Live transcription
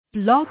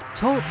Blog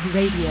Talk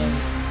Radio.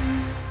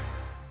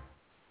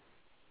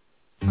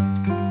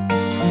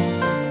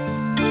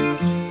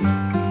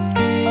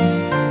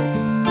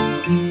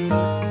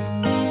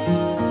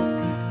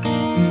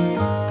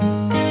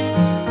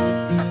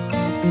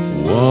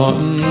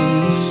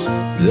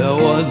 There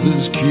was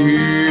this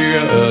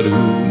kid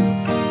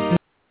who...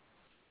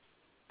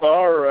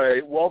 All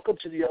right, welcome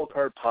to the Yellow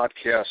Card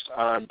Podcast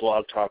on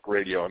Blog Talk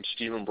Radio. I'm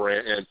Stephen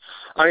Brandt, and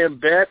I am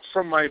back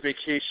from my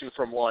vacation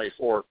from life,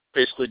 or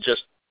basically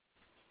just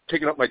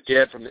picking up my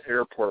dad from the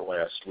airport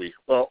last week.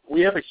 Well,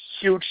 we have a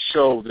huge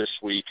show this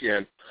week,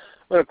 and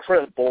I'm going to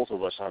credit both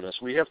of us on this.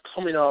 We have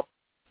coming up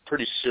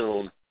pretty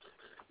soon,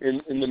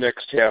 in the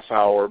next half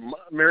hour,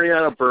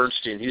 Mariano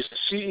Bernstien. He's the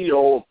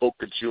CEO of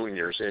Boca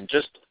Juniors, and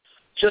just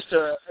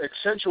to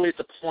accentuate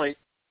the point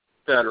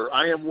better,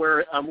 I'm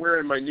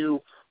wearing my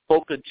new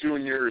Boca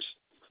Juniors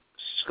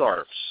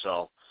scarf.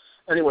 So,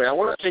 anyway, I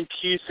want to thank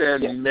Keith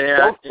and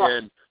Matt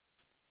and.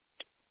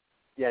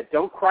 Yeah,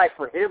 don't cry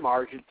for him,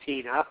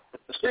 Argentina.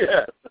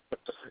 Yeah.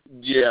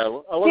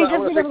 I want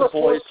to thank the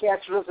boys.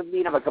 Catcher doesn't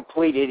mean I'm a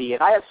complete idiot.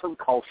 I have some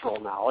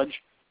cultural knowledge.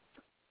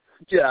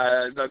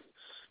 Yeah,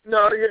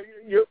 no,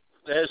 you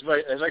as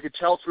I could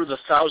tell through the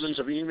thousands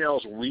of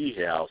emails we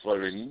have. I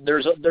mean,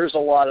 there's a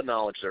lot of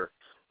knowledge there.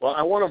 Well,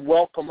 I want to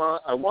welcome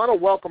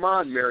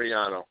on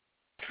Mariano.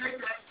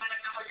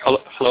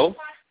 Hello.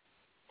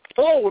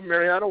 Hello,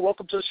 Mariano.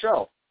 Welcome to the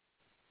show.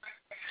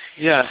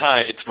 Yeah,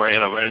 hi. It's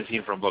Mariano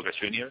Bernstien from Boca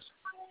Juniors.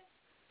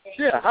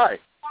 Yeah, hi.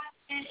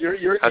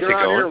 You're How's it on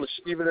going? here with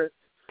Stephen.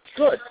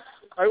 Good.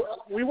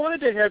 We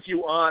wanted to have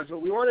you on,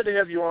 but we wanted to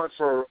have you on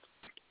for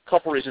a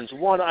couple reasons.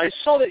 One, I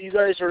saw that you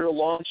guys are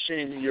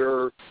launching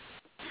your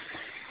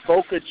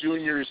Boca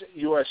Juniors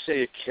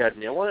USA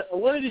Academy. I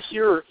wanted to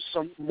hear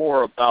some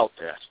more about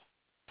that.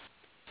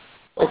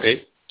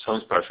 Okay,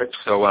 sounds perfect.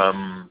 So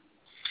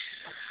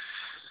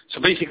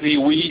basically,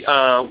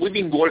 we've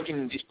been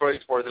working this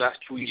project for the last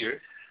 2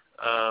 years.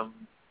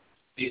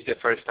 This is the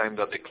first time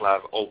that the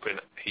club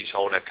opened his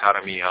own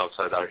academy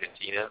outside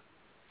Argentina,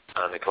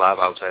 and the club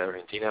outside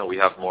Argentina. We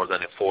have more than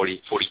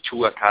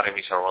 42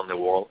 academies around the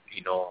world,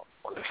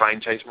 on the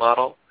franchise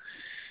model.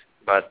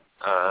 But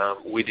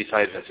we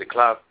decided as a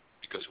club,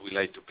 because we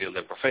like to build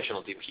a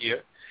professional team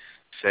here,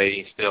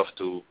 say instead of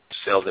to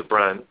sell the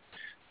brand,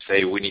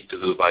 say we need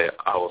to do it by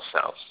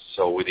ourselves.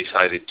 So we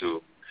decided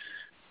to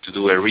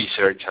do a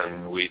research,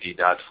 and we did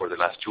that for the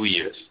last 2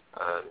 years.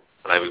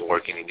 And I've been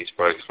working in this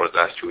project for the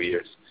last 2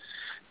 years.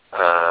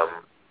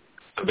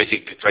 And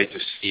basically try to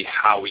see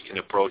how we can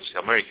approach the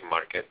American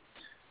market.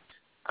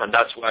 And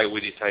that's why we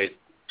decided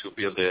to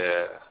build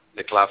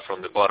the club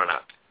from the bottom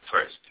up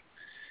first.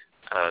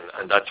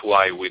 And that's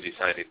why we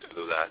decided to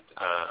do that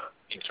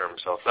in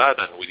terms of that.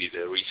 And we did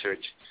the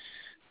research,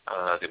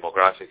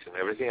 demographics and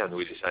everything, and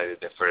we decided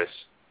the first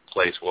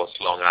place was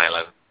Long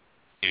Island,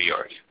 New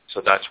York.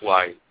 So that's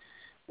why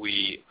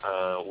we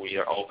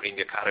are opening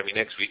the academy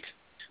next week.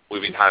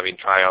 We've been having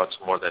tryouts,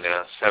 more than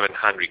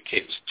 700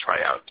 kids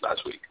try out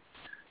last week.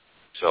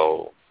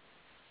 So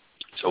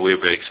we're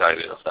very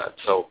excited of that.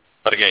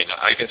 But again,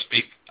 I can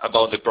speak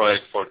about the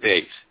project for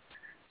days.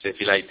 So if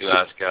you'd like to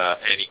ask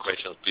any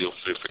questions, feel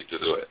free to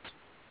do it.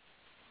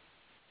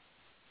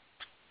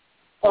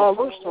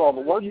 First of all, the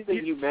one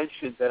thing you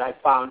mentioned that I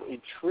found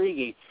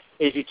intriguing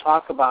is you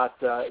talk about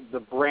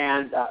the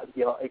brand,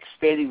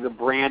 expanding the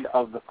brand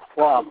of the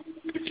club.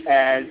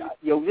 And,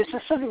 this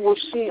is something we're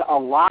seeing a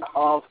lot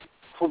of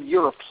from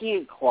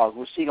European clubs.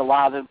 We're seeing a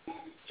lot of them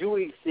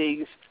doing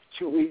things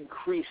to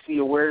increase the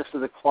awareness of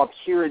the club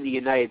here in the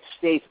United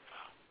States.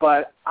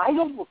 But I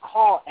don't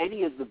recall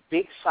any of the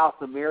big South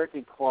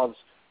American clubs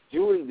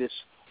doing this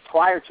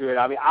prior to it.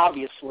 I mean,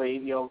 obviously,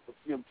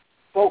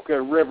 Boca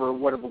and River,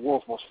 one of the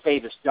world's most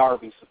famous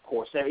derbies, of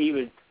course.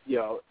 Even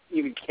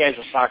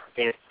casual soccer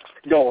fans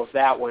know of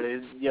that one.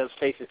 And let's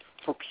face it,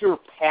 for pure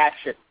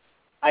passion,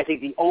 I think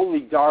the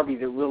only derby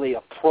that really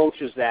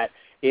approaches that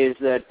is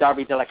the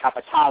Derby della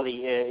Capitale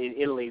in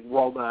Italy,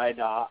 Roma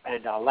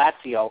and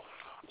Lazio.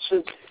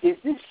 So is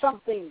this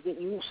something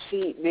that you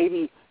see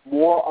maybe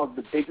more of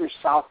the bigger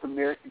South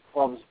American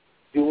clubs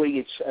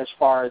doing as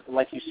far as,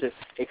 like you said,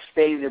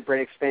 expanding their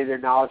brand, expanding their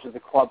knowledge of the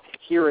club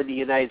here in the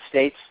United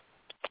States?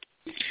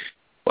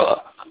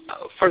 Well,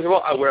 first of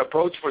all, our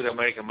approach for the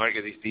American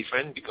market is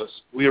different because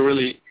we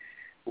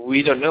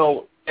don't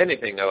know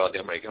anything about the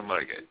American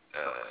market.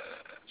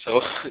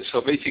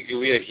 So basically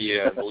we are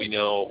here and we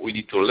know we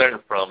need to learn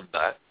from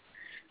that.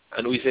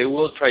 And we say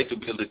we'll try to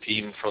build a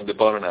team from the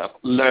bottom up,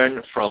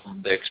 learn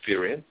from the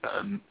experience.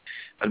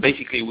 And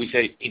basically we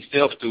say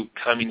instead of to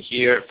coming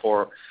here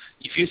for,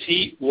 if you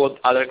see what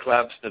other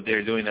clubs that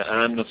they're doing, and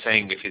I'm not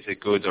saying if it's a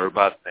good or a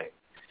bad thing,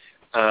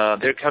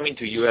 they're coming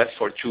to U.S.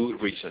 for 2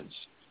 reasons.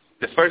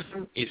 The first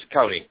one is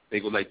scouting.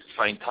 They would like to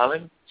find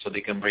talent so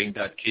they can bring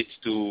that kids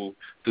to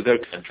their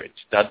countries.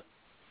 That's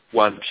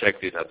one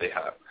objective that they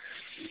have.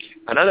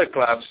 Another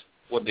clubs,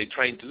 what they're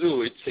trying to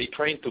do is they're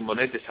trying to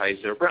monetize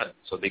their brand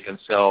so they can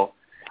sell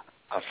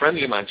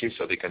friendly matches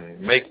so they can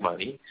make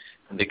money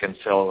and they can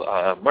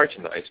sell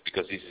merchandise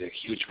because this is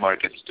a huge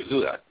market to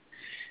do that.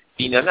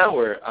 In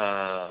our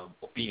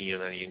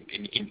opinion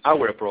and in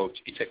our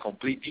approach, it's a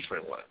complete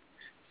different one,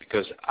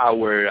 because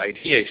our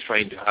idea is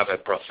trying to have a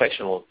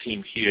professional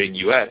team here in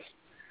U.S.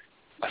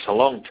 as a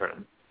long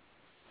term.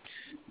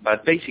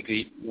 But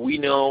basically, we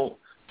know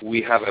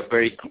we have a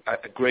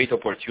great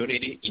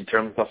opportunity in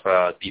terms of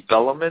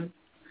development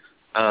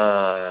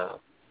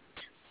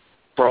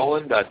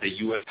problem that the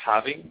U.S.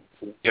 having.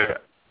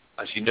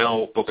 As you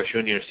know, Boca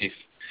Juniors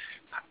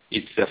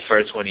is the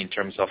first one in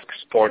terms of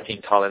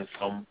exporting talent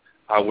from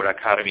our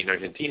academy in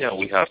Argentina.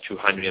 We have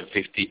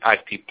 250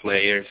 active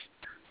players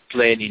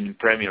playing in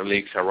Premier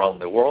Leagues around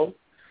the world.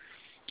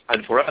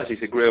 And for us,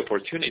 it's a great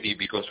opportunity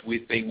because we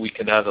think we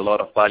can add a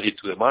lot of value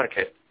to the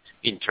market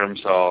in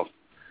terms of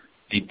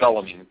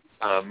developing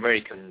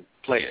American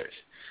players.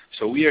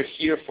 So we are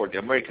here for the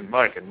American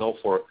market, not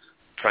for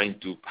trying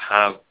to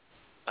have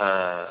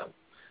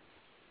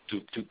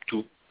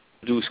to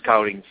do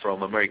scouting for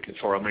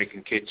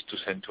American kids to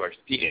send to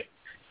Argentina.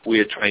 We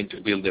are trying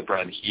to build the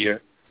brand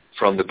here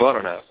from the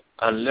bottom up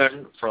and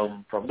learn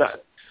from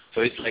that.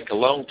 So it's like a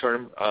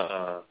long-term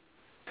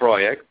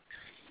project.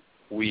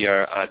 We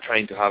are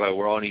trying to have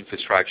our own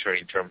infrastructure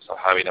in terms of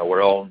having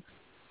our own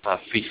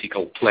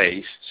physical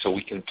place so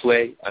we can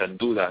play and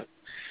do that.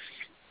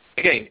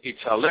 Again, it's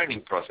a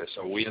learning process,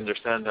 so we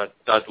understand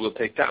that will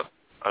take time,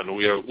 and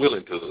we are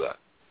willing to do that.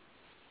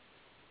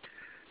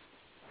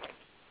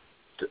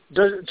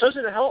 Does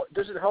it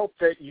help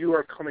that you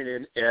are coming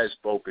in as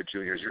Boca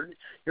Juniors?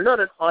 You're not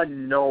an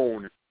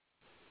unknown.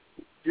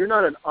 You're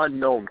not an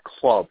unknown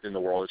club in the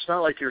world. It's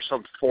not like you're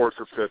some 4th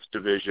or 5th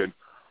division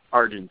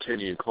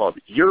Argentinian club.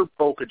 You're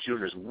Boca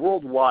Juniors,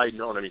 worldwide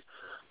known. I mean,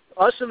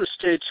 us in the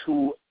States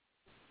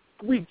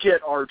we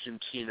get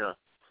Argentina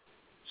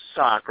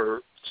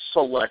soccer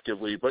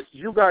selectively, but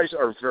you guys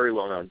are very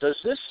well known.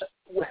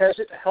 Has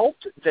it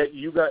helped that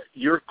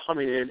you're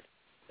coming in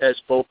as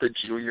Boca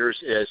Juniors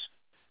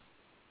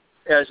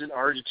as an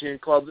Argentine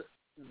club,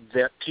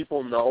 that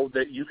people know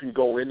that you can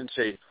go in and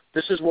say,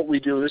 this is what we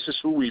do, this is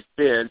who we've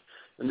been,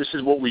 and this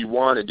is what we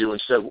want to do,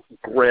 instead of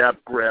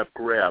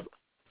grab.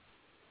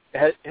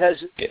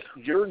 Has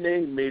your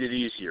name made it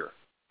easier?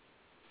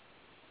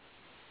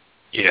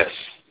 Yes.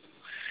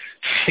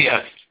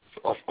 Yes,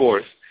 of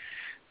course.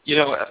 You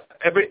know,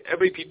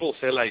 every people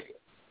say, like,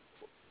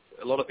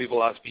 a lot of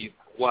people ask me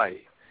why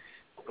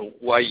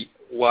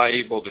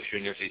Boca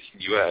Juniors is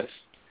in U.S.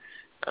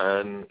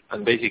 and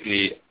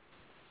basically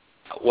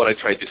what I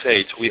try to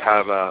say is we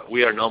are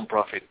a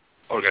non-profit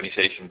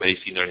organization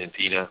based in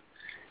Argentina.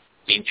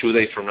 In 2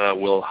 days from now,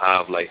 we'll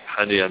have like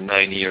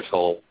 109 years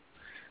old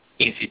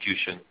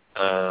institution,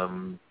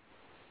 and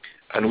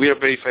we are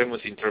very famous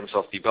in terms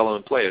of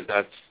development players.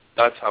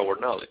 That's our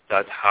knowledge.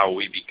 That's how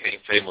we became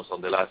famous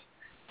on the last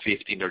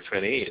 15 or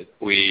 20 years.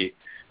 We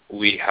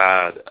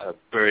had a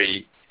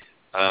very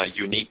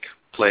unique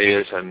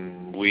players,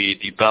 and we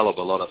developed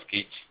a lot of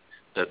kids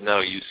that now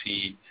you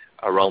see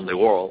around the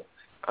world,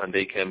 and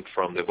they came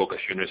from the Boca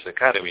Juniors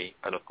Academy.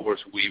 And of course,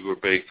 we were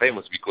very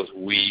famous because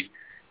we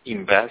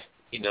invest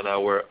in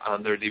our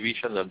under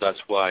division, and that's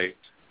why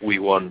we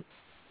won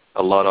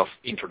a lot of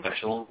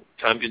international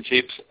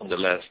championships in the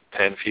last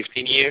 10,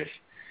 15 years.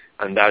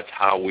 And that's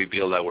how we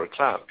build our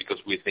club, because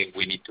we think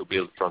we need to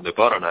build from the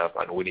bottom up,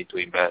 and we need to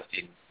invest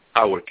in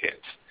our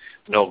kids,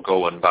 not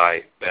go and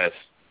buy best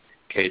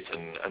kids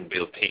and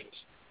build teams,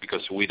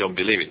 because we don't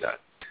believe in that.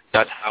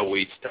 That's how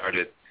we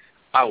started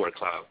our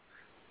club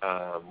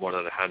more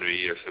than 100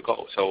 years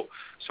ago. So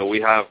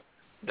we have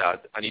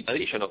that. And in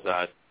addition of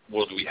that,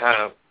 what we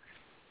have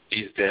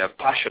is the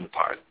passion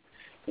part.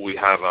 We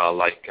have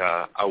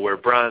our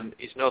brand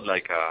is not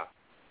like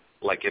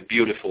a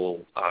beautiful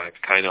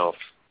kind of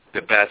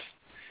the best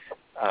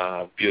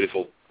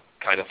beautiful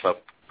kind of a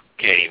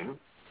game.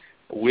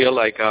 We are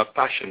like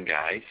passion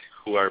guys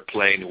who are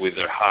playing with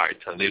their hearts,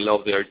 and they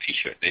love their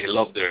T-shirt, they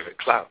love their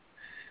club.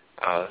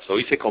 So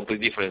it's a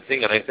completely different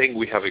thing, and I think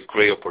we have a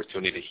great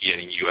opportunity here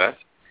in the U.S.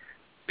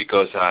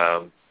 because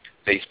the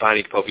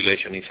Hispanic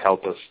population has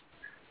helped us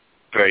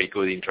very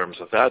good in terms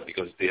of that,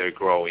 because they are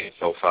growing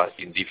so fast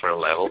in different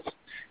levels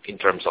in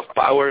terms of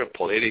power,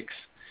 politics,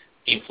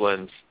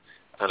 influence,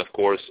 and of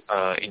course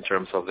in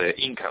terms of the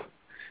income.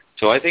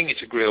 So I think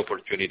it's a great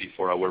opportunity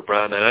for our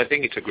brand, and I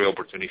think it's a great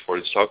opportunity for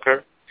the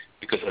soccer,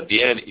 because at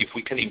the end, if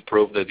we can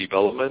improve the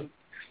development,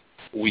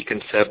 we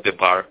can set the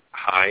bar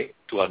high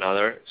to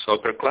another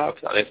soccer clubs,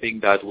 and I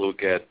think that will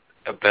get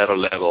a better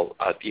level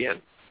at the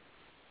end.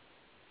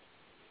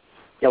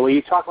 Yeah, well,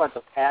 you talk about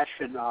the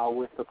passion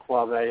with the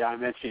club. I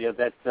mentioned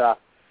that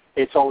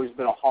it's always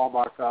been a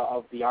hallmark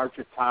of the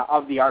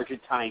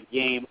Argentine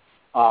game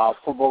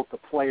for both the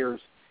players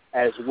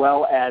as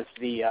well as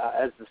the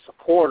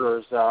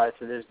supporters. So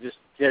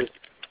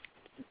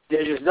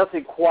there's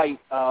nothing quite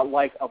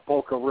like a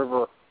Boca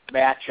River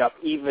matchup.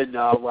 Even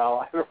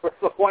well,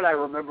 the one I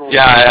remember.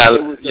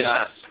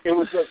 There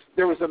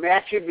was a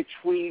match in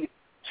between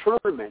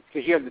tournaments,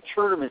 because you have the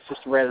tournament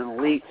system rather than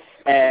the league,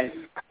 and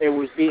it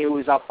was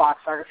on Fox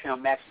Soccer Channel.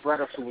 Max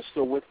Brenner, who was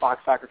still with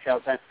Fox Soccer Channel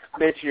at the time,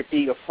 mentioned it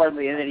being a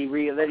friendly, and then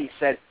he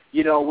said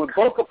you know, when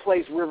Boca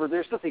plays River,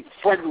 there's nothing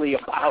friendly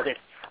about it.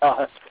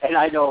 And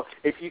I know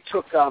if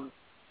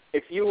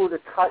you were to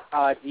cut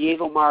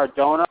Diego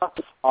Maradona,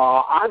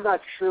 I'm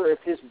not sure if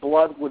his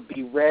blood would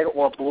be red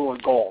or blue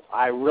and gold.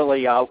 I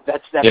really,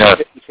 that's a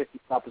 50-50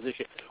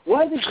 proposition.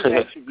 One of the things you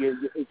mentioned here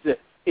is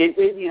in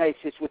the United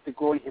States with the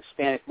growing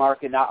Hispanic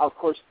market. Now, of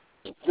course,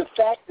 the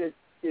fact that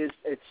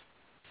it's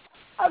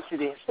obviously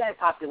the Hispanic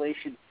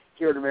population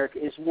here in America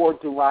is more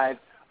derived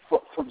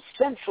from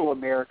Central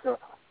America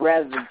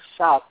rather than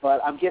South,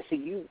 but I'm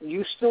guessing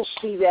you still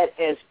see that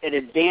as an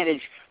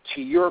advantage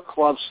to your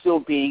club still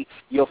being,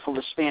 you know, from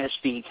a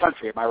Spanish-speaking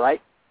country. Am I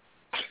right?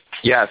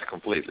 Yes,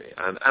 completely.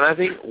 And I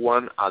think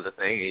one other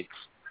thing is,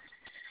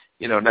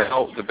 you know,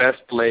 now the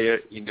best player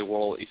in the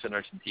world is an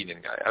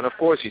Argentinian guy. And, of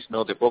course, he's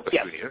not the Boca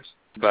Juniors,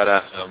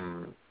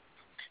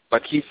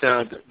 but he's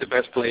the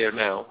best player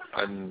now,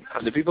 and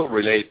the people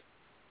relate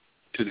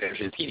to the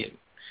Argentinian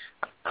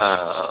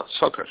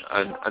soccer.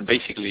 And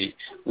basically,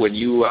 when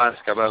you ask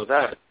about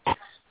that,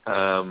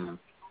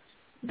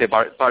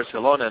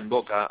 Barcelona and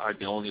Boca are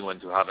the only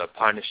ones to have a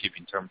partnership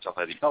in terms of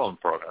a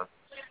development program,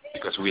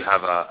 because we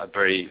have a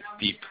very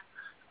deep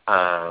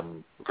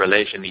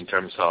relation in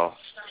terms of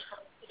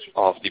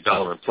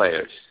development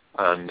players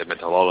and the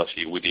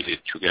methodology. We did it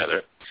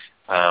together.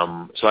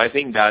 So I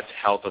think that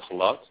helped us a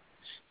lot.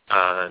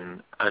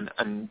 And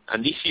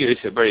this year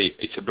it's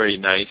a very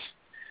nice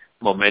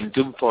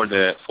momentum for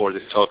the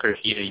soccer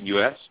here in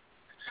US,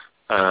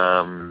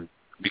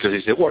 because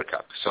it's the World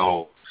Cup.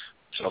 So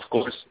of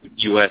course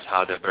US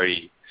had a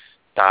very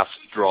tough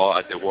draw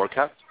at the World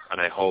Cup,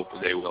 and I hope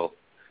they will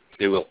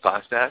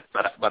pass that.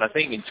 But I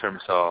think in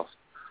terms of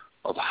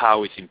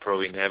how it's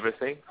improving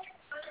everything,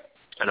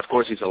 and of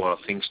course it's a lot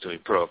of things to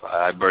improve.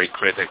 I'm very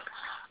critical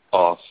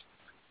of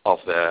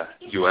the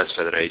US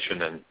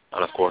Federation and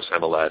of course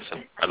MLS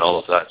and all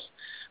of that.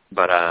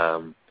 But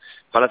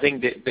I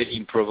think they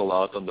improve a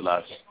lot on the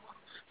last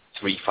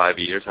 3-5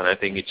 years, and I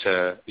think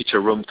it's a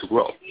room to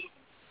grow.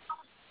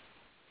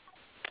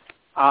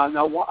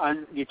 Now,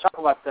 you talk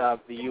about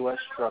the U.S.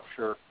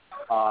 structure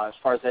as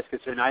far as that's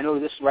concerned. I know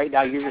this right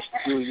now you're just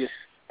doing this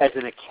as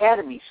an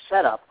academy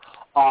setup.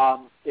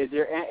 Is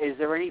there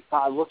any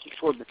looking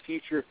toward the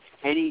future?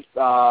 Any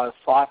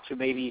thought to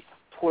maybe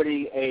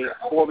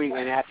forming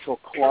an actual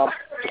club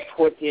to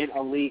put in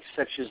a league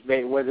such as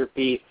whether it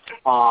be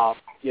the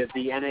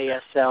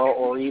NASL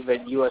or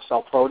even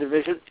USL Pro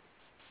Division?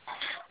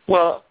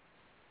 Well,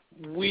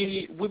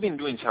 we've been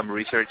doing some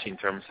research in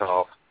terms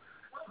of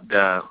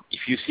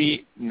if you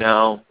see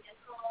now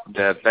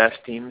the best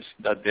teams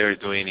that they're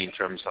doing in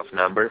terms of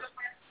numbers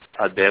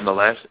at the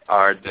MLS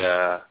are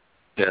the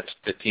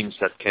teams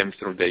that came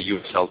through the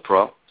USL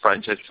Pro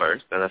franchise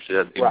first, and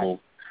after that they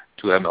moved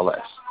to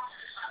MLS.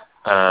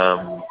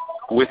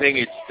 We think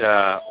it's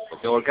the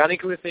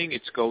organic thing.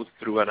 It's go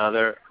through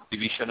another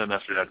division, and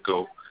after that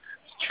go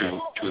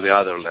to the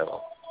other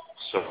level.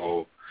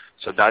 So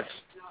that's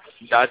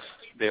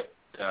the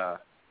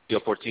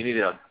opportunity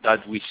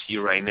that we see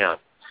right now.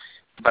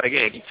 But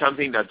again, it's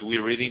something that we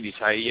really didn't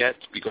decide yet,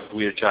 because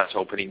we're just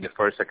opening the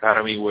first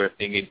academy. We're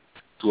thinking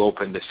to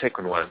open the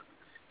second one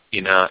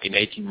in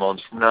 18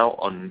 months from now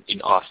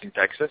in Austin,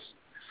 Texas,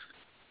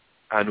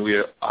 and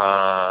we're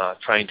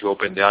trying to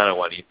open the other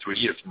one in 3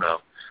 years from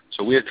now.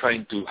 So we're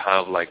trying to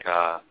have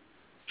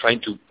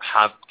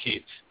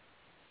kids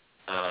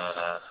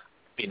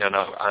in and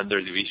out under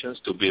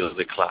divisions to build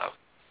the club,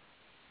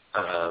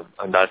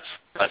 and that's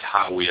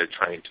how we are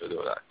trying to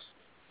do that.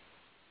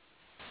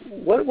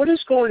 What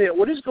is going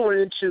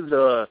into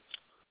the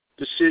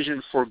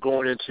decision for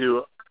going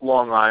into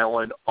Long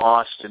Island,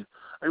 Austin?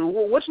 I mean,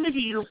 what's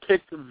making you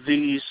pick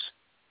these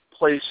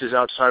places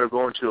outside of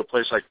going to a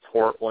place like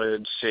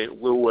Portland,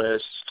 St.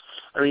 Louis?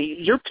 I mean,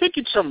 you're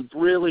picking some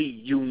really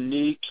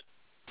unique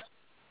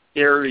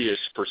areas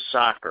for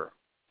soccer.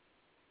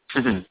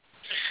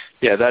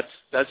 Yeah,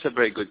 that's a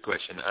very good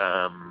question.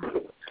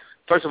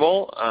 First of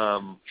all,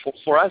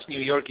 for us, New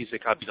York is the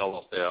capital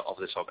of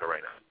the soccer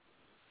right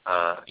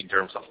now, in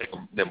terms of the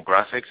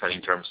demographics and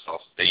in terms of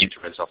the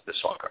interest of the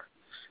soccer,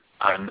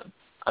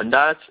 and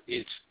that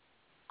is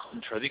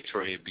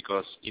contradictory,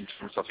 because in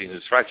terms of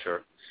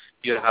infrastructure,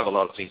 you don't have a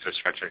lot of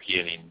infrastructure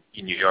here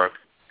in New York.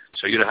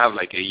 So you don't have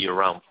like a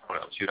year-round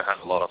programs. You don't have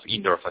a lot of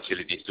indoor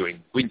facilities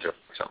during winter,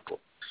 for example.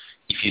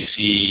 If you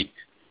see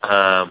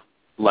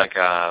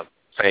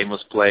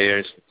famous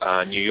players,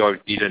 New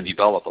York didn't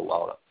develop a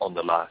lot on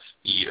the last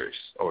years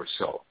or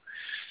so.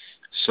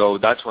 So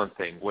that's one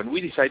thing. When we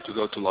decided to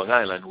go to Long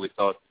Island, we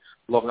thought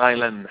Long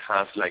Island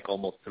has like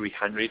almost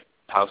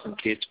 300,000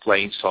 kids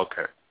playing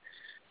soccer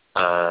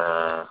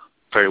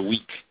per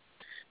week.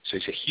 So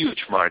it's a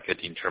huge market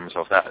in terms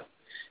of that.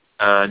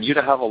 And you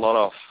don't have a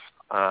lot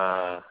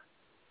of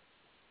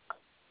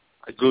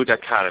good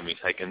academies,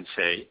 I can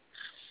say.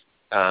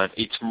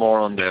 It's more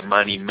on the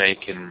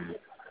money-making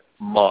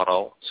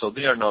model, so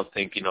they are not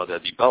thinking of the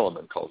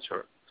development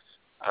culture.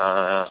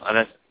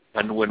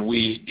 And when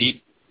we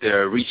did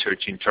the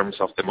research in terms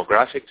of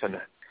demographics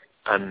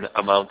and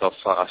amount of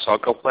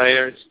soccer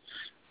players,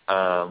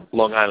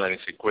 Long Island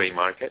is a great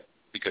market.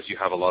 because you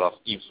have a lot of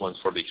influence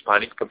for the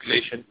Hispanic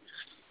population.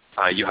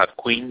 You have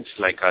Queens,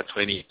 like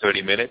 20,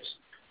 30 minutes.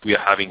 We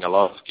are having a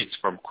lot of kids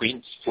from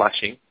Queens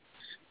flashing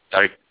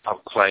that are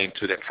applying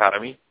to the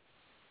academy.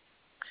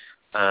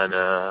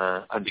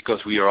 And because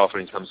we are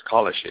offering some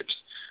scholarships,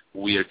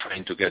 we are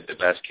trying to get the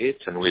best kids,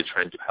 and we're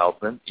trying to help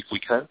them if we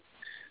can.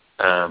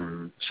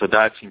 So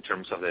that's in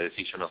terms of the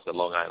decision of the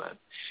Long Island.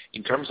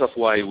 In terms of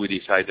why we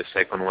decided the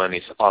second one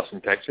is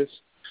Austin, Texas,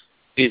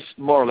 it's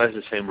more or less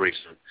the same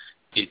reason.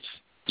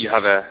 You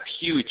have a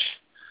huge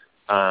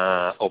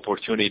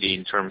opportunity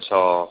in terms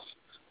of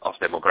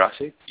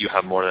demographic. You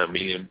have more than 1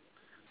 million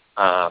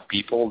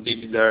people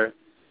living there.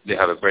 They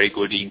have a very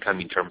good income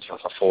in terms of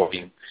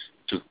affording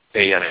to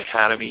pay an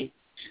academy.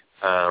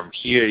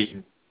 Here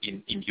in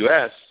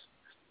U.S.,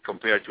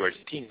 compared to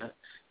Argentina,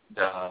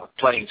 the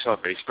playing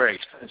soccer is very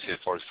expensive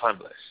for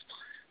families.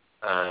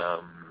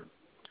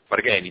 But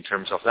again, in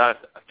terms of that,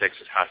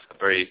 Texas has a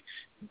very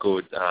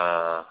good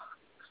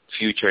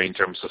future in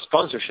terms of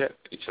sponsorship.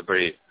 It's a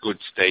very good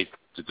state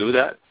to do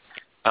that.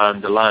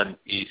 And the land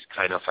is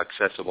kind of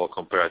accessible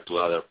compared to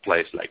other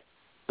places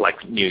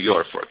like New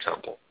York, for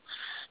example.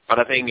 But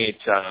I think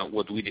it's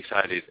what we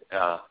decided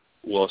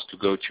was to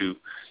go to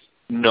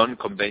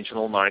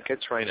non-conventional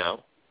markets right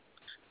now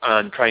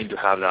and trying to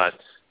have that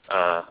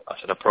as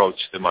an approach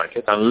to the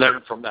market and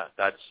learn from that.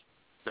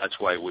 That's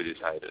why we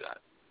decided that.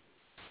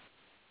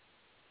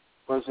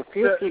 Well, there's a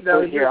few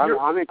people here.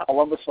 I'm in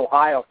Columbus,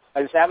 Ohio.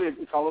 I was having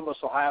in Columbus,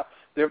 Ohio.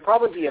 There'll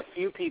probably be a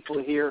few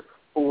people here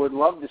who would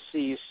love to see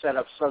you set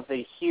up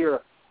something here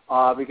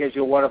because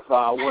you're one of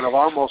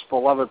our most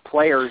beloved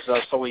players,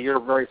 someone you're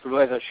very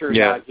familiar with. I'm sure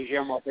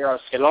Guillermo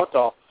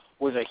Barros-Schelotto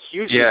was a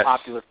hugely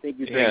popular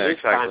figure during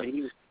his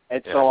time.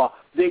 And so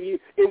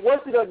it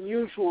wasn't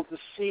unusual to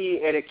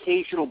see an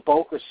occasional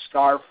Boca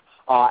scarf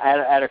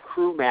at a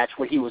crew match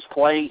when he was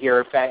playing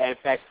here. In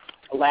fact,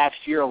 last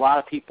year a lot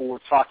of people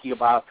were talking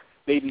about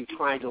maybe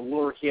trying to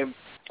lure him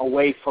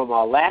away from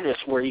Lannis,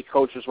 where he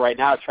coaches right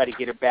now, try to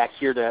get him back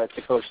here to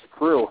coach the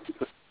crew.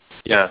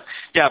 Yeah,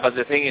 but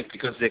the thing is,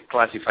 because they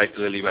classified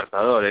to the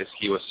Libertadores,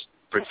 he was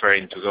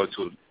preferring to go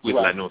with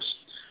Lanús,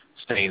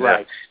 staying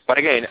there. But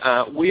again,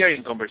 we are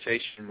in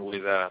conversation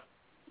with a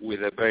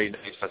very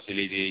nice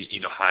facility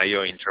in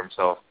Ohio in terms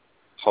of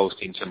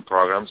hosting some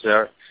programs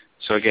there.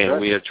 So again,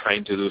 we are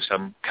trying to do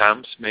some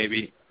camps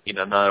maybe in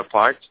another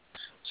part,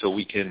 so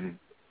we can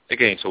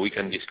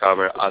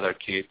discover other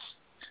kids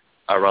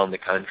around the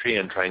country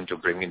and trying to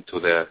bring into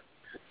the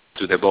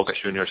Boca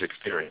Juniors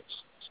experience.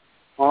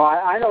 Well,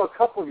 I know a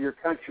couple of your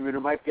countrymen who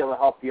might be able to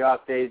help you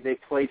out. They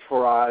played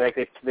for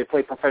they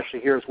played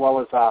professionally here as well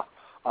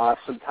as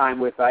some time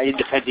with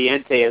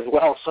Independiente as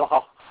well.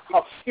 So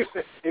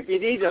if you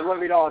need them, let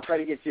me know. I'll try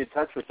to get you in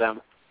touch with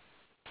them.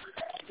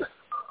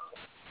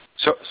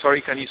 So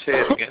sorry, can you say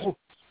it again?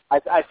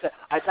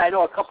 I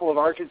know a couple of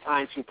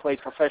Argentines who played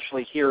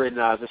professionally here in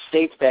the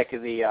States back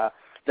in the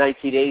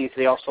 1980s.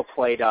 They also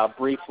played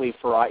briefly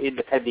for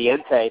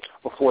Independiente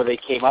before they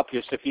came up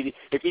here. So if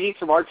you need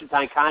some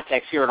Argentine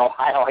contacts here in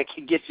Ohio, I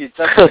can get you in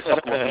touch with a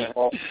couple of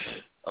people.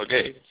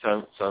 Okay,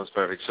 sounds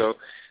perfect. So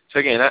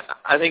again,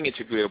 I think it's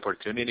a good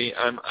opportunity.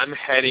 I'm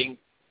heading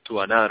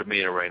to another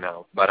meeting right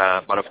now, but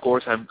of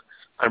course I'm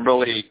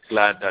really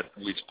glad that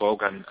we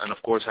spoke, and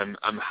of course I'm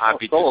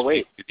happy to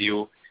speak with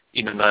you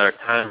in another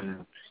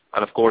time.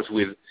 And of course,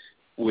 with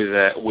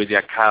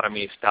the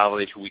academy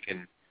established, we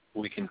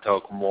can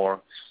talk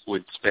more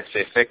with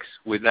specifics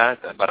with that.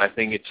 But I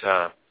think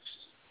it's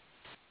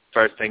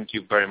first, thank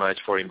you very much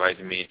for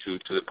inviting me to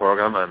the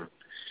program, and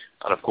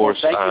of course,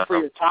 thank you for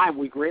your time.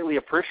 We greatly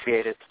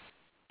appreciate it.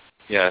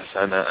 Yes,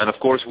 and of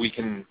course we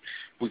can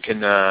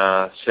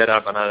set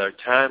up another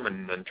time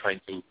and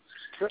try to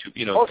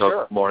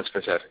talk more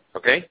specific.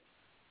 Okay.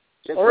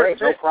 All right.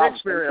 No problem.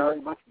 Thanks, Mariano. Thank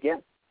you very much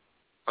again.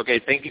 Okay.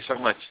 Thank you so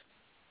much.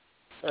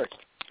 All right.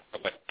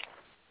 Bye-bye.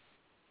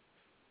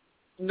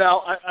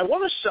 Now, I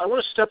want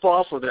to step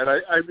off of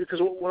that. Because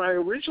when I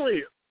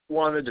originally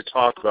wanted to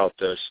talk about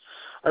this,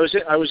 I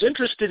was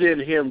interested in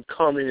him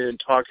coming in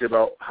and talking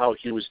about how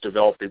he was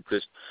developing,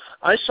 because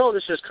I saw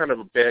this as kind of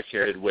a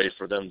backhanded way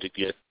for them to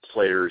get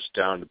players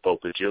down to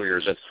Boca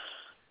Juniors. And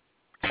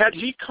had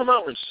he come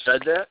out and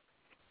said that,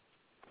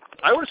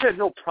 I would have had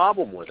no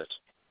problem with it.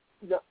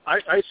 No, I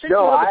think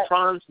one of the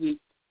problems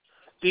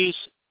these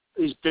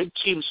big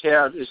teams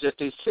have is that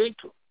they think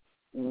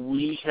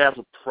we have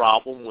a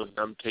problem with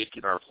them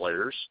taking our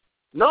players.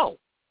 No.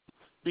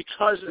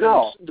 Because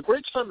the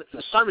great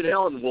Simon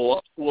Allen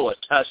will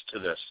attest to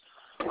this.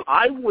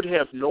 I would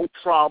have no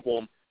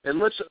problem,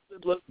 and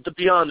to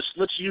be honest,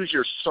 let's use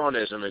your son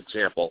as an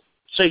example.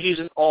 Say he's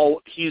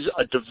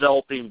a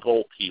developing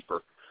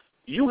goalkeeper.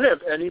 You have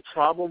any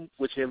problem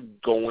with him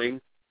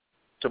going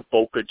to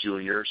Boca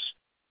Juniors?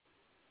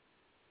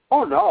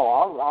 Oh no,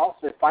 I'll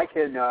if I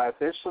can if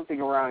there's something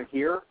around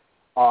here,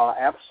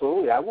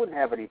 absolutely, I wouldn't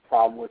have any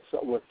problem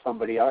with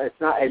somebody else.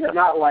 It's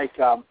not like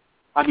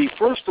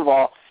first of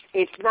all,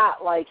 it's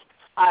not like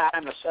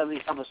I'm assuming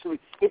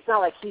it's not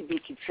like he'd be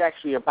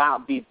contractually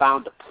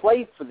bound to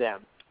play for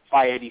them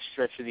by any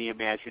stretch of the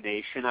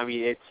imagination. I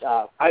mean, it's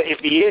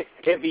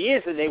if he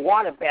is, and they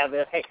want him bad,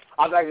 then hey,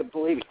 I'm not going to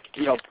believe it.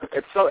 You know,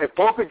 if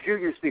Boca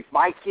Juniors thinks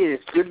my kid is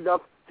good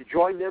enough to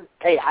join them,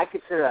 hey, I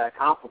consider that a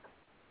compliment.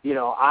 You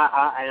know,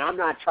 I'm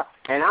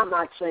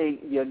not saying,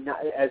 you know,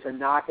 as a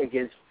knock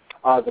against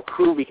the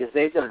crew, because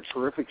they've done a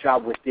terrific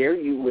job with their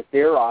youth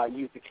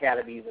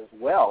academies as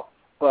well.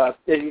 But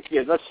you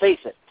know, let's face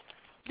it,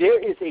 there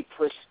is a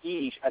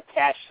prestige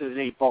attached to the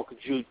name Boca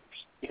Juniors.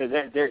 You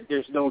know,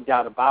 there's no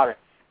doubt about it.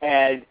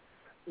 And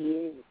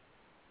you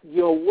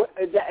know,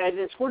 and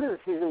it's one of the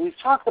things that we've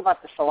talked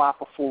about this a lot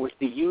before with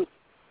the youth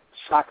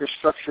soccer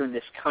structure in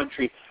this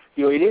country.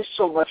 You know, it is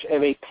so much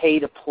of a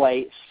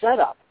pay-to-play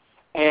setup.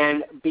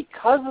 And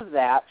because of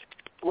that,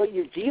 what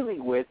you're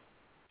dealing with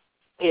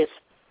is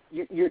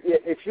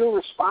if you're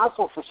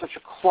responsible for such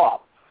a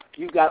club,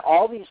 you've got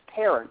all these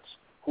parents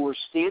who are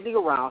standing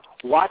around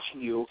watching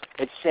you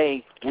and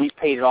saying, we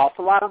paid an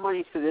awful lot of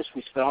money for this,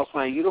 we spent all this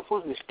money on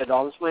uniforms, we spent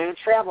all this money on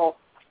travel.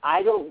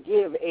 I don't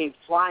give a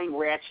flying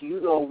rat's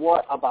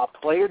you-know-what about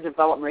player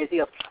development or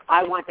anything else.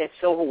 I want that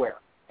silverware.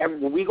 And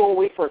when we go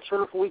away for a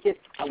tournament weekend,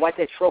 I want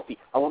that trophy.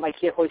 I want my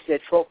kid hoisting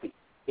that trophy.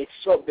 It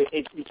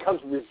becomes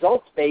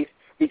results-based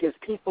because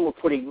people are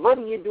putting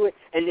money into it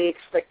and they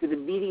expect an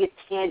immediate,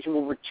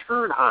 tangible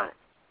return on it.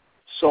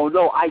 So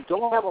no, I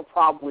don't have a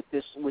problem with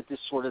this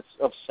sort of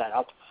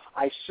setup.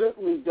 I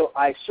certainly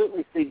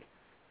think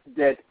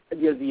that,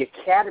 you know, the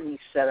academy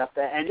setup,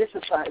 and this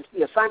is, you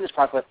know, Simon's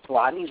talked about this a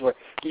lot, where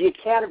the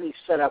academy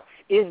setup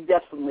is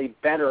definitely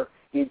better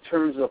in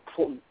terms of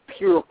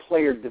pure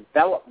player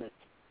development,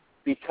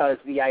 because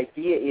the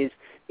idea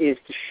is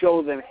to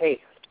show them, hey,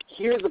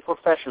 here's the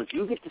professionals.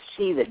 You get to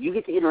see them. You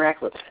get to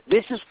interact with them.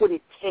 This is what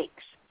it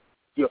takes.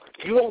 You know,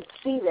 you don't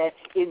see that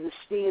in the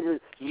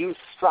standard youth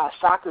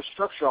soccer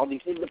structure, all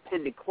these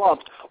independent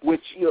clubs,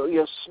 which you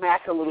know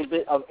smack a little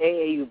bit of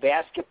AAU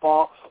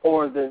basketball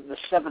or the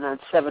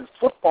 7-on-7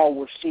 football.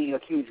 We're seeing a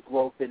huge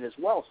growth in as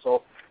well.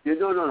 So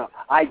no.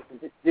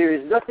 There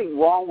is nothing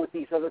wrong with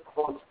these other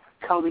clubs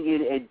coming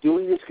in and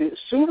doing this, because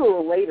sooner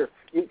or later,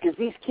 because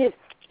these kids,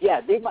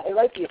 yeah, it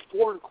might be a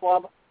foreign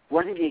club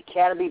running the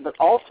academy, but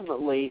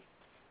ultimately,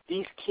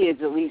 these kids,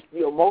 at least,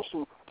 you know, most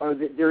of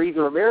them they're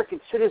either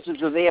American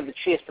citizens or they have the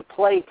chance to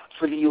play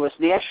for the U.S.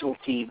 national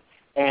team.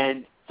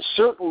 And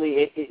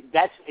certainly,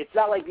 it's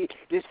not like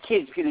this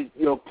kid's going to,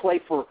 you know,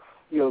 play for,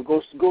 you know,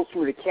 go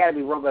through an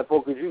academy run by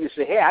Boca Juniors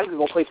and say, hey, I'm going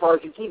to go play for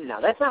Argentina now.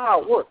 That's not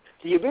how it works.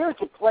 The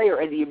American player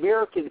and the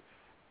American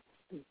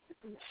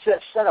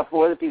setup,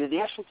 whether it be the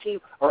national team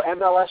or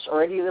MLS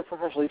or any other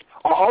professional leagues,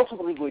 are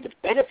ultimately going to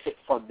benefit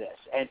from this.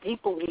 And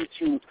people need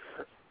to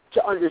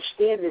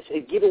understand this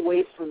and get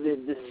away from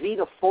the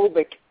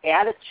xenophobic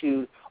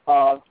attitude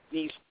of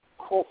these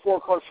four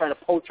clubs trying to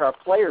poach our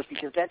players,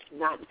 because that's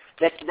not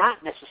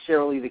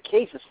necessarily the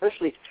case.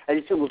 Especially, as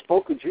you said, with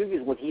Boca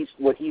Juniors, what he's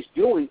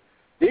doing,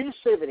 they're just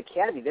setting up an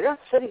academy. They're not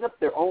setting up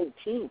their own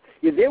team.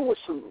 You know, there was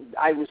some.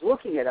 I was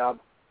looking at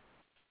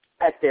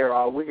their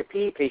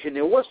Wikipedia page, and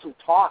there was some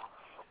talk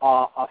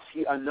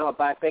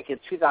back in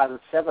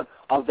 2007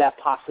 of that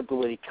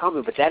possibility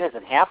coming, but that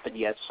hasn't happened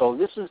yet. So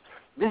this is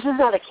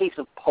not a case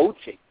of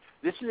poaching.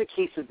 This is a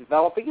case of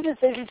developing. And as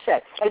he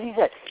said,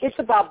 it's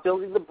about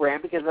building the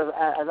brand, because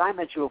as I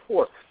mentioned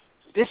before,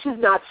 this is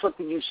not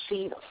something you've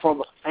seen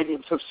from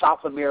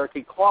South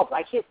American clubs.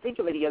 I can't think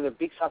of any other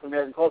big South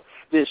American club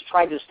that has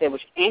tried to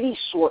establish any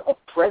sort of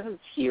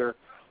presence here,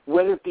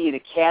 whether it be an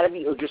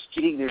academy or just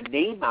getting their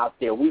name out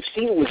there. We've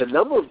seen it with a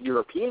number of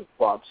European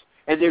clubs,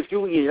 and they're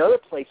doing it in other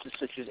places,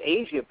 such as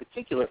Asia in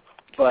particular.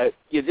 But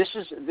you know, this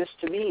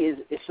to me is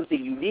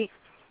something unique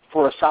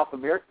for a South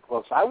American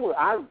club. So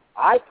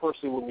I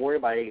personally would worry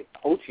about any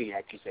poaching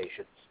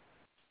accusations.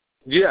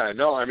 Yeah,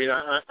 no, I mean,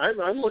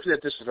 I'm looking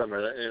at this as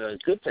a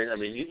good thing. I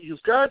mean,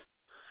 you've got,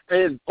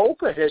 and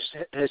Boca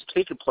has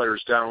taken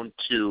players down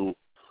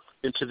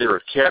into their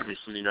academy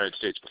from the United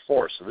States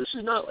before, so this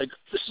is not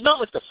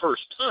like the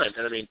first time.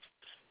 And I mean,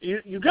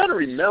 you got to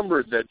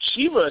remember that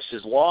Chivas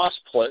has lost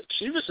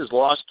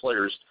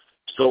players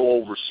to go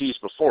overseas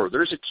before.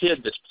 There's a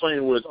kid that's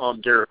playing with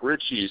Derek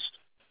Ritchie's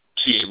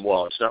team.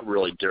 Well, it's not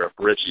really Derek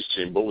Ritchie's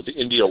team, but with the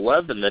Indy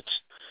 11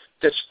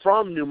 that's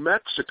from New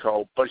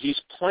Mexico, but he's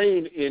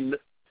playing in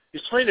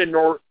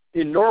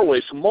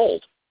Norway for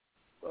Mold,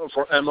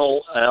 for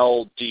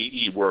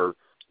MLLDE, where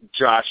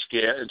Josh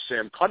Gatt and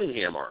Sam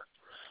Cunningham are.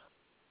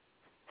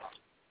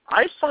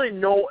 I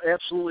find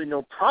absolutely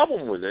no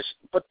problem with this,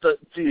 but the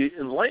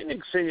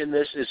enlightening thing in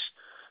this is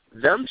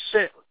them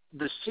saying,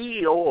 the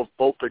CEO of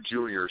Boca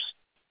Juniors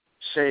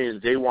saying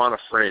they want a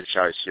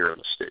franchise here in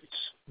the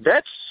States.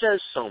 That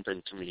says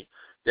something to me,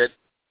 that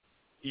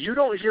you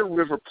don't hear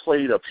River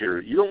Plate up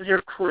here. You don't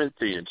hear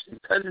Corinthians.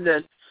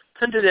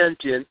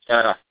 Independiente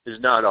is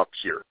not up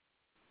here.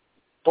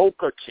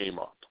 Boca came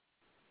up.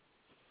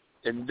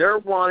 And they're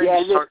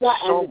wanting to start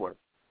somewhere.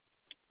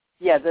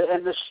 Yeah,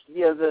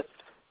 the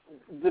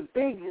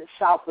big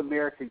South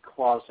American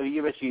clubs. So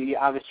you mentioned,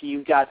 obviously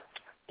you've got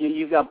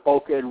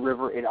Boca and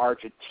River in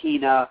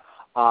Argentina.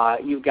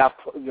 You've got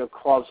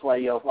clubs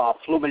like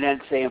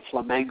Fluminense and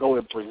Flamengo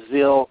in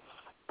Brazil,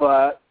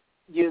 but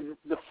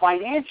the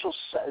financial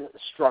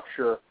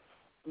structure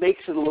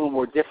makes it a little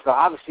more difficult.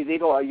 Obviously, they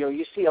don't.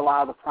 You see a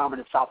lot of the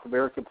prominent South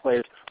American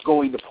players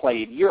going to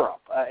play in Europe.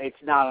 It's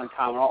not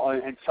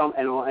uncommon, and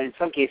in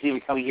some cases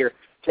even coming here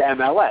to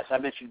MLS. I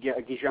mentioned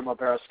Guillermo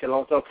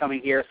Barros-Schelotto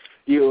coming here.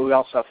 You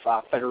also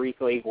have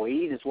Federico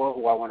Higuain as well,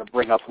 who I want to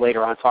bring up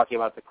later on, talking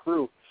about the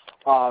crew.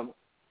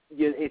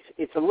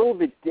 It's a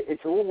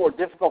little more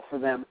difficult for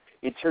them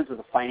in terms of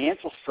the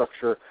financial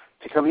structure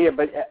to come here,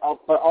 but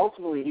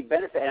ultimately he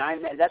benefits,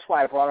 and that's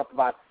why I brought up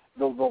about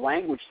the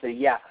language thing.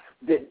 Yeah,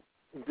 the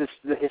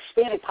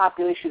Hispanic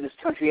population in this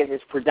country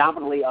is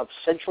predominantly of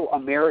Central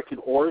American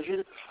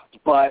origin,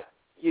 but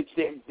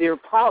they're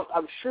proud.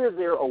 I'm sure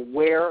they're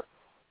aware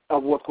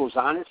of what goes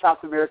on in South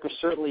America.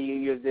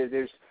 Certainly,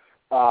 there's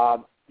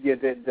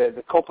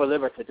the Copa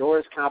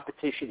Libertadores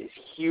competition is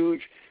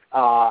huge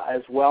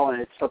as well,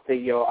 and it's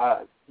something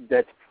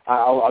that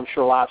I'm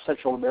sure a lot of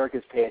Central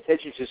Americans pay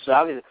attention to. So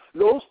obviously,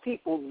 those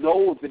people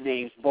know the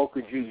names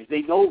Boca Juniors.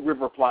 They know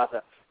River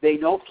Plata. They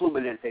know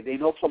Fluminense. They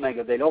know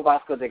Flamengo. They know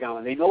Vasco da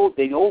Gama. They know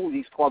who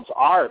these clubs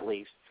are at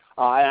least.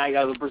 And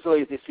the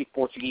Brazilians, they speak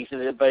Portuguese,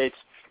 but it's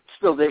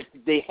still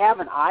they have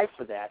an eye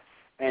for that.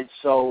 And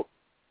so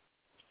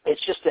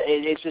it's just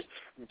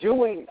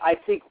doing. I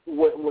think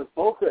what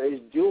Boca is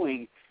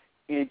doing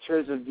in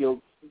terms of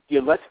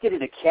let's get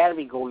an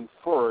academy going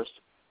first.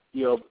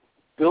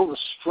 Build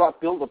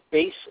a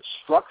base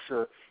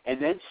structure, and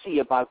then see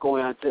about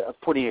going on to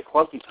putting a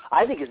club team.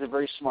 I think is a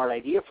very smart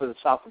idea for the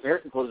South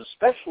American clubs,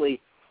 especially.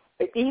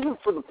 Even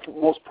for the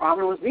most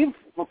prominent ones, even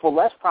for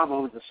less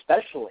prominent ones,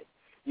 especially,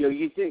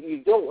 you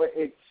don't.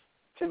 It's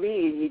to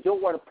me, you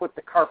don't want to put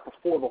the cart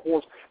before the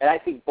horse. And I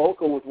think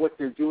Boca, with what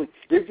they're doing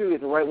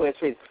it the right way.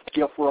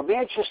 For a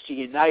Manchester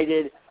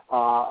United,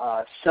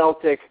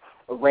 Celtic,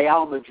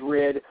 Real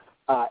Madrid,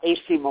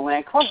 AC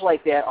Milan, clubs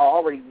like that are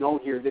already known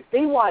here. That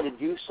they want to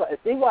do so, if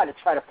they want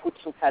to try to put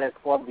some kind of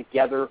club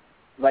together.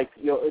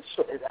 It's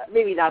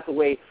maybe not the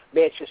way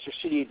Manchester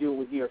City do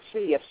with New York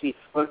City FC,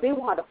 but if they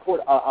want to put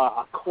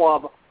a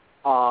club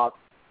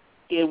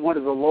in one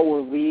of the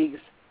lower leagues,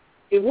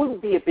 it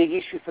wouldn't be a big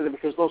issue for them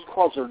because those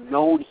clubs are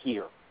known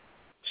here.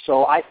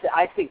 So I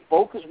think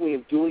Boca's way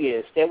of doing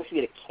it, establishing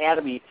an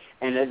academy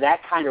and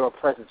that kind of a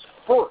presence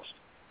first,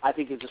 I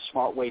think is a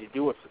smart way to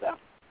do it for them.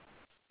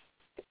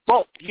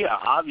 Well, yeah,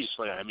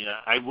 obviously. I mean,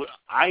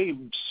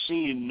 I'm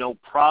seeing no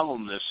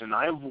problem in this, and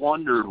I've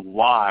wondered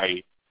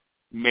why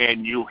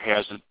Man U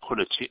hasn't put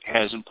a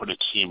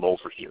team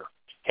over here.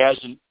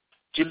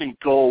 Didn't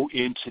go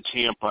into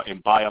Tampa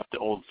and buy up the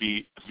old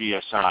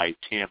VSI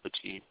Tampa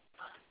team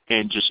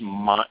and just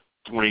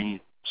bring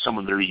some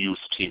of their youth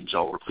teams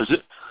over, because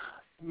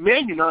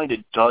Man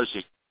United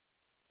doesn't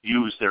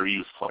use their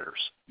youth players.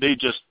 They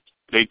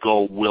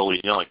go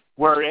willy-nilly.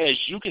 Whereas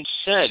you can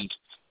send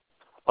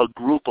a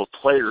group of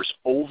players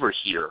over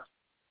here,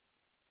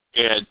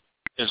 and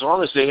as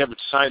long as they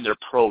haven't signed their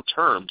pro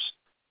terms,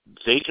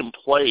 they can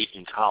play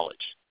in college.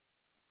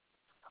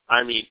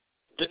 I mean,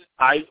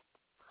 I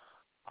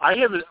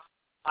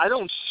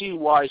don't see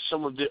why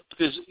some of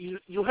because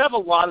you have a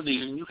lot of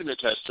these, and you can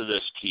attest to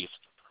this, Keith,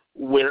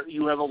 where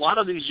you have a lot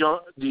of these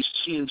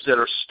teams that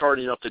are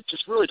starting up that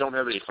just really don't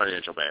have any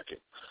financial backing,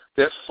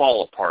 that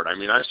fall apart. I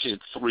mean, I've seen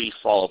 3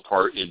 fall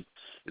apart in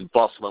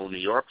Buffalo, New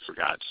York, for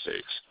God's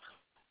sakes.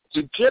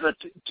 To get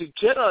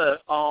a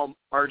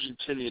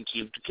Argentinian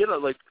team, to get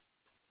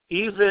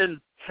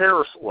even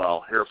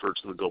Hereford's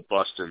going to go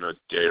bust in a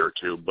day or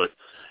two, but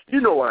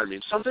you know what I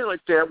mean. Something like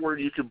that where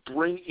you could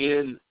bring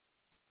in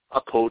a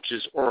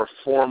coaches or a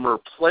former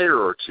player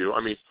or two.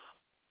 I mean,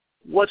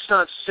 what's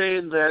not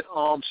saying that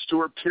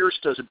Stuart Pearce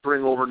doesn't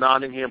bring over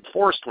Nottingham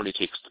Forest when he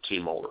takes the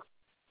team over?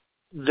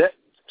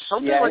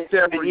 Like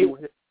that where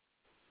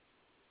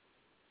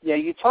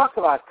you talk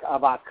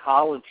about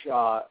college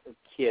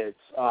kids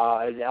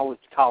and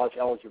college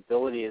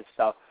eligibility and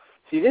stuff.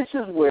 See, this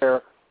is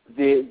where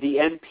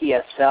the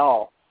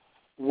NPSL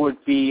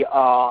would be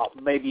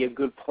maybe a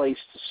good place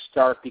to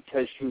start,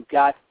 because you've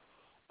got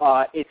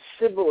it's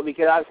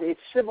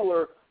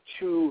similar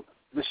to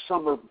the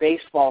summer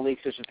baseball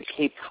leagues, such as the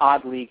Cape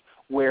Cod League,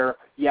 where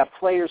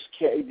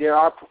there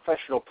are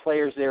professional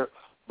players there,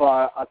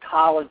 but a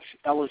college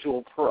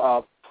eligible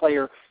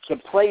player can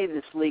play in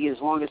this league as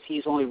long as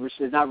he's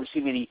not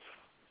receiving any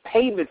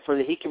payment for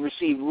that. He can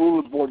receive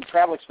room, board, and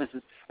travel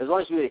expenses as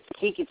long as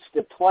he can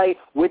still play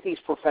with these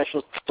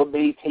professionals but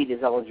maintain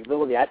his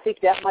eligibility. I think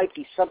that might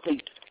be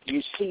something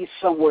you see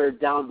somewhere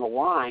down the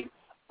line.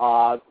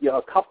 I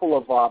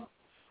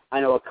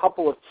know a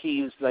couple of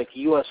teams like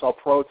USL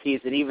Pro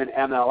teams and even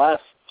MLS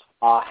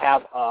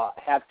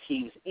have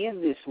teams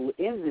in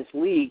this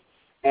league,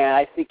 and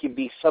I think it'd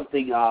be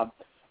something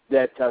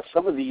that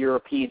some of the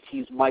European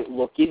teams might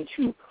look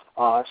into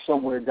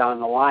somewhere down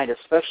the line,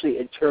 especially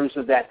in terms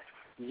of that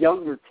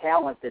younger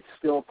talent that's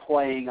still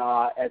playing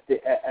at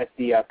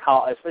the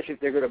college, especially if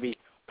they're going to be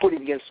putting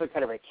together some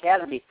kind of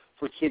academy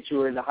for kids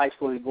who are in the high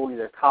school and going to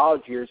their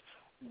college years.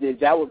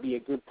 that would be a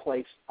good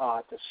place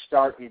to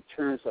start in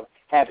terms of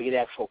having an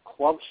actual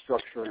club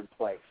structure in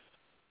place.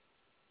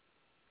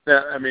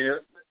 Yeah, I mean,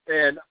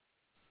 and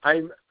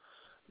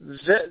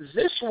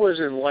this was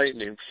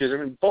enlightening because, I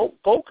mean,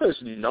 Boca's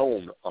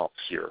known up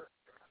here.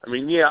 I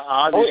mean, yeah,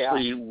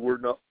 obviously we're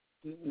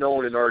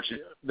known in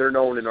Argentina. They're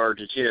known in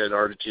Argentina, and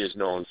Argentina is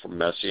known for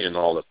Messi and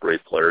all the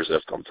great players that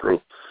have come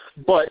through.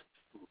 But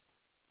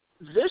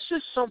this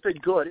is something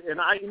good, and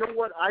you know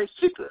what? I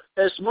think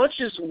as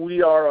much as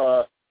we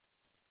are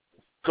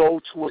go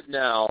to it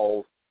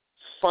now,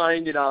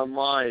 find it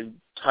online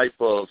type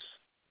of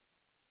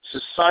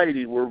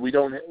society where we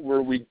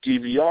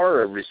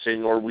DVR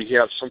everything, or we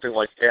have something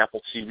like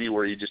Apple TV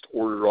where you just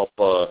order up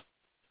a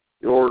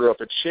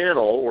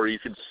channel, or you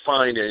can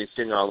find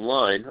anything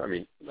online. I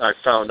mean, I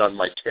found on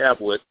my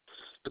tablet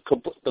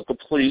the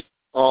complete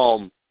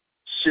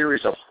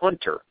series of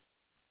Hunter.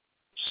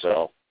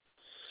 So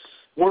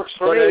works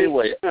for me.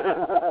 Anyway,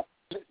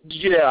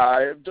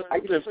 yeah.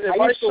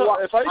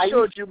 If I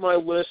showed you my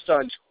list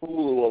on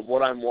Hulu of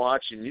what I'm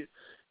watching,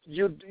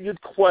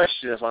 you'd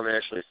question if I'm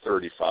actually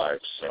 35.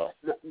 So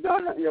no.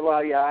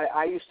 Well, yeah,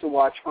 I used to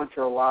watch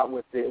Hunter a lot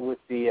with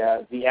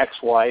the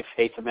ex-wife.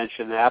 Hate to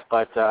mention that,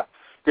 but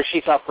because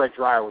she thought Fred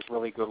Dryer was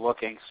really good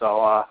looking.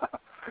 So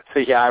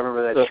yeah, I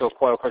remember that show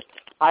quite. Of course,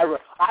 I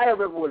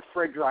remember when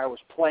Fred Dryer was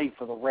playing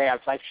for the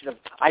Rams. I should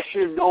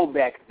have known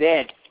back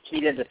then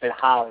he'd end up in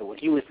Hollywood.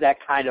 He was that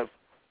kind of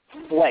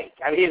flake.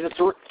 I mean, he's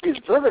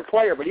a terrific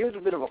player, but he was a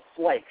bit of a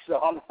flake.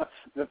 So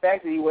the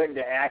fact that he went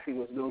into acting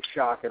was no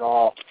shock at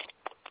all.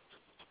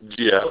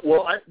 Yeah.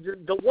 Well,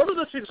 one of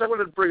the things I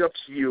wanted to bring up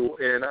to you,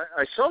 and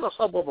I saw the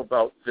hubbub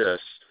about this,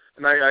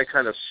 and I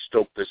kind of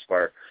stoked this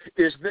fire,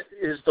 is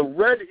the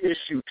red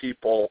issue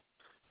people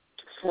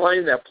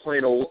flying that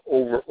plane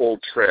over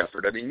Old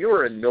Trafford. I mean,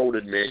 you're a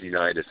noted Man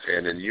United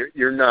fan, and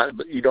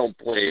you don't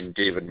blame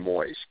David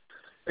Moyes.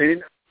 I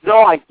mean, no,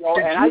 I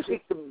don't, and I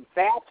think the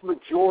vast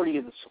majority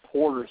of the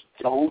supporters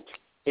don't.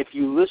 If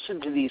you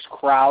listen to these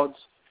crowds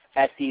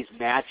at these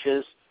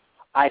matches,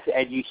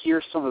 and you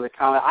hear some of the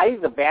comments, I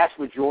think the vast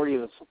majority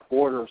of the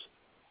supporters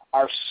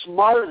are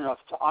smart enough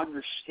to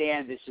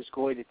understand this is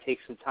going to take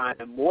some time,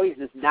 and Moyes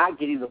is not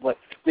getting the blame.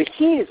 The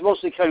heat is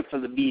mostly coming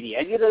from the media,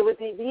 and with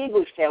the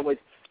English tabloids,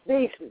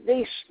 they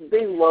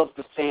love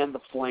to fan the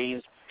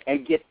flames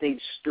and get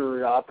things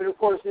stirred up, and of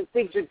course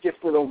things are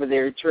different over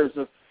there in terms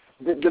of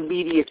the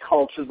media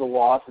culture, the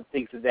loss, and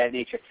things of that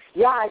nature.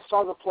 Yeah, I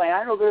saw the play.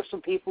 I know there's some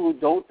people who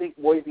don't think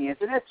Moyes the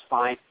answer, and that's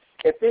fine.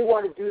 If they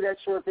want to do that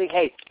sort of thing,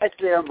 hey, that's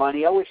their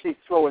money. I wish they'd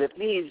throw it at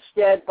me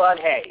instead. But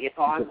hey, if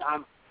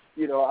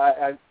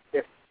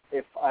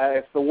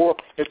the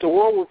world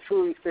were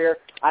truly fair,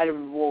 I'd have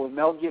been more with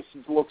Mel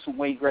Gibson's looks and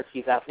Wayne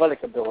Gretzky's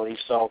athletic ability.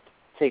 So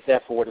take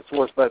that for what it's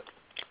worth. But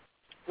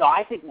no,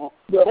 I think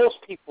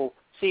most people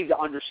seem to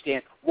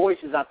understand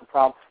Moyes is not the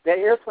problem. That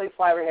airplane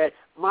fly overhead,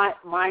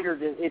 minor.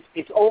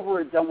 It's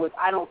over and done with.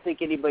 I don't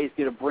think anybody's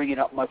going to bring it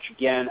up much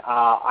again.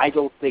 I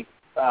don't think.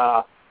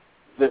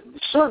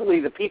 Certainly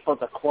the people at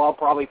the club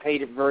probably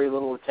paid it very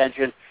little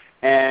attention,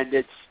 and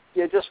it's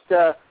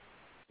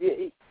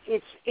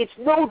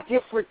no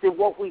different than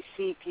what we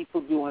see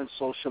people do on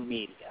social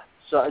media.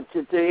 So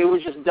it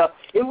was just done.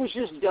 It was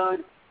just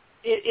done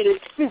in a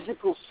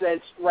physical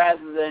sense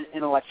rather than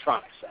an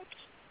electronic sense.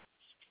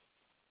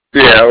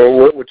 Yeah,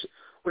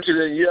 which is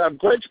I'm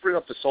glad you bring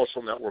up the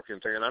social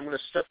networking thing, and I'm going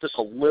to step this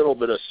a little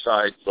bit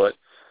aside, but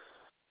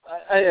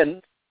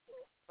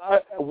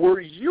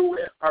are you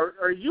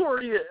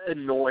already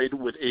annoyed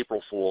with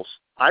April Fools?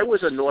 I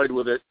was annoyed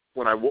with it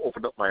when I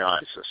opened up my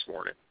eyes this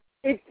morning.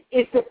 It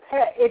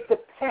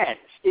depends.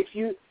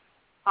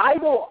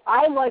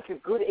 I like a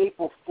good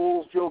April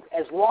Fool's joke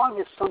as long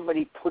as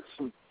somebody puts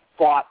some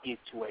thought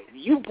into it.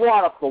 You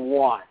brought up the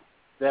one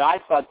that I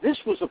thought this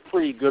was a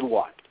pretty good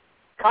one.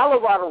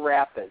 Colorado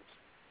Rapids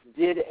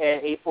did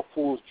an April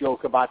Fool's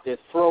joke about their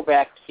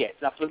throwback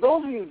kits. Now, for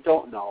those of you who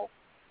don't know,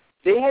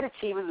 they had a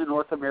team in the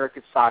North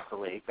American Soccer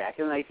League back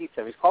in the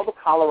 1970s called the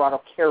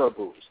Colorado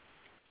Caribous.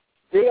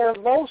 They are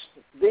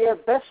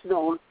best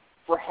known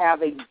for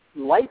having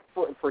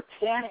for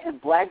tan and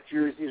black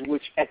jerseys,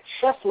 which at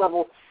chest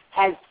level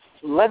has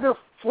leather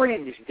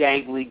fringe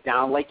dangling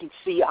down, like you'd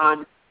see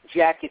on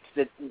jackets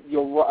that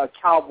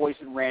cowboys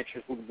and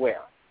ranchers would wear.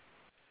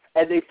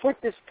 And they put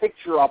this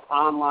picture up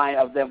online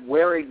of them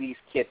wearing these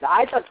kits.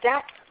 I thought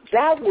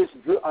that was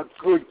a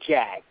good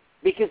gag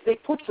because they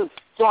put some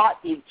thought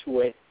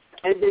into it.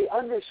 And they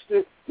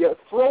understood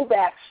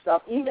throwback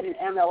stuff, even in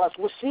MLS.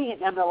 We're seeing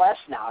it in MLS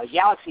now.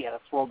 Galaxy had a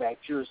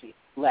throwback jersey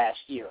last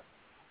year.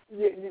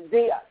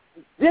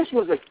 This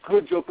was a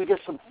good joke because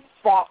some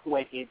thought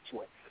went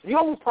into it. The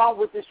only problem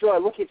with this joke, I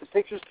look at the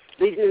pictures,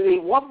 they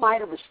did one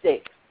minor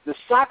mistake. The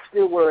socks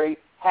they're wearing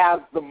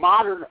have the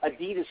modern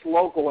Adidas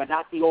logo and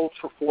not the old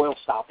trefoil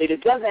style. If they'd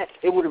have done that,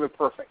 it would have been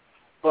perfect.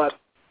 But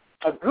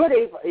a good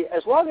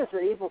as long as the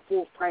April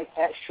Fool's prank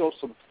shows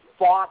some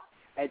thought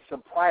and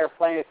some prior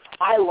planning,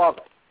 I love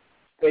it.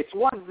 It's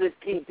one that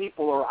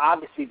people are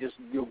obviously just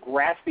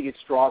grasping at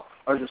straws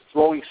or just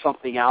throwing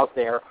something out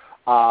there.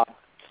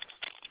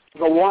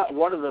 there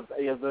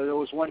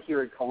was one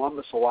here in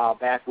Columbus a while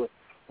back with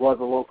one of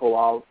the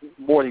local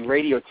morning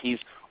radio teams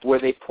where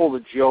they pulled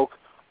a joke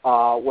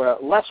where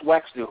Les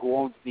Wexner, who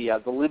owns the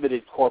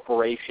Limited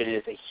Corporation,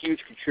 is a huge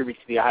contributor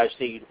to the Ohio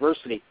State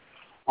University.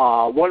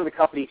 One of the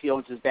companies he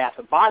owns is Bath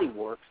and Body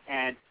Works,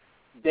 and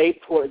they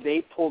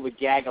pulled a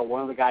gag on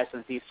one of the guys on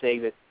the team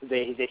saying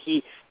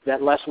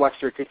that Les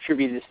Wexner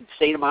contributed this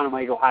insane amount of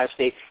money to Ohio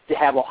State to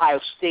have Ohio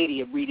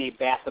Stadium renamed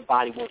Bath and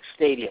Body Works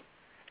Stadium,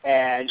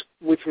 and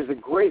which was a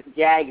great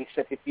gag.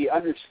 Except if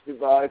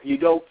you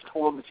know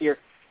Columbus here,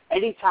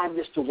 anytime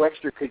Mr.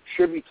 Wexner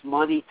contributes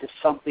money to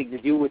something to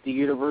do with the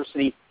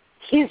university,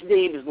 his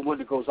name is the one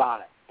that goes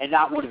on it, and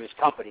not one of his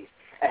companies.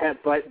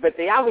 But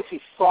they obviously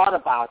thought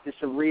about this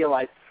and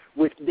realized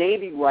with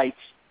naming rights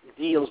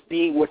deals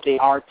being what they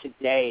are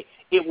today,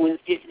 it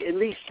at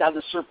least on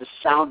the surface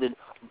sounded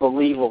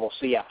believable.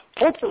 So yeah,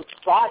 put some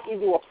thought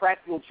into a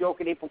practical joke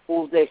on April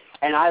Fool's Day,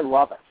 and I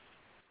love it.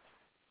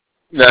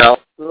 Now,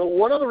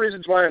 one of the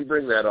reasons why I'm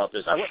bringing that up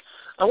is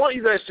I want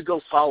you guys to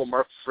go follow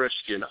Mark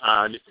Frischkin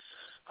on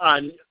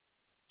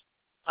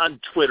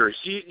Twitter.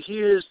 He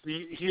is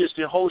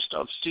the host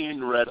of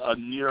Seeing Red, a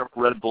New York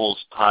Red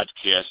Bulls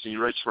podcast, and he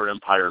writes for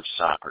Empire of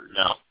Soccer.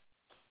 Now,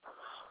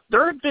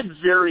 there have been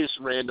various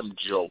random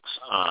jokes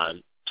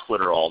on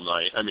Twitter all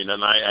night. I mean,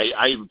 and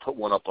I even put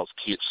one up of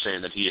Keith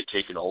saying that he had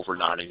taken over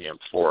Nottingham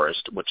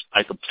Forest, which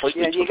I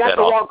completely took that off. Yeah, you got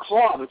the wrong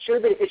club. It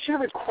should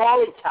have been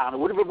Crawley Town. It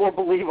would have been more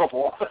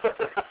believable.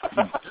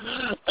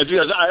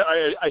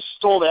 I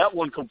stole that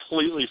one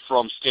completely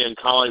from Stan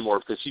Collymore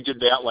because he did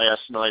that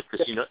last night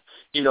because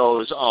he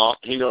knows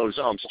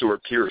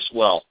Stuart Pierce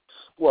well.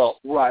 Well,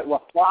 right.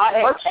 Well,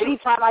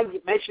 anytime I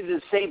get mentioned in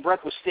the same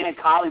breath with Stan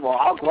Collymore,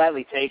 I'll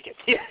gladly take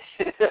it.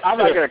 I'm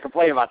not going to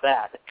complain about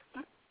that.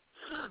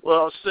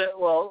 Well,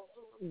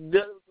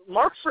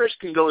 Mark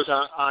Frischkin goes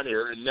on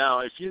here, and now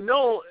if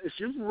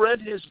you've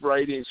read his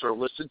writings or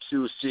listened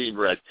to Seeing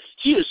Red,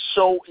 he is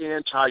so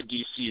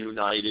anti-DC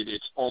United,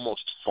 it's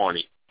almost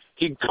funny.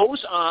 He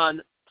goes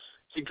on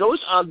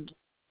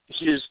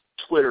his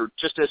Twitter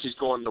just as he's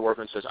going to work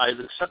and says, "I've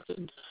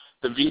accepted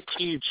the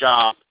VP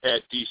job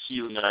at DC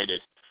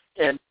United,"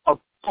 and a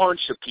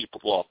bunch of people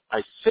blow up.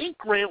 I think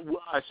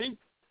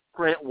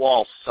Grant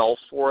Wall fell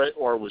for it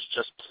or was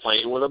just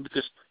playing with him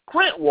because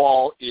Grant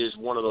Wall is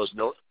one of those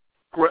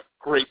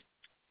great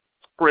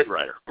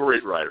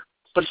writer.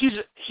 But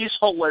he's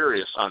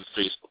hilarious on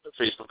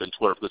Facebook and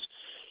Twitter because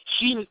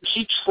he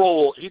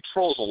trolls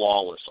a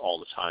Lawless all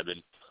the time,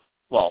 and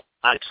well,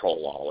 I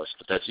troll Lawless,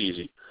 but that's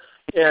easy.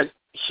 And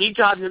he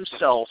got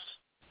himself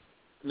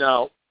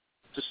now.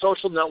 The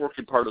social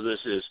networking part of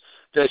this is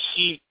that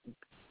he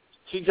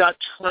got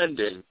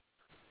trending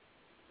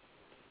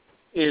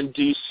in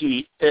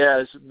DC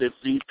as the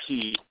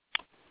VP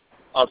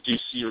of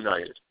DC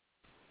United.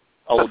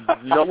 A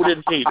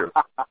noted hater.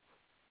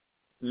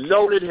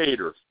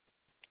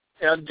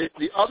 And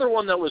the other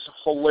one that was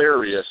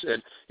hilarious,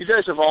 and you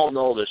guys have all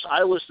know this,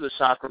 I listen to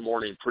Soccer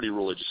Morning pretty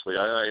religiously.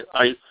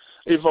 I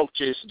evoke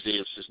Jason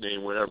Davis's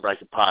name whenever I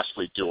can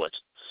possibly do it.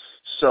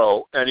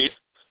 So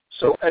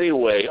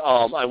anyway,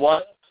 I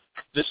want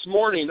this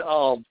morning,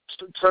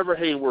 Trevor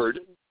Hayward,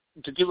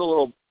 to give a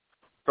little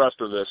press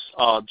for this,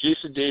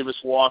 Jason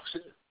Davis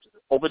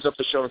opens up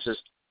the show and says,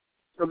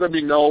 there's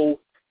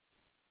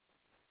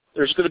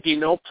going to be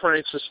no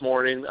pranks this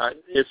morning.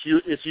 If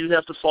you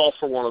have to fall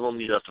for one of them,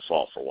 you have to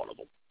fall for one of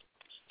them.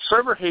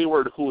 Trevor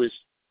Hayward, who is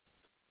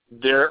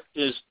the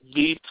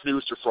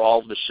producer for all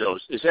of the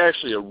shows, is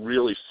actually a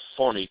really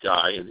funny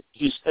guy, and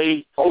he's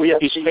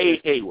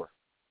Hayward.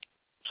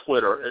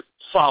 Twitter,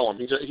 follow him.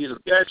 He's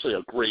actually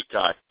a great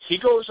guy. He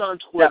goes on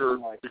Twitter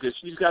because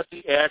he's got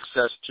the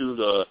access to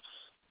the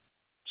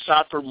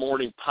Soccer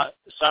Morning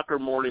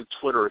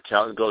Twitter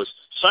account and goes,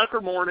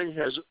 Soccer Morning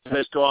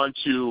has gone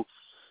to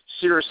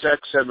Sirius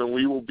XM and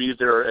we will be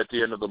there at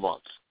the end of the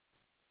month.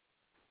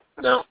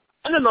 Now,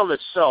 in and of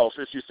itself,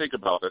 if you think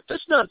about it,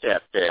 that's not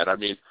that bad. I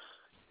mean,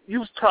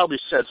 you've probably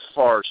said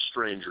far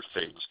stranger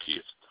things,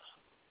 Keith.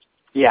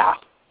 Yeah.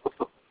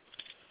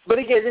 But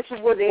again, this is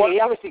what they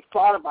obviously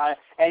thought about it,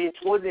 and it's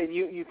one that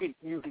you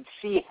could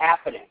see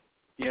happening.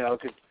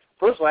 Because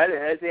personally,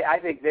 I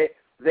think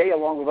they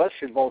along with us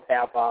should both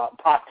have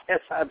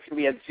podcasts. I'm sure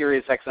we had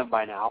Sirius XM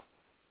by now.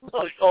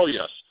 Oh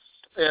yes,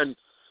 and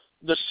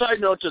the side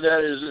note to that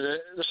is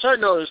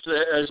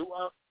that as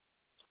well,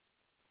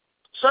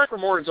 Soccer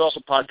Morning is also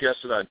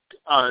podcasted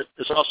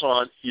it's also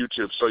on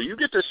YouTube, so you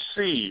get to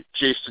see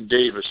Jason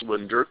Davis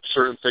when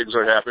certain things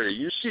are happening.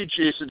 You see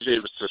Jason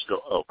Davis just go,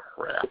 "Oh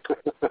crap."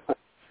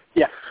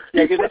 Yeah,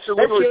 because that's the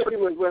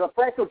thing with a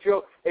practical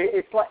joke.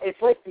 It's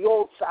like the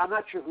old. I'm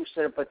not sure who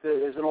said it, but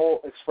there's an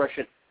old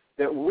expression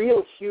that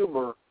real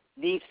humor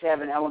needs to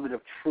have an element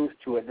of truth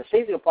to it. The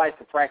same thing applies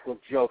to practical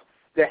jokes.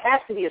 There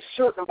has to be a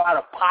certain amount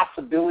of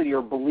possibility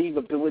or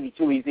believability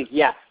to it. You think,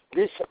 yeah,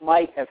 this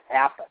might have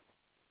happened.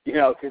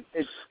 Because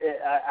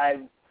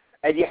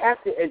and you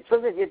have to. And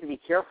sometimes you have to be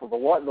careful. The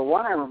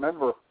one I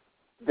remember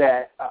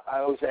that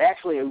was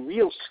actually a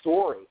real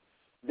story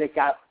that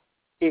got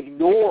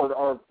ignored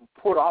or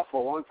put off for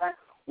a long time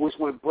was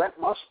when Brent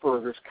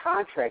Musburger's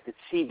contract at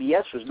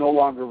CBS was no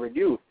longer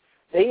renewed.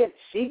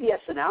 CBS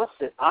announced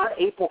it on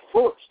April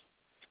 1st,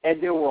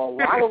 and there were a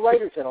lot of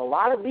writers and a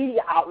lot of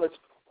media outlets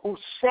who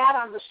sat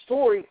on the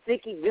story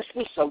thinking this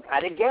was some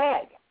kind of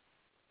gag.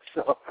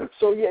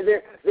 So yeah,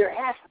 there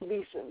has to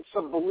be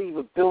some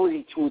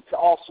believability to it to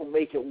also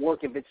make it work.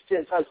 If it's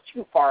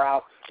too far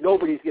out,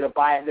 nobody's going to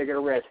buy it. They're going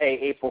to realize, hey,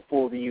 April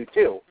Fool to you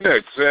too. Yeah,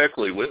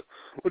 exactly.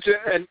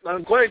 And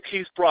I'm glad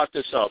Keith brought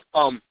this up.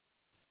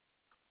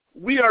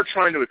 We are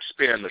trying to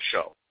expand the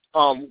show.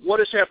 What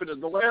has happened in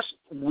the last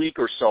week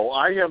or so,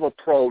 I have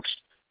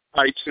approached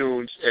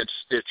iTunes and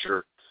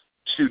Stitcher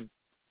to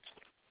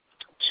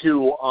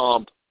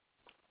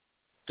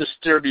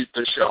distribute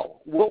the show.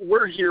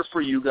 We're here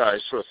for you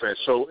guys, for the fans.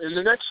 So in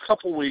the next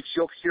couple weeks,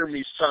 you'll hear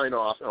me sign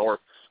off, or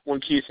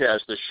when Keith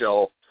has the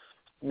show,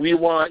 we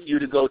want you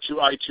to go to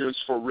iTunes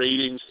for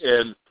ratings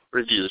and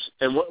reviews.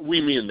 And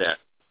we mean that.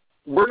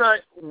 We're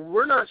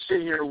not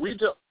sitting here. We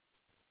don't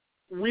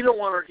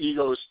want our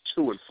egos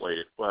too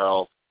inflated.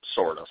 Well,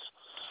 sort of.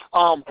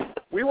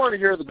 We want to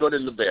hear the good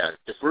and the bad.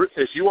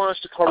 If you want us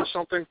to cover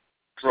something,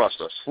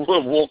 trust us.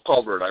 We'll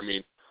cover it. I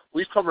mean,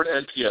 we've covered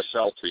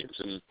NPSL teams,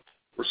 and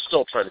we're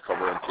still trying to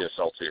cover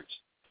NPSL teams.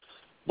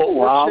 But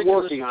I'm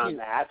working on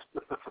that.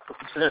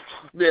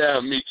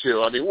 Yeah, me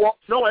too. I mean,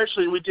 no,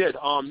 actually, we did.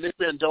 Nick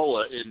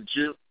Mandola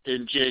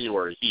in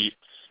January. He's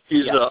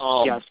the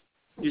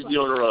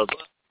owner of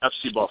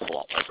FC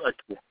Buffalo. I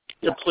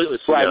completely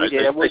forgot.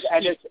 Right, we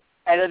did.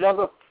 And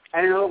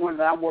another one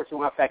that I'm working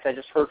on. In fact, I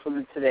just heard from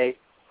him today.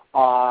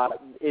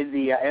 In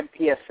the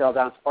NPSL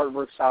down in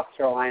Spartanburg, South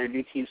Carolina, a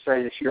new team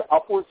starting this year,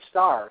 Upward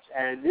Stars,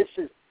 and this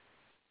is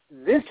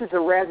a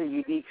rather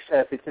unique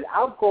setup. It's an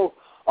outgrowth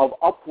of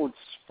Upward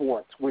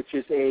Sports, which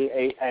is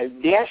a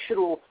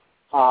national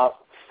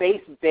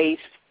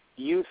faith-based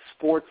youth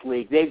sports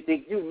league.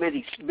 They do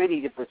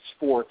many different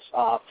sports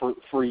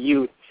for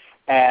youth,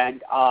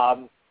 and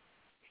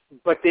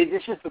but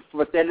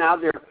now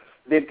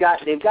they've got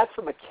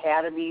some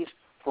academies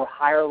for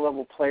higher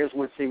level players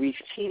once they reach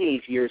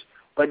teenage years.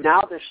 But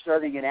now they're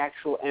starting an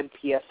actual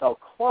NPSL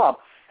club,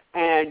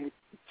 and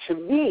to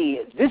me,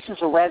 this is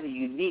a rather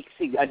unique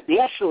thing, a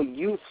national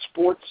youth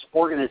sports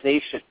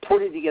organization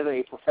putting together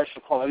a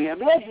professional club. I mean,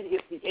 imagine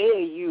if the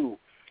AAU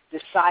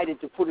decided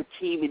to put a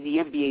team in the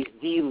NBA's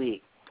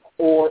D-League,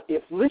 or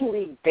if Little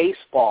League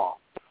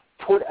Baseball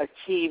put a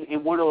team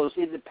in one of those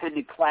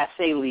independent Class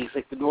A leagues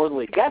like the Northern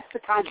League. That's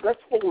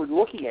what we're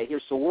looking at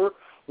here. So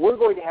we're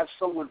going to have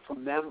someone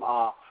from them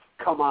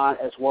come on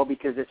as well,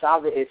 because it's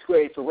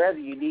a rather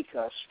unique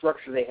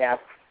structure they have.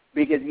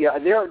 Because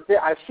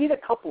I've seen a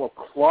couple of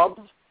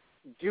clubs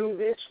do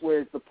this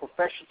with the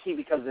professional team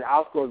because they're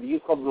outgrowing the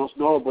youth club, most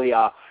notably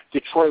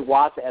Detroit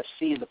Waza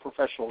FC in the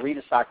Professional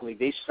Arena Soccer League.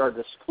 They started,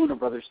 the Spooner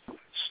brothers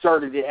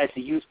started it as a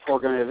youth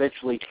program and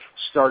eventually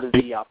started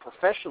the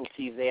professional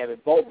team they have in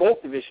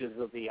both divisions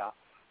of the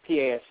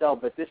PASL.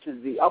 But this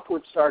is the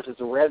Upward Stars is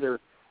a rather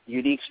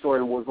unique story,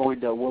 and we're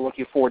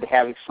looking forward to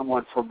having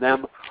someone from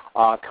them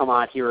come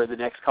on here in the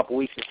next couple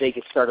weeks as they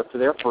get started for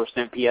their first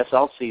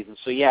NPSL season.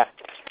 So yeah,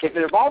 if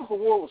it involves the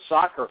world of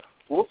soccer,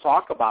 we'll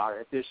talk about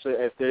it.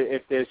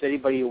 If there's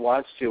anybody who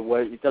wants to,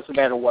 it doesn't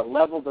matter what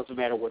level, doesn't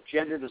matter what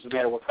gender, doesn't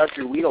matter what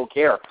country. We don't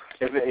care.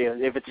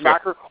 If it's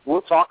soccer,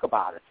 we'll talk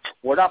about it.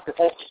 We're not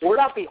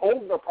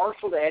beholden or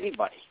partial to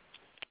anybody.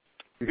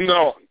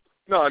 No.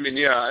 I mean,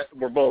 yeah,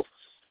 we're both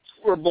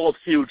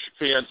huge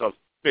fans of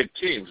big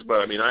teams, but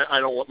I mean, I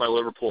don't want my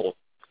Liverpool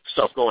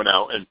stuff going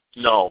out. And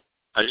no,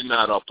 I did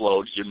not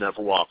upload You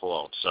Never Walk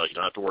Alone, so you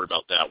don't have to worry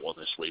about that one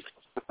this week.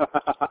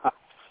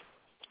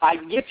 I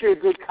can get you a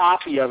good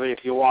copy of it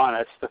if you want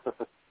it.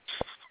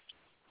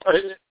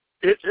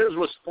 It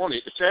was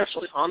funny. It's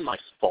actually on my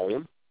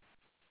phone.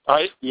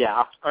 I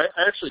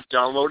actually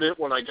downloaded it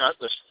when I got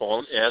this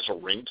phone as a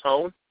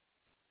ringtone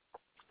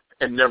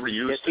and never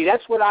used it. See,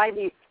 that's what I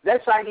need.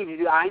 That's what I need to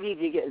do. I need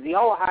to get the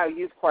Ohio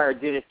Youth Choir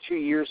did it 2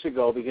 years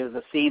ago because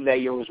the theme that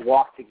year was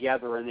Walk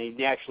Together, and they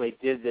naturally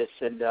did this.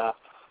 And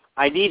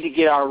I need to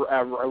get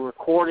a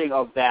recording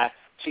of that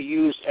to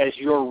use as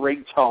your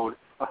ringtone.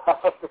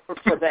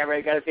 For that,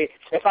 I gotta say,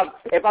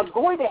 if I'm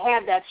going to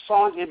have that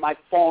song in my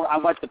phone, I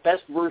want the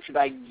best version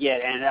I can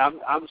get. And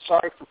I'm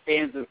sorry for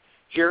fans of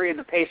Jerry and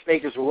the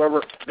Pacemakers or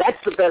whoever. That's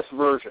the best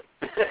version.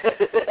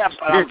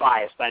 I'm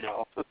biased, I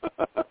know.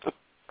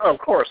 Of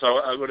course,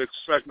 I would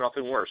expect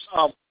nothing worse.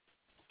 I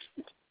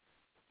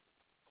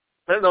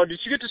don't know. Did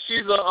you get to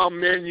see the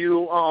Man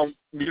U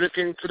Munich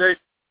game today?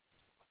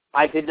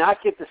 I did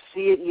not get to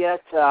see it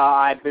yet.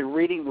 I've been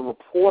reading the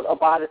report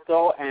about it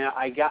though, and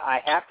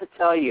I have to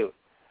tell you,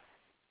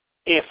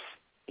 if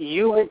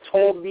you had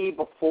told me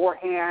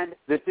beforehand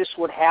that this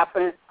would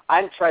happen,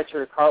 I'd try to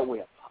turn a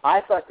cartwheel.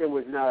 I thought there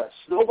was not a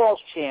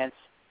snowball's chance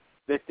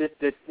that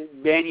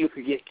Man U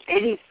could get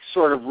any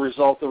sort of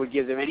result that would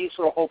give them any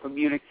sort of hope in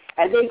Munich,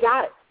 and they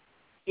got it.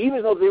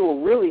 Even though they were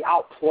really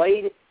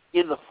outplayed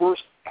in the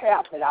first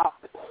half, and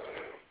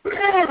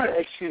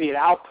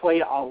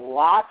outplayed a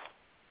lot,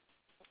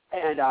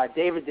 and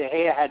David De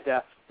Gea had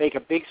to make a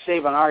big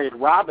save on Arjen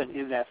Robben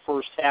in that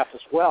first half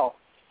as well.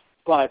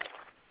 But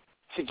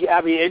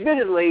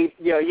admittedly,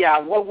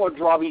 1-1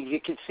 draw. You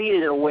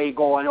conceded an away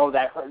goal. I know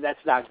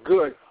that's not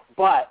good,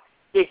 but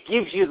it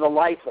gives you the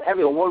life.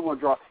 Having a 1-1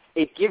 draw,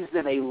 it gives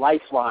them a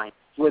lifeline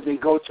when they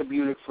go to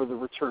Munich for the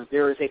return.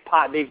 There is a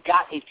pot. They've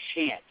got a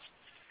chance,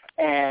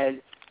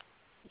 and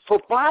for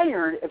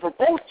Bayern, and for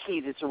both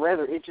teams, it's a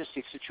rather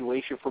interesting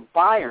situation. For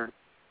Bayern,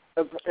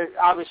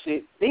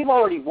 obviously, they've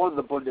already won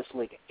the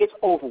Bundesliga. It's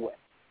over with.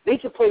 They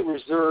can play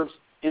reserves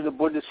in the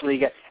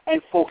Bundesliga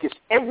and focus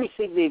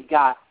everything they've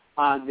got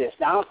on this.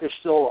 Now, if they're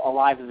still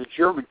alive in the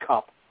German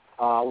Cup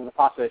with the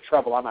possibility of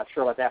trouble, I'm not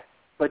sure about that.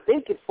 But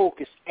they can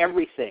focus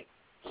everything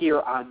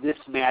here on this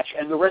match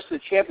and the rest of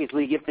the Champions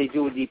League if they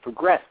do indeed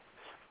progress.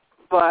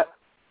 But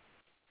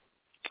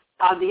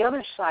on the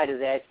other side of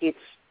that, it's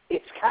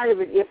kind of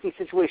an iffy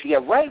situation. Yeah,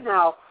 right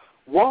now,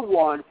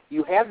 1-1,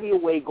 you have the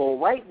away goal.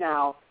 Right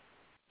now,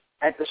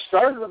 at the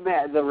start of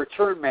the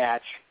return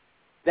match,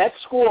 that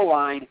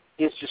scoreline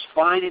is just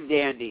fine and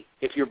dandy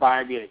if you're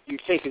Bayern Munich. You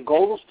take a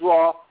goalless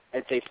draw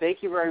and say,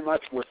 thank you very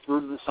much, we're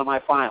through to the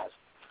semifinals.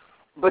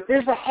 But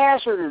there's a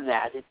hazard in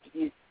that.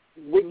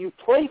 When you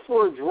play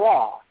for a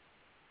draw,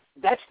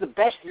 that's the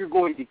best you're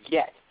going to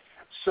get.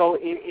 So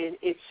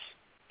it's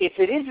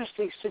an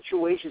interesting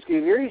situation. It's going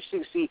to be very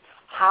interesting to see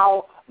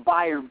how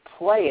Bayern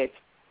play it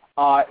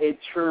in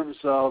terms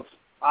of,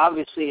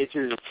 obviously, in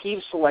terms of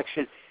team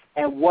selection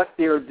and what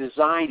their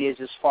design is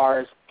as far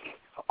as,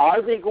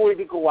 are they going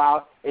to go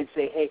out and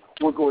say, hey,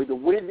 we're going to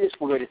win this,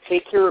 we're going to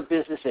take care of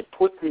business and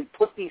put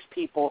these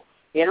people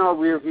in our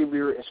rearview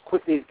mirror as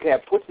quickly as we can,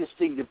 put this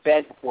thing to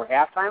bed before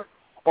halftime?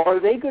 Or are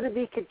they going to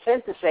be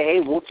content to say,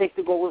 hey, we'll take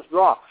the goalless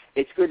draw?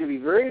 It's going to be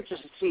very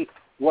interesting to see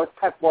what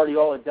Pep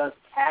Guardiola does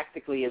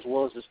tactically as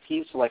well as his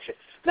team selection.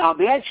 Now,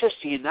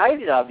 Manchester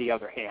United, on the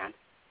other hand,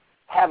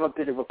 have a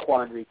bit of a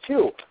quandary,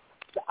 too.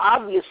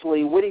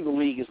 Obviously, winning the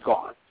league is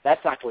gone.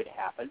 That's not going to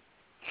happen.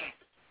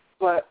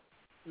 But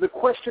the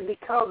question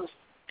becomes,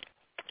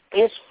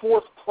 is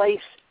fourth place,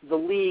 the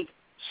league,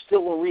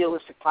 still a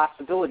realistic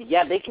possibility?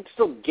 Yeah, they can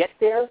still get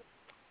there.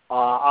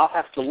 I'll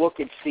have to look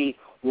and see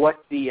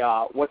what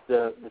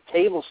the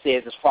table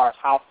stands as far as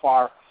how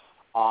far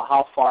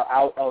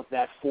out of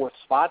that fourth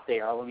spot they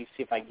are. Let me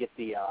see if I can get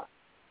the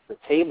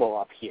table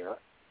up here.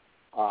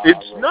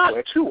 It's not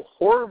too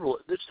horrible.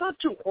 It's not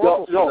too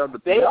horrible. No,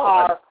 they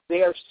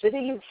are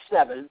sitting in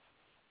seventh,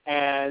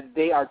 and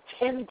they are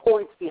 10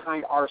 points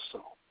behind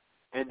Arsenal,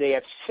 and they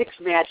have 6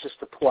 matches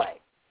to play.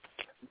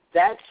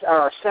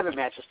 Or 7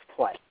 matches to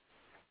play.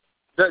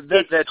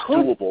 That's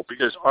doable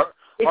because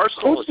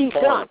Arsenal is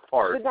falling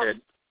apart.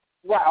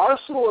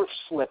 Arsenal are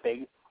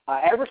slipping.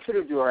 Everton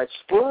are doing it.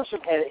 Spurs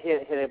have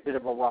hit a bit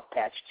of a rough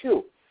patch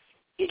too.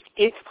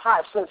 It's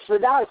possible. So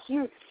now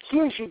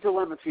here's your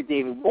dilemma for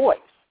David Moyes.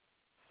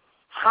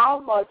 How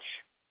much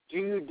do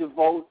you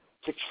devote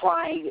to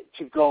trying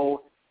to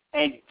go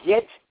and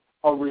get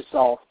a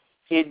result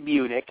in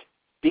Munich?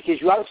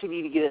 Because you obviously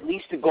need to get at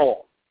least a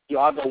goal. You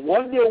have a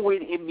 1-0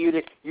 win in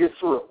Munich, you're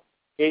through.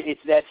 It's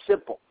that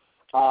simple.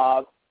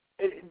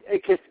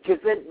 Because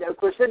then, of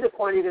course, then the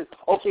point is,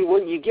 okay,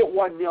 well, you get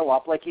 1-0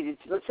 up, like you did.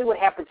 Let's say what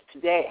happens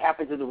today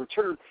happens in the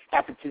return,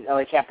 happened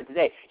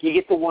today. You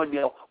get the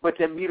 1-0, but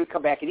then Munich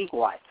come back and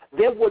equalize.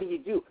 Then what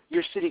do?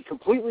 You're sitting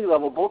completely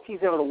level. Both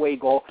teams have an away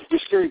goal. You're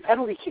staring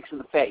penalty kicks in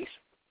the face.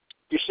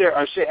 You're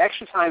staring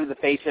extra time in the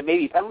face and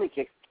maybe penalty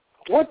kicks.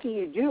 What do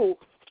you do?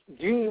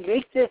 Do you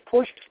make that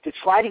push to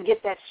try to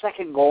get that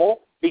second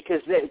goal?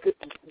 Because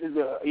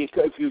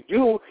if you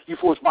do, you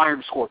force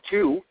Bayern to score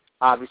 2.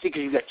 Obviously,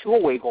 because you've got 2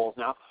 away goals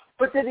now.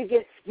 But then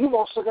again, you've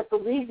also got the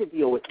league to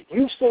deal with.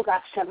 You've still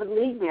got 7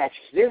 league matches.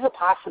 There's a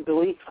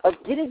possibility of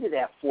getting to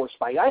that 4th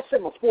spot. I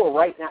said before,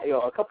 right now,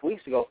 a couple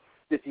weeks ago,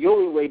 that the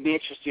only way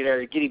Manchester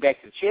United are getting back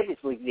to the Champions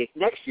League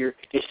next year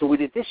is to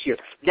win it this year.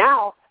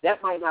 Now,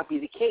 that might not be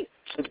the case.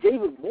 So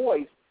David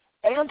Moyes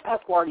and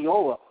Pep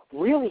Guardiola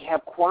really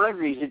have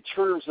quandaries in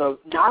terms of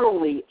not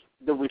only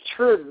the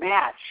return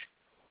match,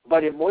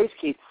 but in Moyes'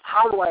 case,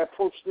 how do I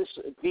approach this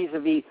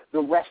vis-a-vis the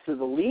rest of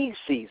the league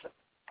season?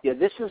 Yeah,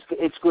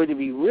 it's going to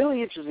be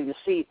really interesting to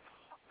see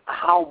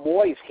how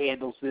Moyes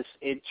handles this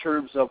in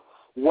terms of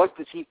what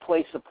does he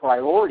place a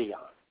priority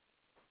on.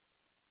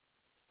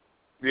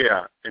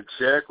 Yeah,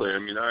 exactly. I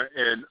mean,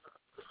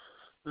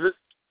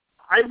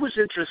 I was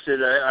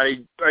interested.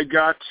 I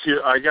got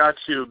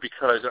to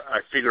because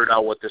I figured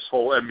out what this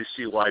whole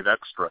NBC Live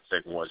Extra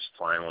thing was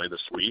finally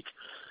this week.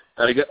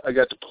 And I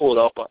got to pull it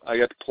up. I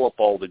got to pull up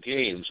all the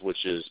games,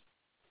 which is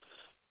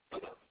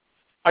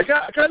I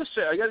got to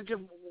say I got to give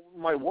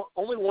my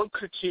only one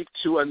critique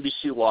to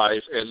NBC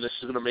Live, and this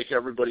is going to make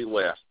everybody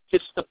laugh.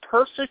 It's the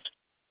perfect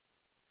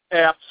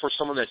app for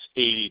someone that's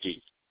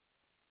ADD.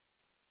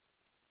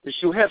 Because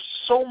you have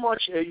so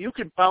much, you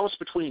can bounce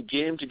between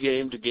game to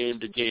game to game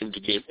to game to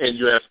game, and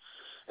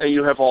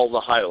you have all the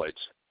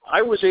highlights.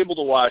 I was able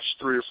to watch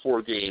 3 or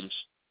 4 games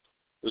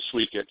this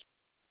weekend.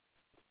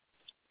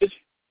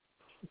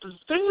 The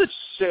thing that's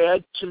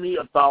sad to me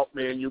about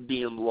Man U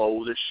being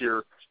low this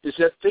year is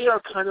that they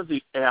are kind of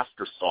the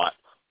afterthought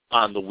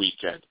on the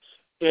weekend.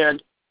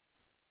 And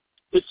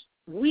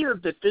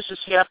weird that this is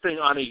happening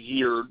on a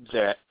year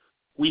that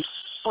we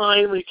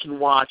finally can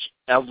watch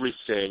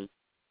everything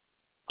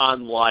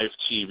on live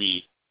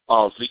TV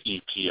of the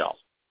EPL.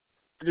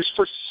 Because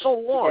for so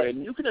long,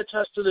 and you can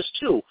attest to this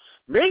too,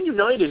 Man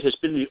United has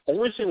been the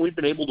only thing we've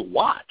been able to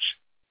watch.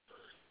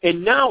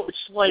 And now it's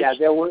like,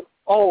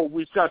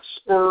 we've got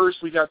Spurs,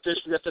 we got this,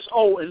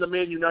 and the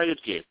Man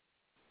United game.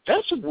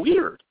 That's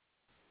weird.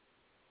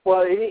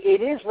 Well,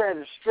 it is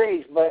rather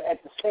strange, but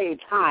at the same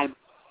time,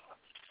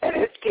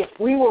 if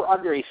we were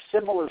under a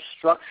similar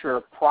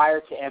structure prior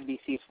to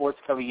NBC Sports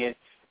coming in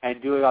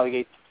and doing all the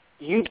games,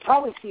 you'd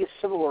probably see a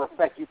similar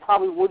effect. You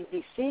probably wouldn't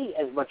be seeing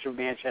as much of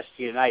Manchester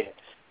United.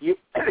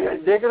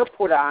 They're going to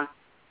put on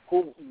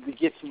who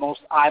gets the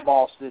most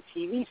eyeballs to the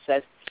TV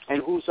set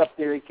and who's up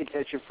there in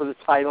contention for the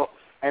title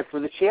and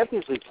for the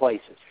Champions League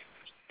places.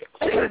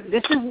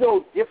 This is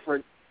no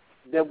different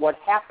than what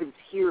happens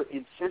here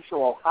in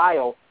Central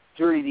Ohio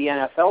during the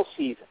NFL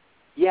season.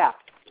 Yeah,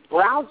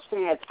 Browns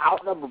fans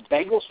outnumber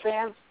Bengals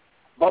fans,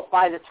 but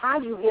by the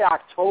time you hit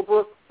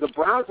October, the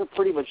Browns are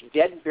pretty much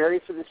dead and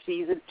buried for the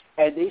season,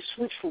 and they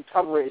switch from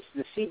coverage.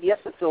 The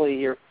CBS affiliate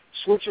here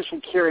switches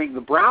from carrying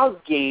the Browns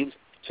games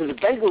to the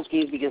Bengals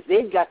games because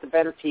they've got the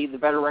better team, the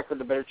better record,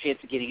 the better chance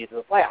of getting into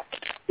the playoffs.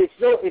 It's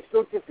no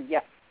different.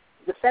 Yeah,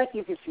 the fact that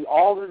you can see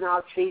all the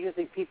now changes, I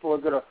think people are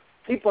going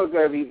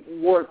to be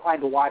more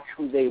inclined to watch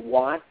who they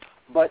want.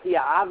 But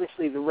yeah,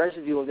 obviously the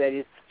residue of that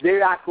is they're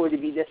not going to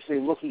be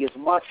necessarily looking as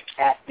much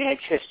at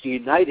Manchester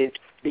United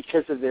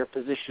because of their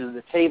position in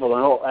the table.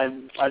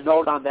 And a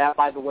note on that,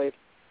 by the way,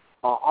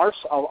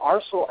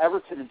 Arsenal,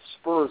 Everton, and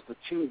Spurs, the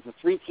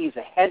three teams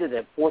ahead of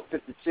them, 4th,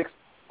 5th, and 6th,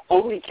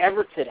 only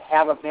Everton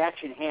have a match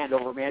in hand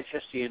over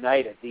Manchester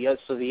United.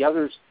 So the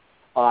others,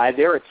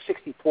 they're at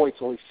 60 points,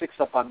 only 6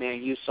 up on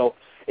Man U. So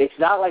it's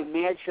not like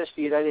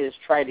Manchester United is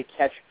trying to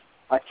catch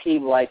a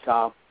team like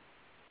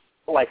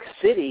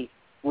City,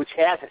 which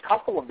has a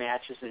couple of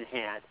matches in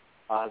hand.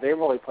 They've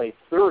only played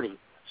 30.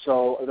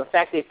 So the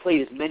fact they've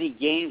played as many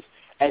games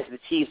as the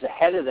teams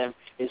ahead of them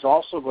is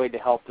also going to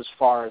help as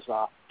far as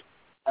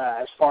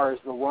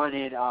the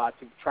run-in to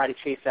try to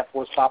chase that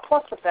 4th spot.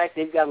 Plus the fact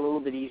they've got a little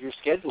bit easier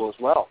schedule as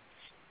well.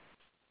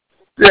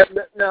 Yeah.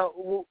 Now,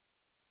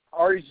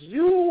 are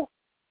you?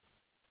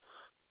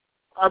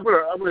 I'm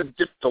gonna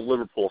dip the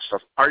Liverpool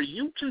stuff. Are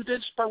you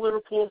convinced by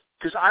Liverpool?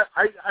 Because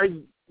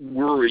I'm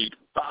worried.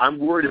 I'm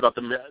worried about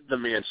the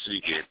Man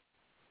City game.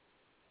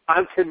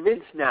 I'm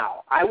convinced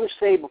now. I was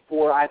saying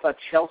before I thought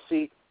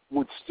Chelsea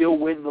would still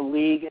win the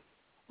league,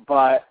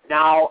 but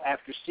now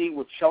after seeing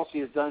what Chelsea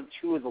has done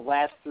 2 of the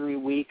last 3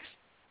 weeks,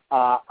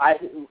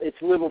 it's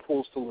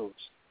Liverpool's to lose.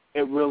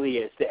 It really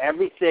is.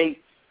 Everything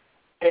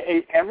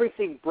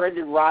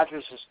Brendan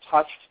Rodgers has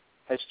touched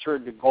has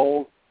turned to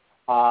gold.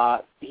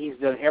 He's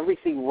done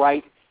everything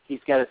right. He's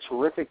got a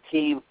terrific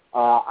team.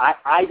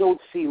 I don't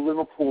see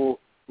Liverpool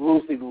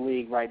losing the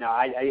league right now.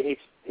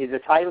 The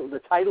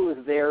title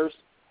is theirs.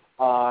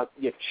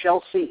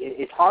 Chelsea,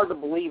 it's hard to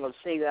believe I'm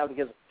saying that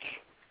because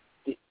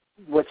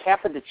what's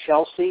happened to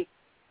Chelsea,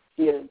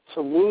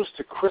 to lose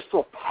to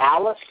Crystal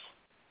Palace,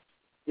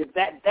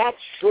 that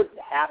shouldn't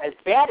happen. As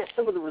bad as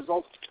some of the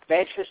results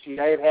Manchester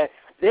United had,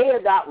 they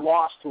have not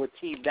lost to a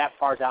team that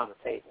far down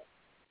the table,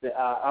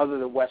 other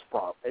than West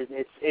Brom.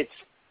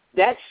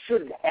 That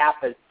shouldn't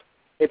happen.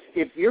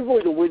 If you're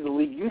going to win the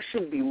league, you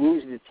shouldn't be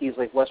losing to teams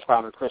like West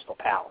Brom and Crystal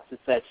Palace.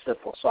 It's that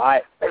simple. So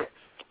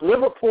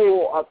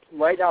Liverpool,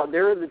 right now,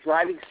 they're in the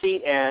driving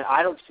seat, and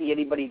I don't see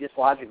anybody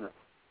dislodging them.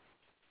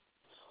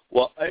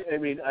 Well,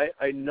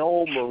 I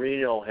know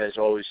Mourinho has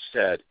always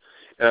said,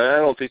 and I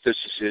don't think this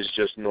is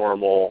just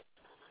normal,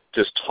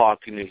 just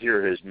talking to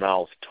hear his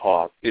mouth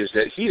talk, is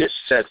that he has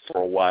said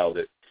for a while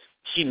that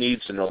he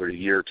needs another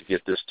year to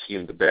get this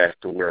team back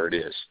to where it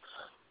is.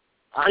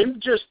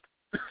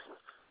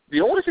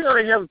 The only thing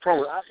I have a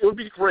problem with, it would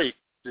be great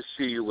to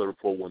see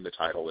Liverpool win the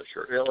title this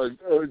year. It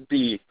would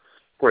be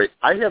great.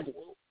 I have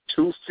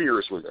 2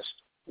 fears with this.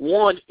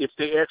 One, if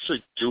they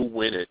actually do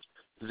win it,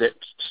 that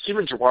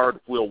Steven Gerrard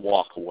will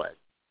walk away.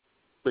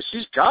 But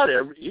he's got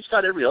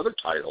every other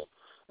title.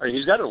 I mean,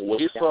 he's got a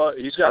UEFA,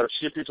 he's got a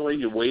Champions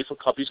League, a UEFA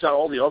Cup, he's got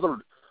all the other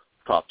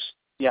cups.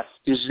 Yes.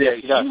 He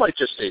might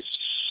just say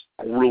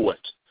screw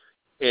it,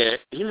 and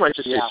he might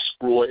just say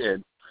screw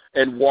it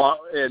and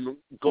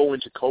go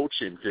into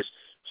coaching because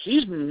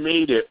he's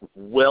made it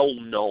well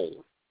known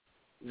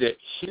that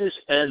his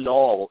end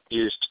all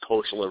is to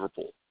coach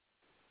Liverpool.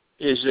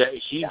 Is that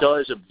he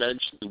does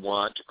eventually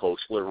want to coach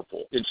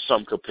Liverpool in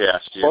some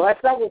capacity. Well,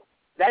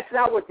 that's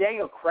not what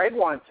Daniel Craig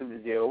wants him to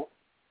do.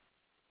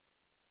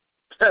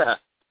 I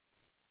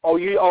was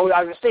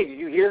going to say, did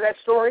you hear that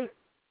story?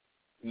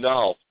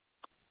 No.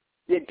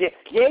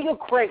 Daniel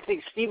Craig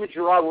thinks Steven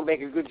Gerrard will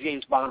make a good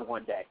James Bond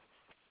one day.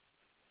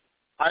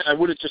 I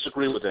wouldn't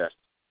disagree with that.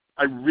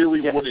 I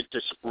really wouldn't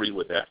disagree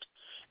with that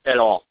at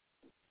all.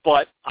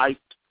 But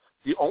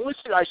the only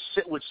thing I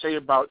would say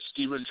about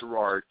Steven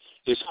Gerrard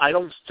is I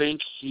don't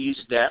think he's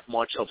that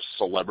much of a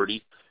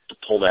celebrity to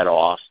pull that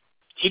off.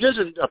 He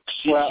doesn't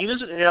appear. He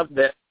doesn't have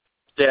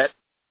that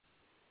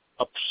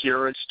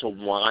appearance to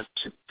want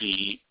to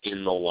be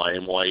in the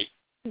limelight?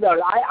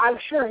 No, I'm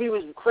sure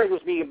Craig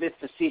was being a bit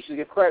facetious.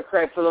 Craig,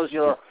 for those of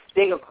you who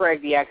Daniel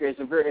Craig, the actor, is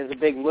a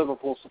big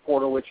Liverpool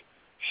supporter, which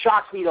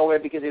shocks me though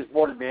because he was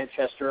born in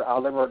Manchester.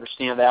 I'll never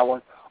understand that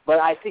one. But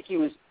I think he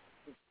was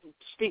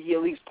speaking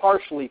at least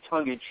partially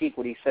tongue-in-cheek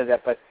when he said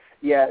that. But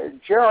yeah,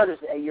 Gerrard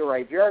you're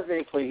right. Gerrard's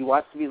very clear. He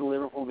wants to be the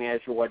Liverpool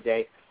manager one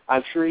day.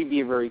 I'm sure he'd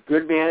be a very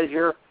good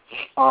manager.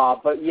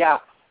 But yeah,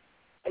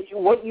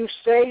 what you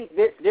say,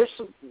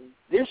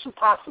 there's some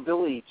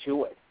possibility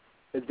to it.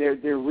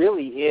 There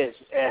really is,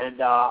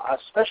 and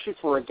especially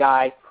for a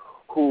guy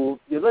who,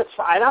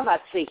 and I'm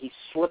not saying he's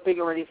slipping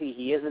or anything,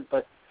 he isn't,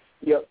 but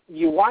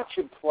you watch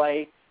him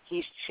play,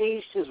 he's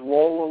changed his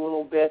role a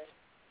little bit.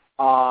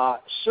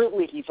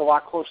 Certainly he's a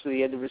lot closer to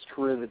the end of his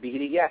career than the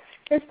beginning. Yeah,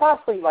 it's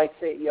possibly like,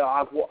 say, now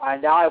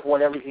I've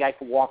won everything, I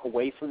can walk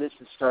away from this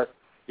and start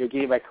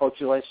getting my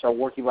coaching license, start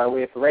working my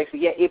way up the ranks. But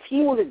yeah, if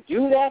he were to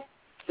do that,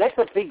 that's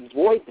a big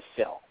void to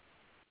fill.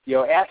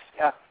 Ask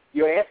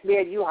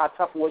Man U how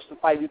tough it was to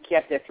find a new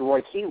captain after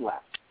Roy Keane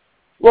left.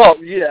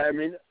 Well, yeah, I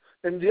mean,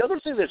 and the other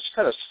thing that's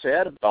kind of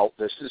sad about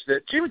this is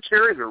that Jimmy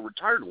Carragher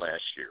retired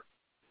last year.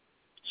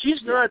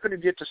 He's not going to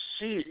get to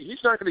see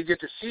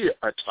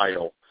a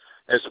title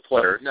as a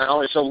player.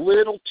 Now, it's a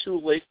little too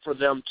late for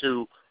them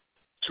to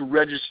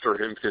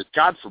register him because,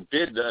 God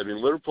forbid, I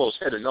mean, Liverpool's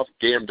had enough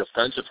damn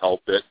defensive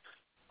help that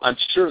I'm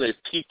sure they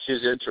piqued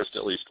his interest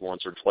at least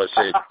once or twice.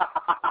 Saying,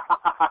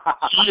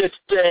 "Get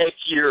back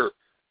here.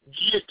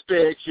 Get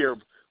back here.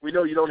 We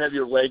know you don't have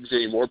your legs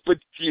anymore, but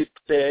get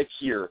back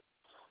here."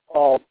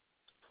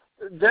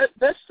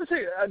 That's the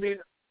thing. I mean,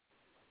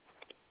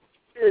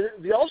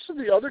 the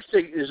other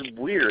thing is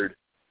weird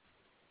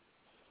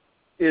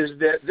is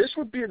that this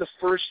would be the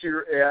first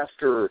year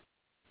after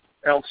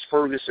Alex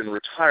Ferguson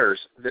retires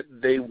that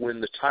they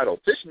win the title.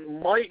 This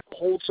might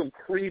hold some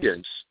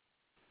credence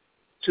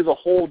to the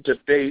whole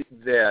debate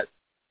that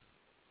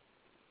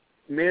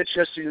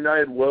Manchester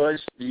United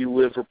was the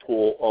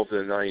Liverpool of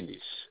the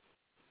 90s.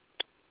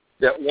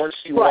 That once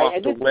he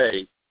walked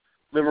away,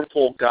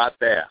 Liverpool got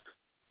back.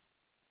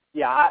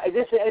 Yeah,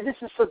 this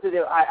is something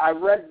that I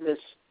read this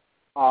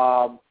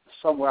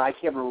somewhere. I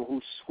can't remember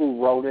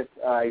who wrote it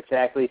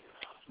exactly.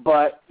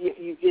 But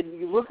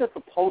you look at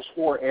the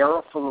post-war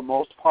era for the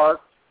most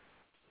part,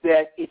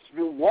 that it's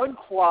been one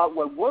club,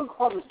 when one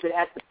club has been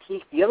at the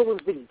peak, the other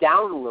one's been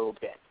down a little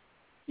bit.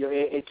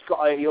 It's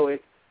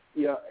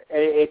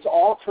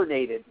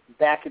alternated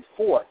back and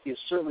forth.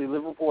 Certainly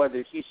Liverpool had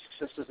their huge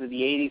successes in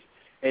the 80s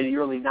and the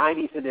early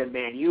 90s, and then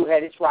Man U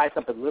had its rise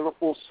up, and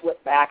Liverpool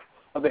slipped back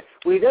a bit.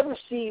 We've never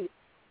seen,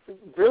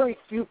 very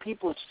few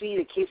people have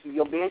seen a case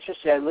of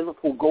Manchester and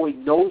Liverpool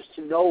going nose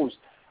to nose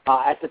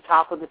at the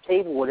top of the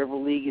table, whatever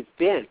league it's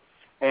been.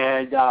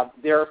 And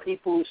there are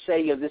people who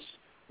say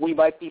we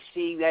might be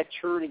seeing that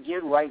turn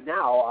again right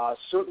now.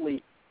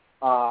 Certainly,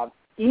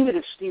 even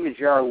if Steven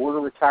Gerrard were to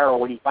retire, or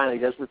when he finally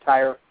does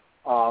retire,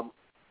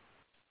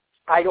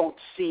 I don't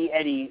see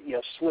any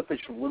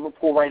slippage from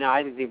Liverpool right now.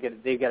 I think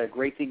they've got a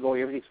great thing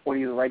going. Everything's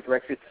pointing in the right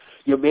direction.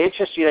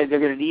 Manchester United, they're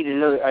going to need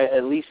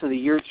at least another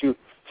year or two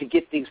to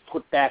get things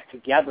put back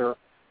together,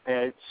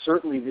 and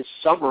certainly this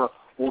summer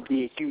will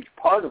be a huge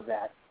part of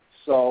that.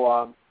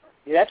 So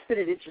that's been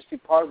an interesting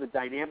part of the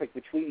dynamic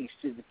between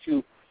the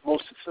two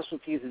most successful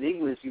teams in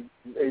England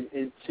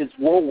since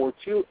World War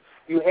II.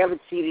 You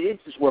haven't seen an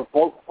instance where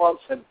both clubs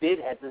have been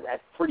at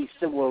pretty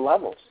similar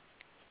levels.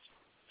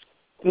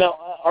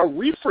 Now, are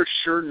we for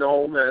sure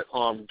known that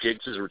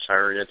Giggs is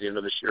retiring at the end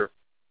of this year?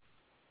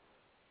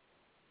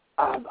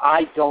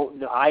 I don't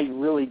know. I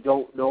really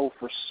don't know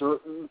for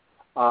certain.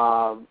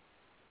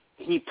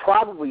 He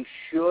probably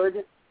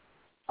should.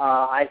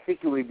 I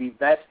think it would be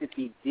best if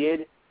he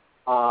did,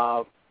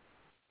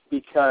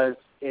 because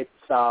it's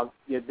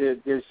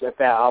there's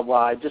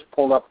I just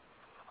pulled up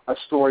a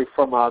story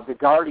from the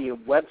Guardian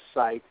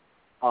website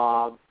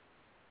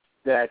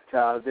that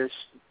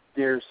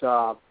there's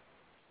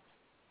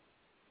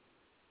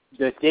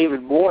that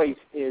David Moyes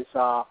is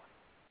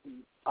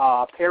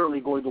apparently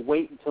going to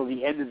wait until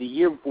the end of the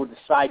year before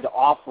decide to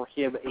offer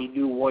him a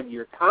new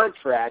one-year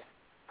contract,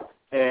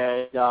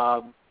 and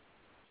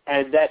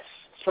that's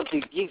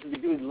something Giggs has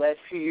been doing the last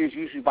few years.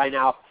 Usually by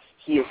now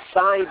he has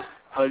signed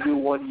a new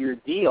one-year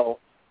deal,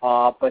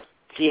 but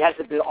he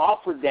hasn't been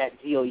offered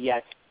that deal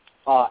yet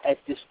at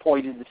this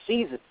point in the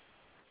season.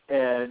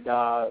 And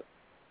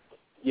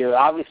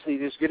obviously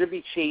there's going to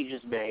be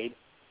changes made,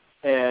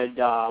 and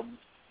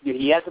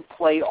he hasn't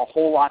played a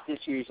whole lot this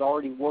year. He's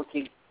already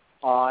working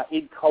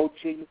in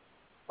coaching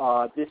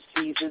this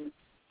season.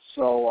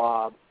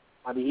 So,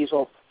 he's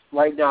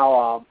right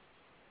now.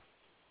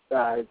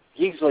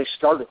 Giggs only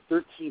started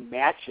 13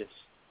 matches,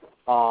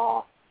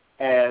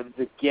 and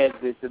again,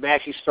 the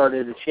match he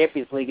started in the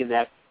Champions League in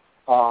that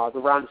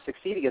the round of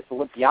 16 against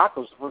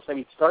Olympiacos, the first time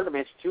he started a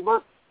match in 2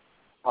 months.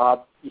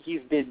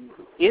 He's been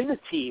in the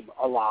team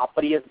a lot,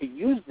 but he hasn't been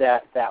used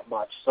that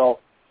much. So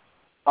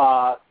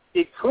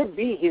it could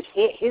be his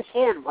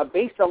hand,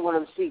 based on what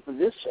I'm seeing from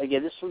this.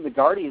 Again, this is from the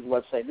Guardian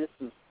website. This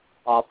is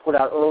put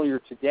out earlier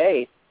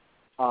today.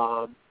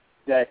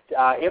 that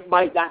it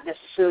might not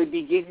necessarily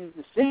be Giggs'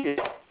 decision.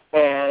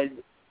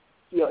 And,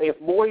 if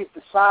Morey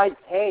decides,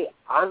 hey,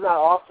 I'm not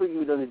offering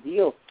you another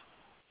deal,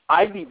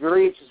 I'd be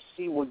very interested to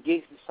see what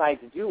Giggs decides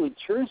to do in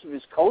terms of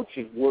his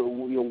coaching.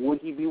 Would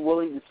he be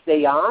willing to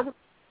stay on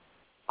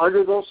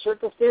under those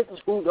circumstances?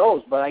 Who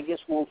knows? But I guess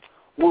we'll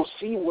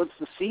see once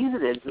the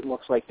season ends, it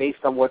looks like,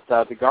 based on what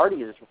the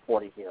Guardian is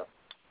reporting here.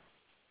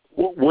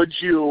 Would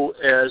you,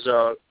 as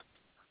a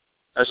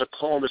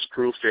Columbus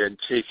Crew fan,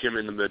 take him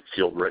in the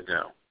midfield right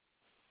now?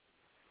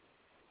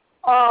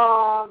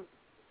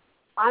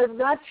 I'm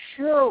not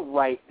sure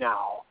right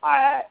now.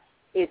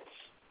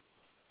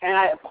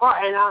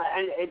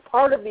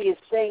 Part of me is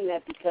saying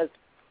that because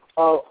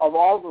of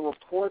all the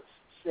reports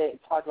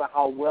talk about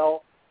how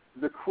well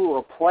the Crew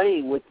are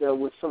playing with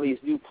some of these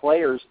new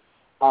players.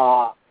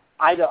 I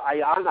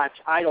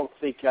don't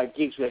think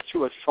Giggs would have too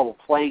much trouble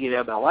playing in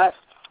MLS.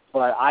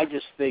 But I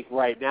just think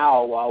right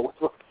now,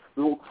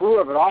 the Crew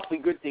have an awfully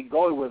good thing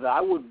going with it. I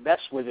wouldn't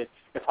mess with it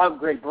if I'm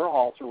Greg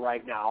Berhalter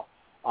right now.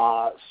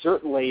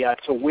 Certainly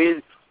to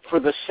win for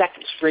the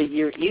second straight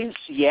year in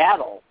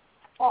Seattle,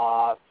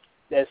 as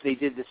they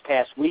did this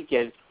past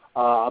weekend,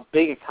 a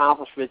big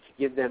accomplishment to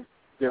give them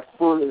their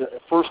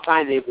first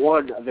time they've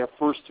won their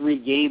first 3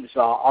 games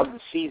of the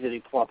season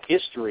in club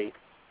history.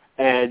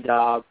 And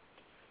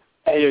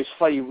it was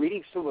funny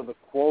reading some of the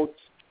quotes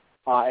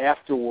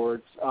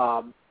afterwards.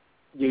 A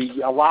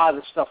lot of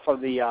the stuff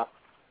from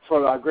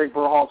Greg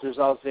Berhalter's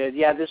out saying,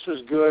 yeah, this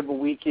was good, but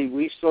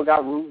we still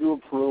got room to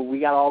improve. We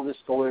got all this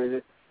going. And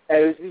it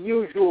was the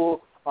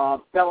usual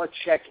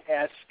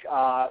Belichick-esque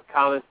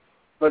comment.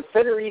 But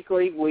Federico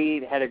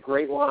Higuaín had a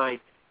great line.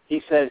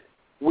 He said,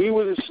 we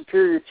were the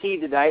superior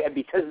team tonight, and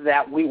because of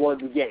that, we won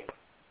the game.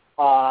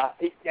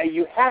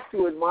 You have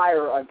to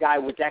admire a guy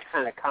with that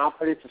kind of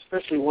confidence,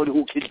 especially one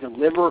who can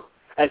deliver,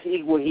 as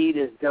Higuaín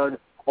has done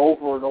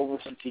over and over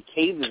since he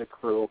came to the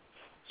Crew.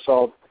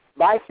 So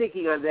my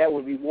thinking on that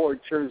would be more in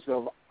terms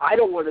of I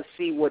don't want to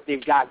see what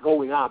they've got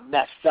going on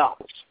messed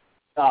up.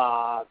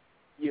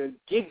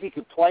 Giggs, he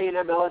could play in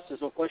MLS.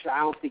 There's no question. I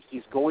don't think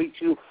he's going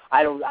to.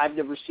 I've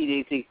never seen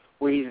anything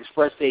where he's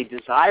expressed a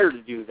desire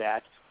to do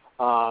that.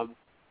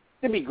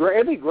 It'd be great.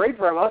 It'd be great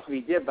for MLS if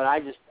he did, but I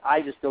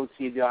just don't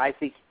see it. I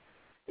think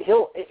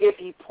if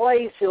he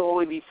plays, he'll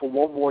only be for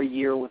one more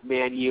year with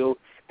Man U.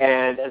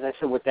 And as I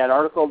said, with that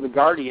article in The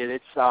Guardian,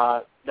 it's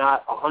not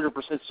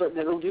 100% certain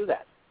that he'll do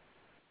that.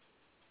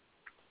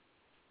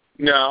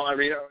 No, I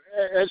mean,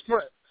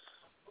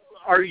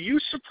 are you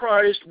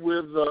surprised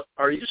with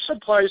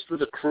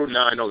the Crew?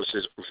 Now I know this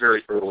is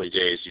very early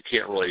days. You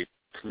can't really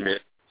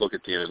look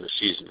at the end of the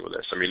season with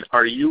this. I mean,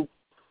 are you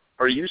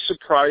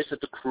surprised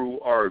that the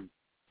Crew are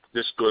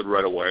this good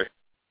right away?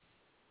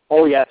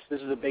 Oh yes, this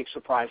is a big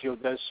surprise.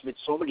 There's been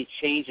so many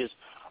changes,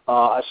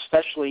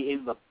 especially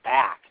in the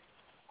back.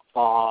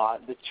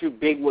 The two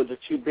big ones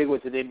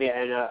that they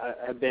made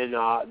have been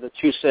the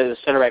two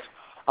center backs,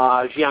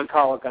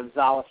 Giancarlo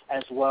Gonzalez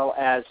as well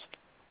as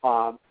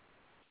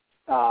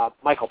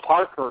Michael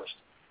Parkhurst.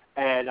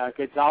 And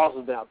Gonzalez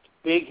has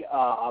been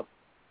a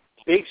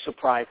big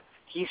surprise.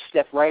 He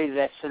stepped right into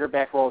that center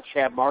back role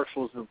Chad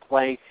Marshall has been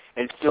playing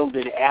and filled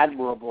in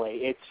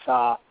admirably.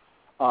 It's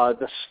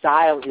the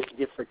style is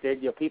different.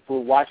 People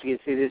who are watching it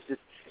say this.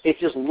 It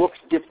just looks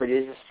different.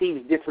 It just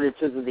seems different in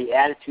terms of the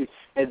attitude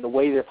and the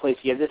way they're playing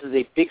together. This is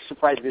a big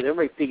surprise because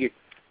everybody figured,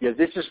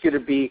 this is going to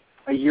be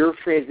a year of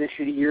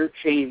transition, a year of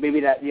change. Maybe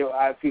that,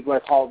 people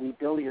are called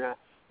rebuilding or not.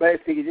 But I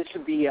figured this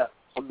would be a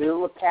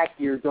middle of the pack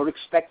year. Don't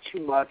expect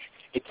too much.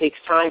 It takes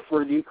time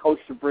for a new coach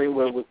to bring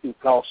with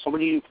so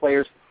many new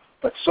players.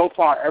 But so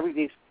far,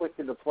 everything's clicked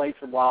into place.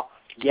 And while,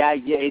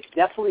 it's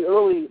definitely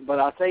early, but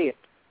I'll tell you,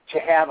 to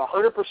have a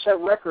 100%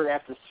 record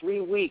after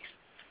 3 weeks,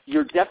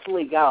 you're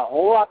definitely got a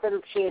whole lot better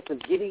chance of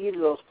getting into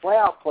those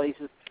playoff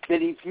places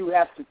than if you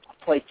have to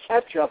play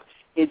catch-up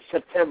in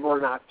September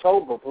and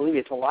October. Believe me,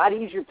 it's a lot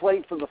easier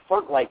playing from the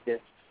front like this.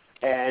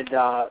 And,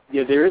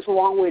 there is a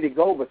long way to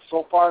go, but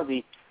so far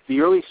the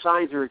early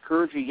signs are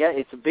encouraging. Yeah,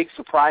 it's a big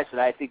surprise,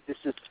 and I think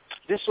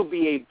this will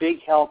be a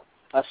big help,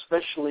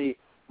 especially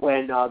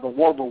when the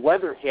warmer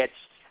weather hits,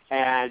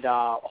 and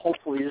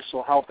hopefully this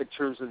will help in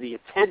terms of the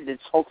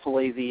attendance.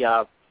 Hopefully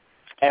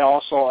and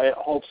also it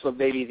hopes of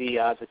maybe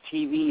the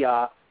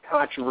TV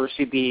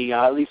controversy being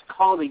at least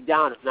calming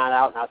down, if not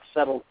out, not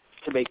settled,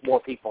 to make more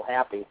people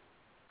happy.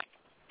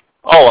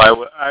 Oh,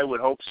 I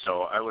would hope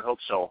so. I would hope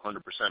so,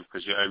 100%.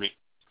 Because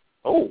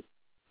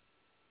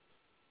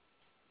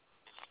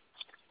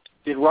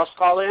Did Russ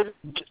call in?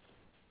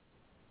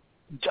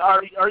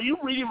 Are you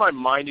reading my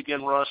mind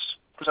again, Russ?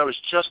 Because I was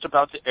just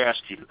about to ask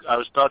you. I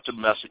was about to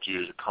message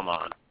you to come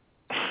on.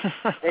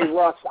 Hey,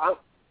 Russ,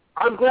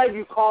 I'm glad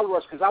you called,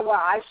 Russ, because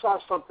I saw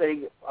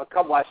something. I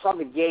saw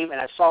the game, and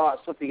I saw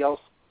something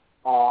else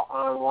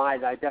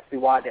online that I definitely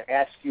wanted to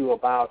ask you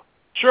about.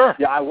 Sure.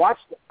 Yeah, I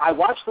watched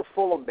the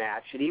Fulham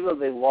match, and even though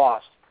they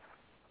lost,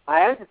 I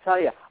have to tell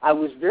you, I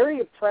was very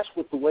impressed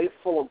with the way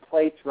Fulham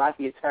played throughout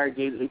the entire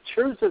game in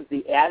terms of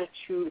the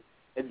attitude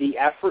and the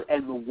effort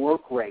and the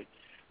work rate.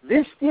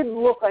 This didn't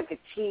look like a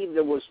team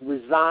that was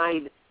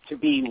resigned to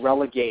being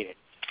relegated.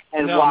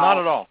 And no, not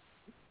at all.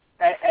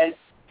 And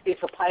it's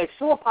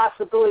still a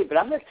possibility, but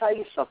I'm going to tell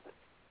you something.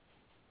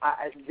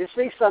 This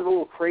may sound a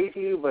little crazy to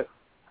you, but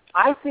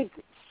I think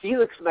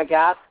Felix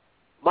Magath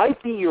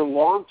might be your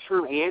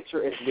long-term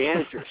answer as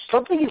manager.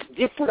 Something is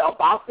different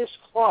about this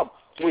club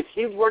with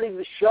him running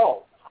the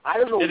show. I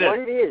don't know what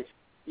it is.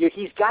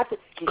 He's got the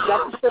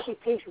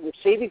reputation with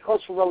saving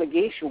clubs from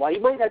relegation. While he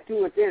might not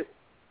do it then,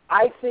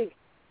 I think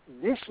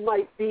this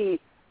might be,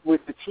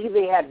 with the team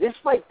they have, this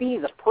might be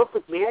the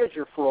perfect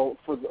manager for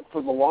the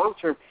long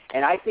term.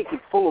 And I think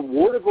if Fulham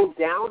were to go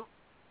down,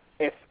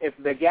 if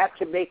Magath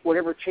can make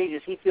whatever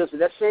changes he feels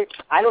necessary,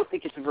 I don't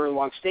think it's a very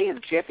long stay in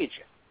the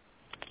championship.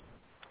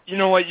 You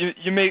know what?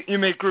 You make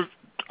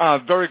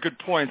very good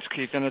points,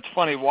 Keith. And it's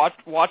funny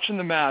watching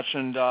the match,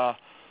 and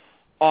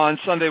on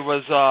Sunday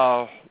was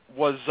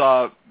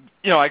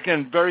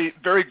again very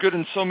very good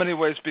in so many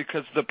ways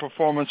because the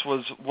performance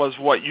was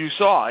what you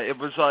saw. It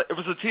was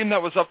a team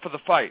that was up for the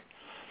fight.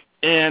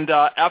 And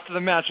after the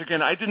match,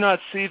 again, I did not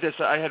see this.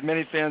 I had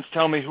many fans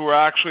tell me who were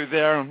actually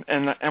there,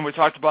 and we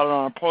talked about it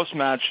on a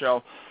post-match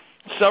show.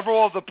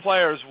 Several of the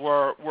players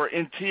were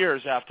in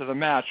tears after the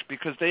match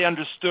because they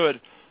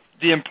understood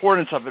the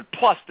importance of it.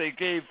 Plus, they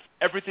gave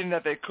everything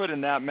that they could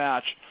in that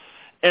match.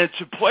 And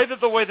to play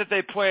the way that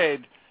they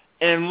played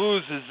and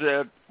lose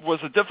was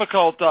a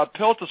difficult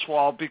pill to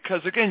swallow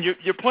because, again,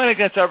 you're playing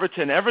against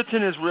Everton.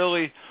 Everton is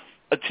really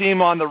a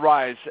team on the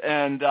rise,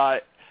 and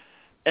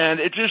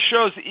it just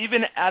shows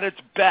even at its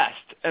best,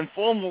 and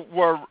Fulham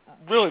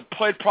really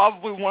played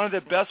probably one of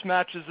their best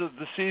matches of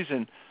the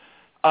season.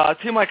 A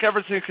team like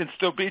Everton can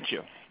still beat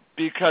you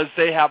because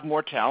they have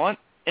more talent,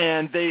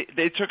 and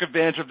they took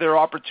advantage of their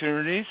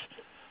opportunities.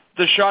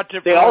 The shot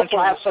differential. They also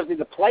have something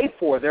to play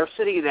for. They're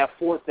sitting in that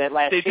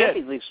last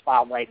Champions League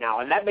spot right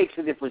now, and that makes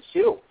a difference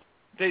too.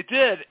 They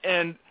did,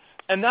 and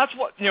that's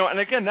what and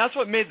again that's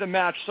what made the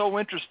match so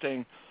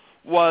interesting.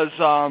 Was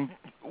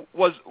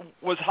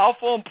how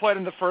Fulham played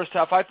in the first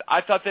half.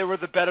 I thought they were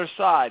the better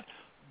side,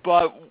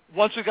 but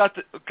once we got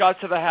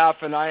to the half,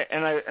 and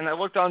I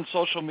looked on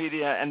social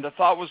media, and the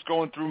thought was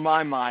going through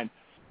my mind: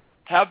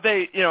 have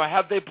they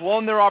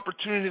blown their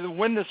opportunity to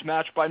win this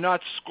match by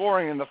not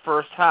scoring in the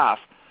first half?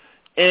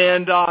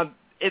 And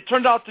it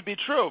turned out to be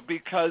true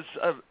because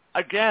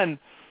again,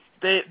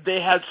 they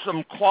had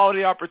some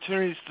quality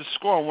opportunities to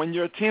score. And when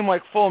you're a team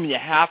like Fulham, you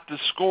have to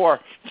score,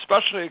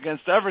 especially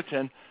against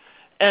Everton.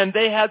 And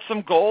they had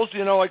some goals,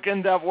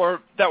 again, that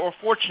were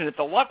fortunate.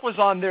 The luck was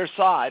on their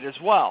side as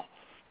well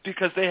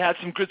because they had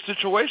some good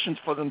situations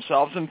for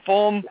themselves, and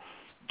Fulham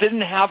didn't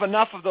have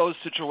enough of those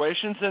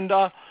situations, and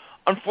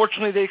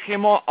unfortunately they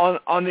came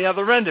on the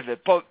other end of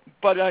it. But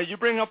you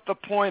bring up the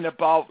point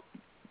about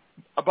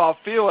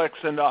Felix,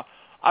 and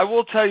I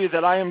will tell you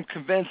that I am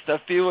convinced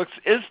that Felix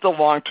is the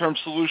long-term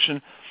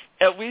solution,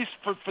 at least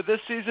for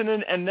this season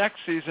and next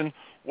season,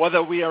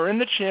 whether we are in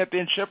the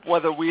championship,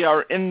 whether we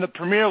are in the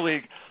Premier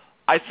League.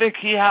 I think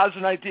he has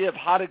an idea of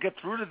how to get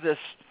through to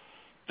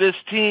this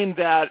team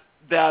that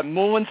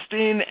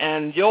Mullenstein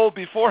and Yol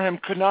before him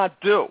could not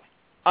do,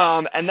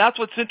 and that's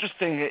what's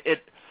interesting.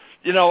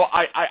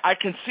 I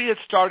can see it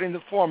starting to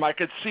form. I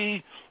could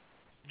see.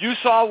 You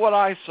saw what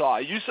I saw.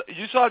 You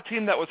saw a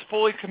team that was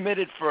fully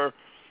committed for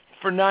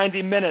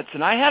 90 minutes,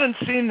 and I hadn't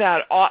seen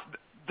that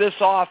this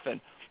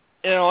often.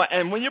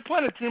 And when you're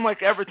playing a team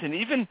like Everton,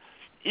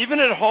 even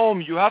at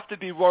home, you have to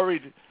be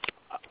worried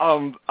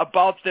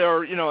about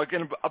their,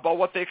 again, about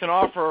what they can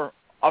offer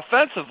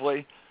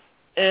offensively.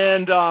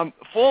 And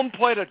Fulham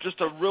played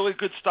just a really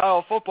good style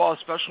of football,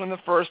 especially in the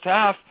first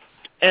half.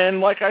 And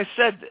like I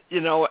said,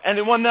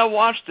 anyone that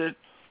watched it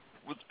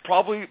was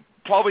probably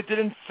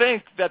didn't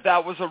think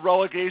that was a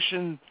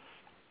relegation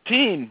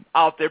team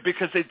out there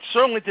because they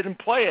certainly didn't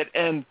play it.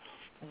 And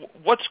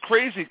what's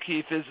crazy,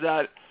 Keith, is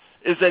that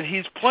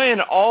he's playing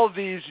all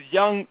these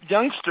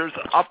youngsters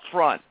up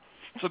front.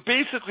 So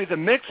basically the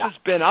mix has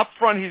been up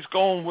front he's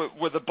going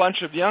with a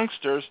bunch of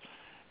youngsters,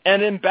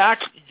 and in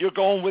back you're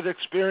going with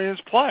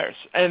experienced players.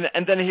 And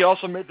then he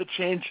also made the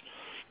change.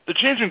 The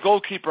change in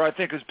goalkeeper I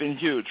think has been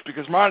huge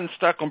because Martin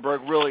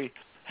Stecklenburg really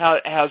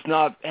has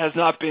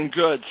not been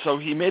good. So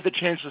he made the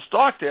change to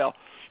Stockdale.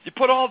 You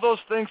put all those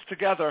things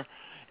together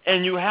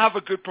and you have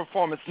a good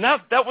performance.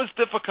 Now that was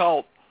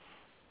difficult.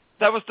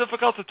 That was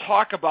difficult to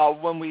talk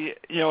about when we,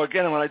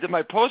 again, when I did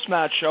my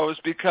post-match shows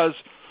because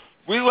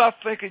we left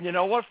thinking,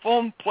 what,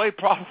 Fulham played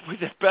probably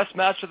their best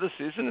match of the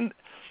season,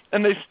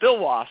 and they still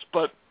lost.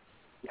 But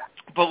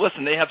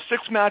listen, they have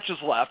 6 matches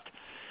left,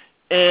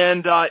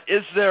 and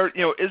is there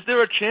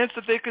a chance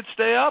that they could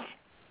stay up?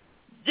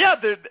 Yeah,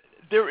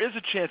 there is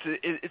a chance.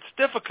 It's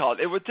difficult.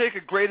 It would take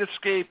a great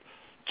escape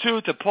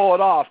to pull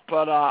it off.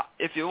 But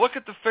if you look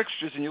at the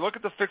fixtures and you look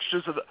at the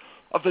fixtures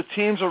of the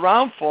teams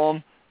around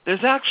Fulham,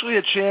 there's actually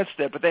a chance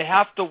there, but they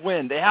have to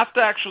win. They have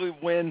to actually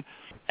win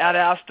at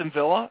Aston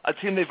Villa, a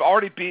team they've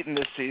already beaten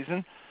this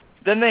season.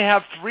 Then they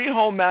have 3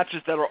 home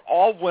matches that are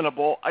all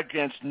winnable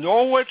against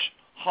Norwich,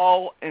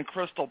 Hull, and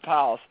Crystal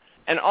Palace.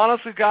 And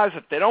honestly, guys,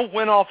 if they don't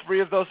win all 3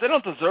 of those, they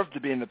don't deserve to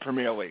be in the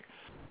Premier League.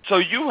 So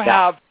you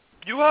have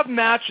you have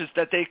matches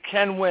that they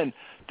can win.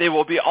 They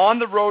will be on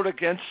the road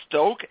against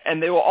Stoke,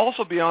 and they will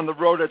also be on the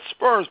road at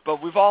Spurs.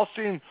 But we've all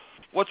seen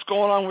what's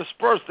going on with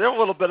Spurs. They're a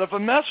little bit of a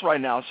mess right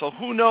now, so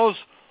who knows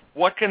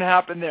what can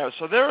happen there.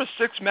 So there are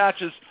 6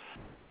 matches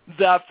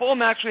that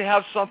Fulham actually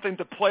have something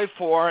to play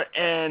for.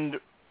 And,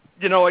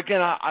 you know,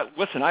 again,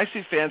 listen, I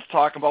see fans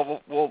talking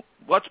about, well,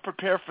 let's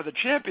prepare for the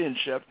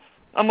championship.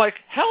 I'm like,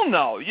 hell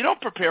no. You don't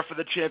prepare for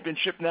the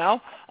championship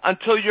now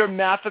until you're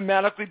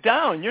mathematically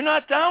down. You're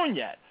not down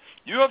yet.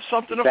 You have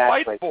something to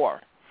fight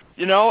for,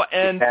 you know,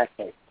 and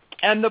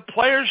and the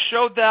players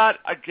showed that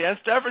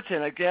against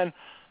Everton. Again,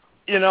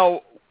 you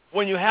know,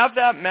 when you have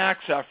that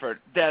max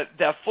effort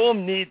that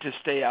Fulham need to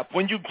stay up,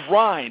 when you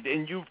grind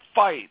and you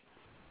fight,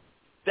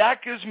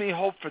 that gives me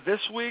hope for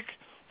this week.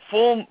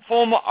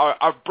 Fulham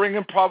are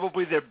bringing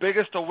probably their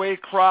biggest away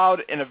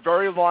crowd in a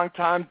very long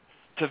time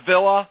to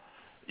Villa.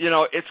 You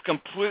know, it's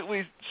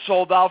completely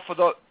sold out for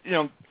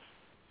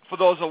for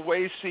those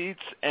away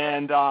seats,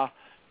 and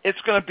it's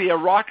going to be a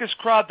raucous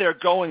crowd there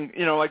going.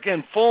 You know,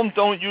 again, Fulham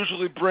don't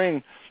usually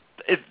bring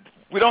it.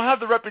 We don't have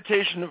the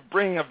reputation of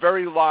bringing a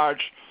very large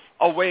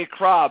away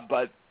crowd,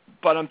 but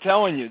I'm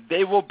telling you,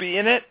 they will be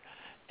in it,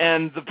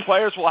 and the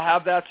players will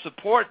have that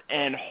support,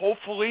 and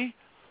hopefully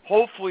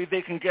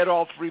they can get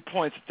all 3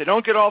 points. If they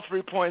don't get all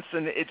 3 points,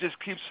 then it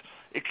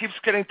keeps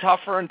getting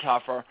tougher and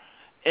tougher.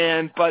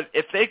 But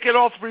if they get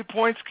all 3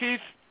 points,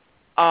 Keith,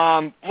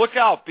 look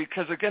out,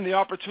 because again, the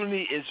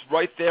opportunity is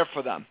right there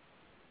for them.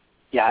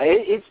 Yeah,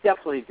 it's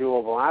definitely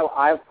doable.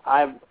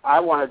 I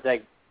want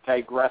to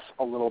digress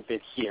a little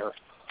bit here.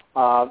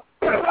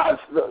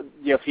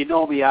 If you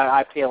know me,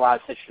 I pay a lot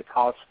of attention to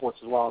college sports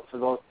as well. For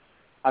those,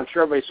 I'm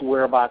sure everybody's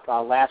aware about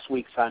last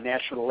week's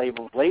National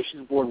Labor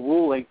Relations Board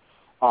ruling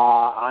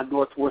on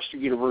Northwestern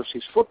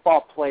University's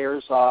football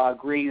players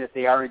agreeing that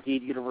they are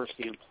indeed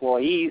university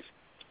employees.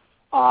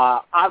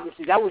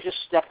 Obviously, that was just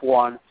step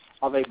one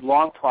of a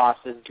long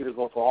process. It's going to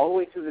go all the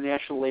way through the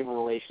National Labor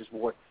Relations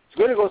Board. It's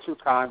going to go through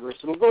Congress.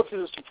 It'll go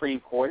through the Supreme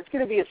Court. It's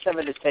going to be a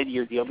 7 to 10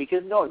 year deal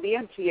because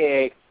the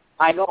NCAA,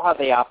 I know how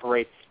they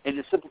operate, and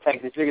the simple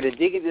fact that they're going to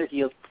dig in their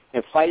heels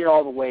and fight it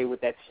all the way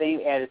with that same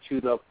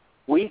attitude of,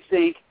 we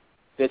think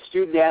that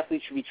student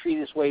athletes should be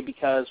treated this way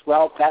because,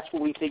 well, that's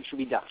what we think should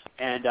be done.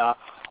 And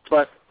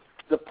but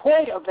the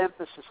point of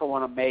emphasis I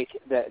want to make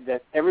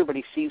that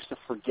everybody seems to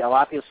forget, a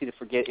lot of people seem to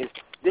forget, is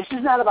this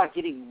is not about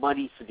getting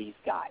money for these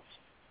guys.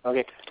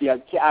 Okay,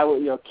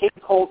 Kate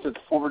Colton, the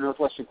former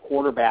Northwestern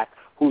quarterback,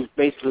 who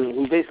basically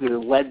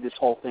led this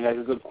whole thing, as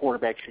a good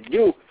quarterback should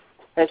do,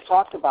 has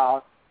talked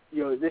about,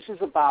 this is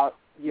about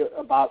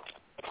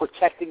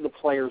protecting the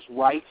players'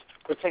 rights,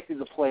 protecting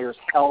the players'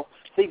 health,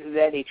 things of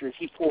that nature. As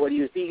he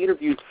was being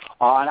interviewed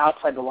on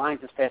Outside the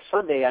Lines this past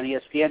Sunday on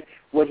ESPN,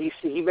 when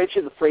he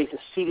mentioned the phrase "a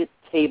seat at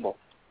the table."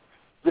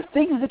 The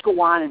things that go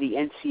on in the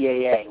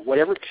NCAA,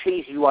 whatever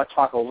changes you want to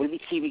talk about, whether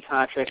it be TV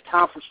contracts,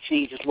 conference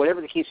changes,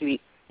 whatever the case may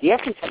be, the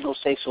athletes have no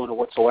say-so in it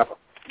whatsoever.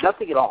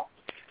 Nothing at all.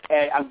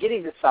 And I'm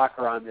getting to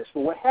soccer on this,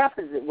 but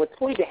what's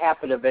going to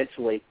happen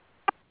eventually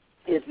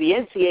is the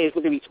NCAA is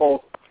going to be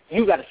told,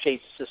 you got to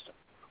change the system.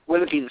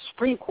 Whether it be the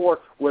Supreme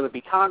Court, whether it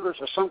be Congress,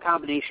 or some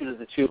combination of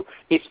the two,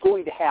 it's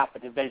going to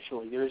happen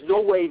eventually. There is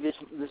no way this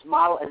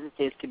model as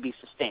it is can be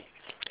sustained.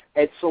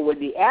 And so when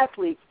the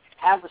athletes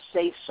have a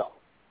say-so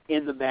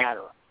in the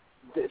matter,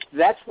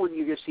 that's when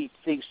you're going to see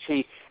things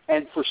change.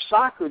 And for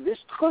soccer, this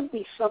could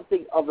be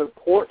something of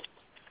importance.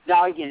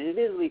 Now, again,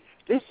 admittedly,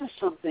 this is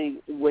something,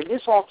 when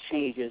this all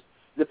changes,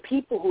 the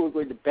people who are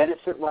going to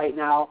benefit right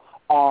now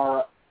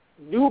are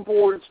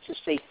newborns to,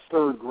 say,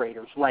 third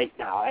graders right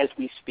now as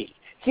we speak.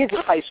 Kids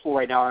in high school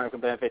right now aren't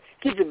going to benefit.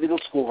 Kids in middle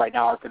school right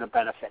now aren't going to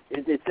benefit.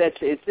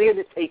 It's going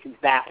to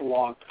take that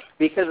long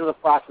because of the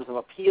process of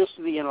appeals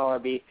to the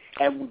NLRB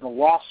and the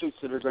lawsuits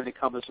that are going to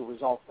come as a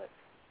result of it.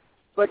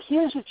 But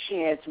here's a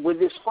chance, when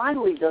this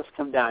finally does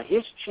come down,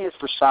 here's a chance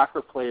for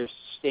soccer players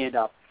to stand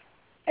up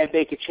and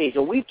make a change.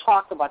 And we've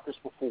talked about this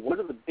before. One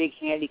of the big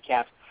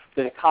handicaps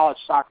that a college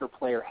soccer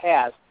player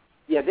has,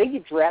 they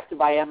get drafted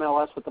by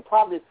MLS, but the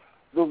problem is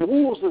the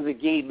rules of the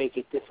game make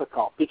it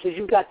difficult because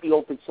you've got the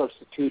open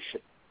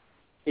substitution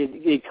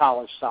in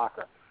college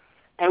soccer.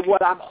 And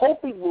what I'm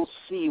hoping we'll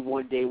see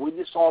one day when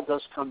this all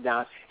does come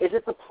down is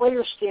that the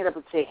players stand up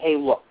and say, hey,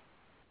 look,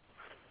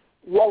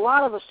 well, a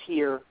lot of us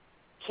here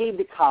came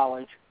to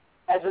college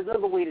as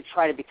another way to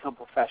try to become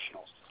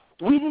professionals.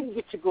 We didn't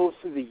get to go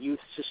through the youth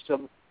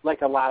system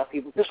like a lot of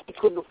people, because we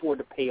couldn't afford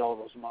to pay all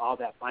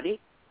that money.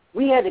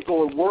 We had to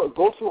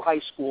go through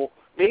high school,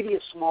 maybe a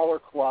smaller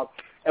club,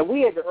 and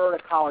we had to earn a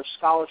college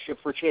scholarship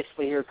for a chance to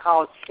play here in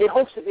college in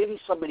hopes that maybe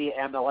somebody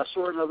at MLS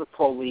or another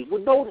pro league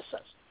would notice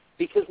us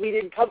because we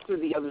didn't come through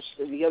the other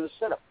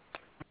setup.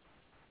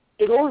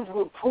 In order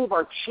to improve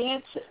our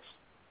chances,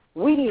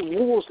 we need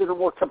rules that are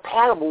more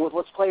compatible with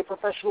let's play at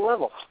professional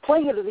level.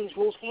 Playing under these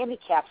rules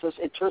handicaps us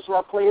in terms of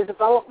our player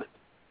development.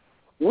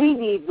 We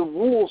need the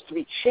rules to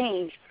be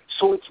changed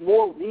so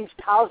these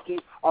college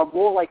games are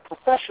more like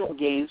professional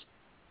games,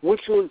 which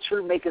will in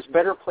turn make us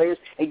better players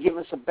and give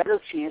us a better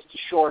chance to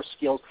show our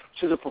skills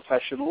to the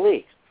professional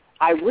leagues.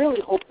 I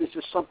really hope this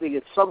is something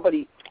that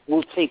somebody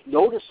will take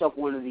notice of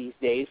one of these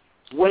days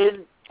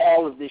when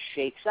all of this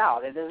shakes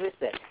out. And as I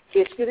said,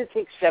 it's going to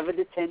take 7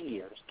 to 10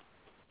 years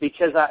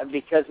because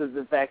of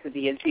the fact that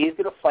the NCAA is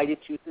going to fight it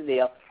tooth and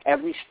nail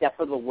every step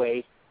of the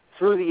way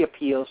through the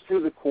appeals,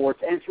 through the courts,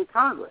 and through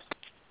Congress.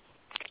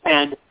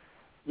 And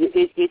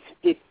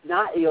it's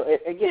not,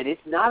 again,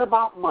 it's not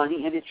about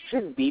money, and it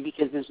shouldn't be,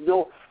 because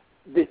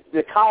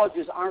the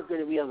colleges aren't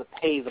going to be able to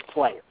pay the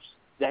players.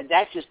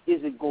 That just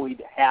isn't going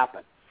to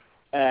happen,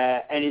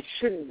 and it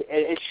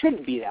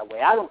shouldn't be that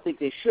way. I don't think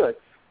they should,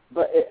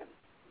 but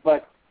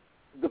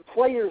the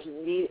players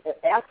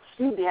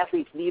student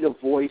athletes need a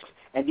voice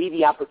and need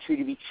the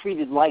opportunity to be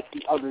treated like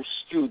the other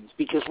students,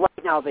 because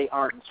right now they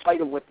aren't, in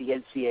spite of what the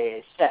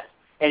NCAA says.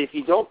 And if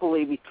you don't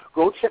believe me,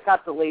 go check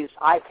out the latest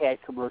iPad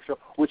commercial,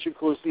 which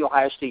includes the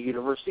Ohio State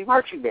University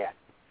marching band.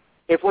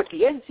 If what the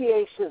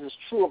NCAA says is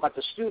true about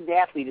the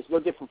student-athlete is no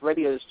different from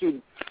any other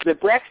student, then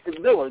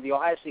Braxton Miller, the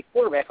Ohio State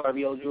quarterback, ought to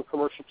be able to do a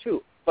commercial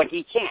too. But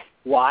he can't.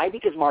 Why?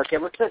 Because Mark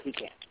Emmert says he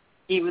can't,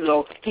 even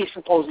though he's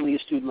supposedly a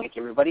student like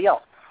everybody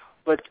else.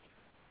 But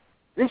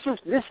this is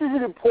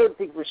an important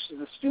thing for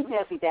the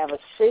student-athlete to have a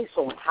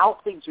say-so in how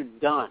things are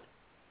done.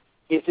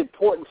 It's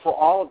important for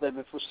all of them,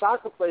 and for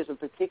soccer players in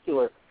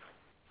particular.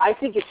 I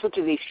think it's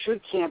something they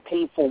should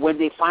campaign for when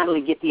they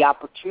finally get the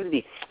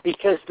opportunity,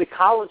 because the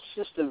college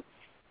system,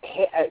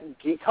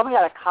 coming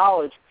out of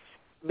college,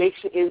 makes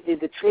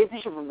the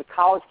transition from the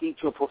college game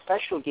to a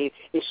professional game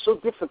is so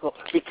difficult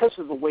because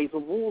of the way the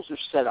rules are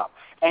set up.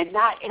 And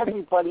not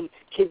everybody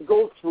can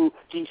go through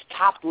these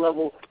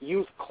top-level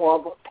youth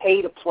club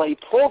pay-to-play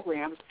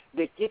programs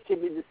that get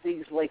them into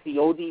things like the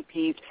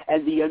ODPs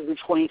and the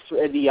under-23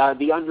 and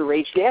the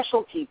underage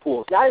national team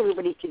pools. Not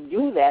everybody can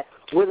do that,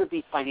 whether it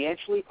be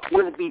financially,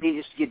 whether it be they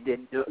just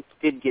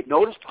didn't get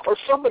noticed, or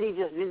somebody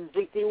just didn't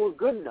think they were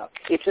good enough.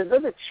 It's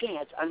another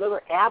chance,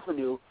 another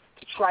avenue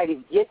to try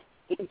to get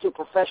into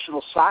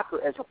professional soccer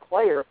as a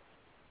player,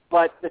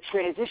 but the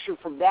transition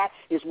from that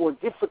is more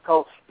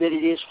difficult than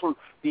it is for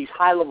these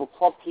high-level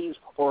club teams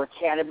or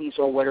academies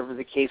or whatever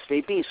the case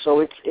may be.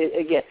 So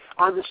again,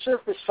 on the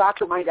surface,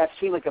 soccer might not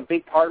seem like a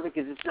big part of it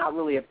because it's not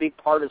really a big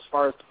part as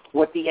far as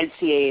what the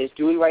NCAA is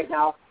doing right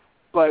now,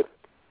 but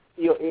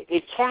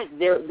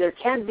there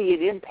can be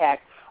an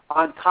impact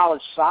on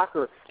college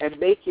soccer and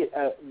make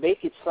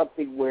it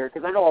something where,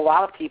 because I know a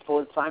lot of people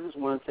at times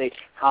want to say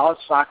college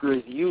soccer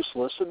is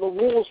useless, and the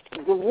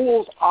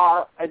rules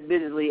are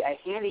admittedly a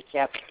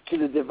handicap to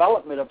the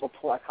development of a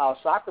college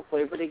soccer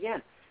player. But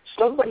again,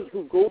 somebody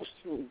who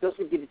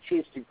doesn't get a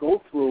chance to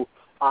go through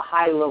a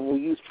high-level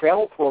youth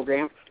travel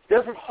program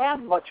doesn't have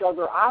much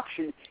other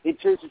option in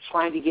terms of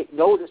trying to get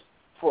noticed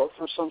for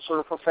some sort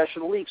of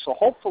professional league. So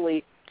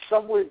hopefully,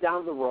 somewhere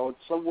down the road,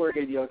 somewhere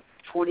in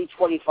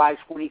 2025,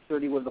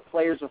 2030, when the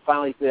players are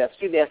finally, the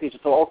student athletes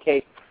will go,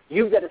 okay,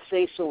 you've got to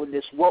say so in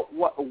this. What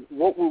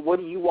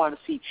do you want to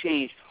see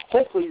change?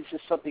 Hopefully, this is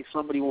something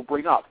somebody will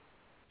bring up.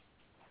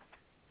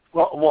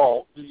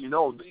 Well, you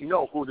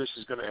know who this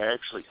is going to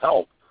actually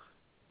help?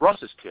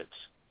 Russ's kids,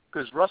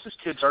 because Russ's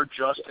kids are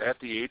just at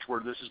the age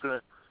where this is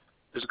going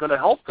to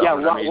help them.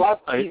 Yeah, Russ,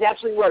 he's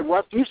absolutely right.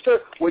 Russ,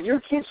 when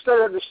your kids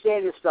start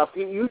understanding stuff,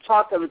 you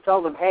talk to them and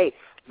tell them, hey,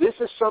 this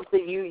is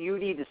something you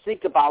need to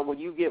think about when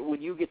you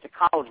get to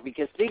college,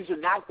 because things are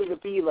not going to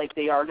be like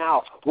they are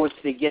now once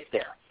they get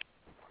there.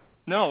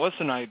 No,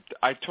 listen, I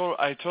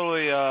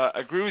totally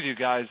agree with you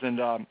guys, and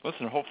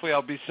listen, hopefully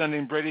I'll be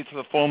sending Brady to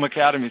the Fulham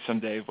Academy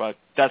someday, but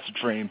that's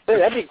a dream. Hey,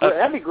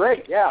 that'd be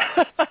great, yeah.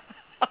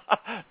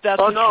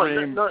 That's a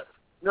dream. No,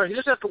 he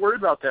doesn't have to worry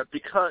about that,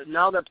 because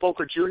now that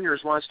Boca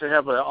Juniors wants to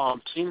have a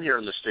team here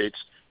in the States,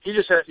 he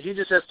just has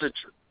to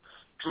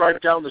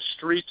drive down the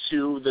street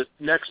to the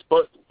next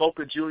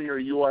Boca Junior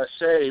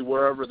USA,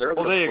 wherever they're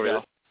going to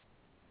play.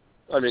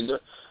 I mean,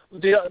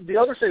 the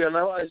other thing,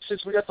 and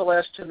since we got the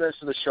last 10 minutes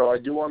of the show, I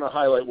do want to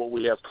highlight what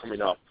we have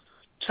coming up.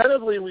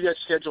 Tentatively, we got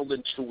scheduled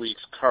in 2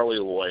 weeks. Carly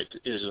Lloyd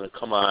is going to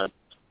come on.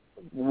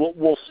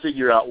 We'll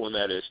figure out when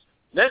that is.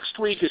 Next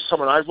week is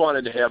someone I've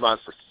wanted to have on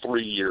for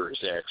 3 years,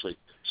 actually.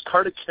 It's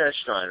Kartik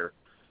Kashsteiner.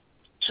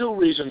 2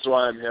 reasons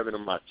why I'm having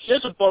him on. He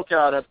has a book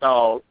out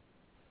about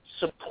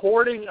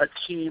supporting a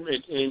team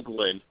in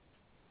England,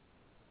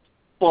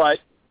 but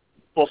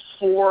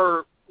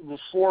before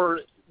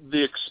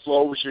the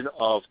explosion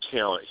of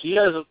talent. He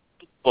has a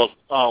book,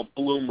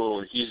 Blue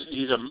Moon.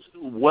 He's a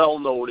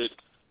well-noted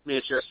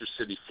Manchester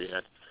City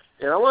fan,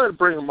 and I wanted to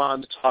bring him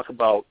on to talk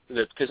about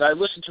that because I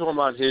listened to him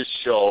on his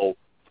show,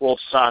 World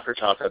Soccer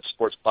Talk on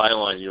Sports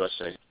Byline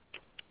USA.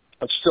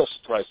 I'm still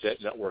surprised that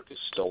network is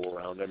still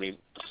around. I mean,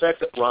 the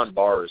fact that Ron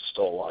Barr is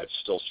still alive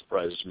still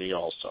surprises me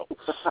also.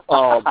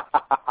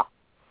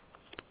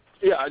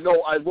 Yeah, I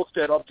know. I looked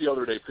that up the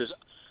other day because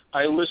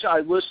I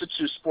listened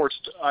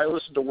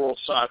to World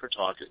Soccer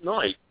Talk at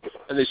night,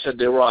 and they said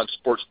they were on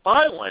Sports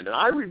Byline, and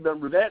I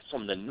remember that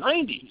from the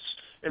 90s.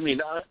 I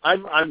mean,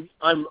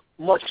 I'm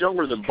much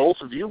younger than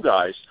both of you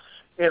guys,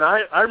 and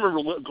I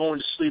remember going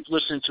to sleep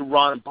listening to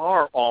Ron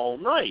Barr all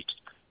night.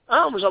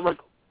 I'm like,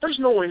 there's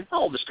no way in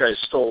hell this guy is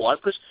still alive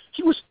because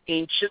he was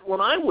ancient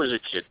when I was a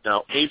kid.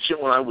 Now,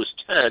 ancient when I was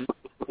 10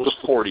 was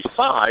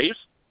 45,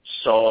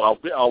 so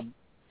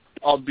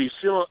I'll be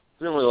feeling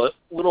a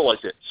little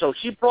like it. So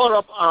he brought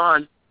up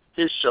on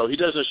his show. He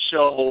does a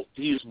show.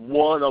 He's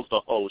one of the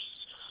hosts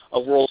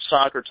of World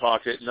Soccer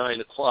Talk at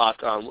 9 o'clock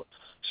on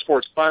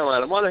Sports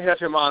Byline. I want to have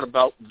him on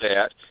about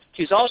that.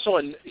 He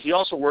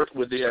also worked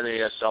with the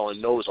NASL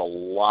and knows a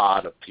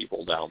lot of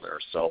people down there.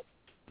 So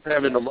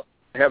having him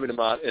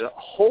on, and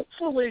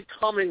hopefully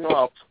coming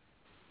up,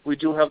 we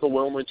do have the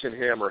Wilmington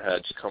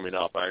Hammerheads coming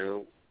up.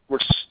 We're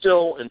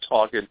still in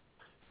talking,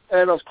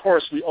 and of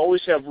course we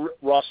always have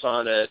Russ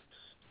on at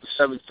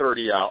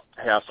 7:30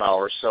 half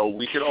hour, so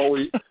we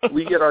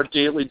get our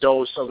daily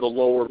dose of the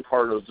lower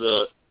part of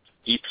the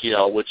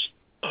EPL, which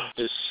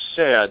is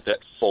sad that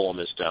Fulham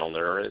is down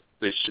there.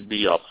 They should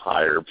be up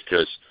higher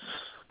because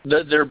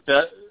they're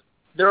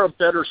a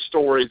better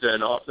story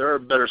than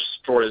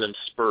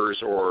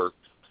Spurs or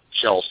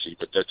Chelsea.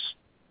 But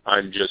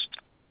I'm just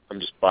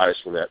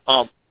biased with that.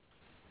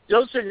 The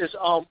other thing is,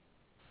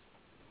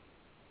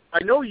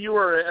 I know you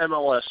are an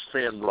MLS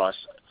fan, Russ.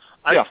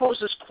 I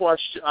posed this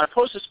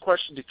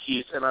question to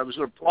Keith, and I was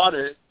going to plot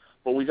it,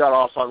 but we got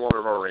off on one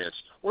of our rants.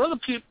 One of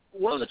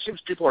the teams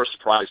people are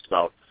surprised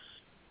about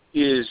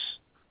is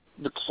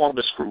the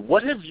Columbus Crew.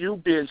 What have you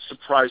been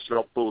surprised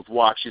about both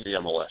watching the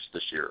MLS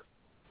this year?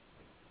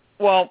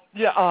 Well,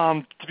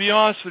 to be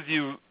honest with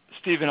you,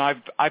 Stephen,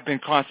 I've been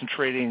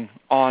concentrating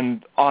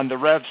on the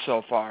Revs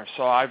so far.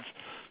 So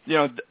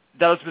that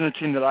has been a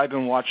team that I've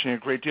been watching a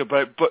great deal.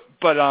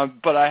 But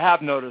I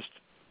have noticed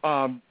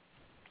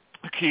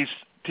Keith's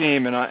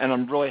team, and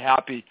I'm really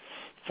happy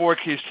for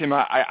Keith's team.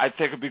 I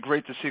think it'd be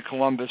great to see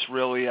Columbus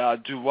really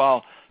do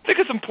well. I think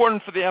it's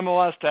important for the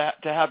MLS to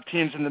have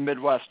teams in the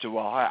Midwest do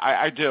well.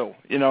 I do.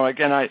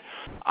 Again,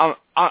 I'm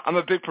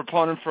a big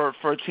proponent for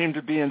a team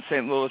to be in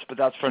St. Louis, but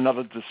that's for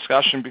another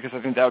discussion because I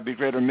think that would be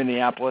great, or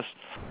Minneapolis.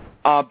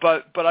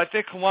 But I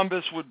think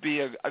Columbus would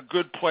be a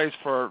good place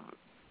for,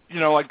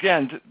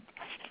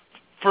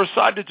 for a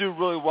side to do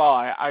really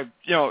well.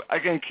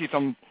 Again, Keith,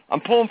 I'm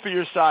pulling for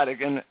your side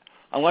again,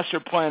 unless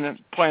you're playing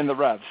the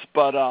Revs.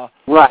 But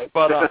right.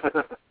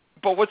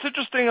 But what's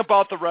interesting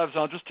about the Revs,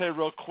 and I'll just tell you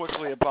real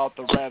quickly about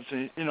the Revs.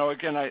 And,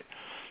 again,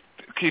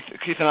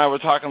 Keith and I were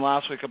talking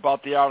last week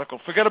about the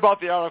article. Forget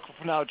about the article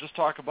for now. Just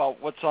talk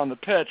about what's on the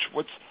pitch.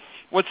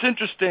 What's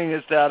interesting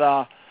is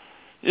that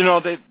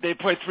they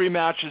played 3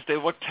 matches. They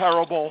looked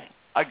terrible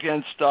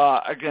against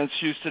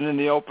Houston in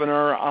the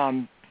opener.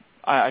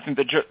 I think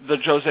the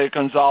Jose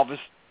Gonzalez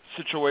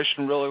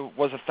situation really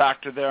was a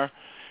factor there.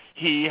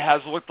 He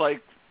has looked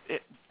like,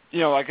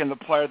 again, the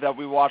player that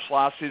we watched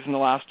last season, the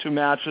last 2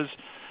 matches.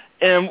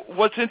 And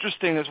what's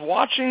interesting is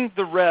watching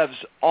the Revs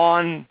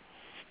on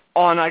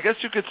I guess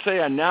you could say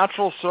a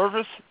natural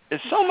surface is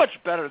so much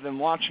better than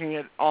watching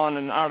it on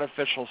an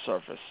artificial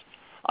surface.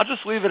 I'll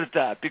just leave it at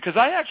that because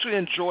I actually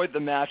enjoyed the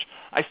match.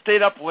 I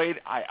stayed up late.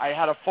 I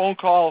had a phone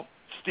call,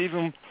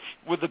 Stephen,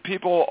 with the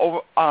people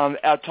over,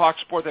 at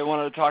TalkSport. They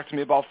wanted to talk to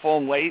me about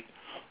Fulham late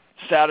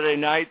Saturday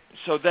night.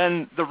 So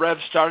then the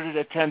Revs started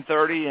at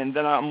 10:30, and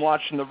then I'm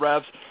watching the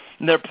Revs,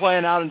 and they're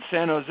playing out in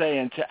San Jose.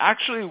 And to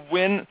actually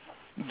win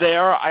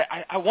there,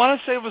 I want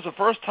to say it was the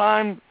first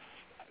time.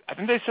 I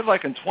think they said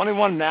like in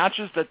 21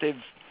 matches that they've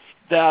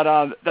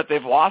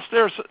lost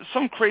there.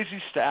 Some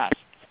crazy stats,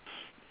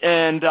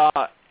 and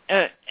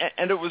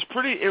it was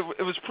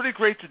pretty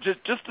great to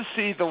just to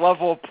see the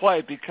level of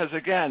play because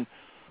again,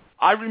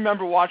 I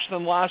remember watching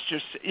them last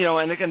year.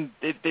 And again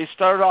they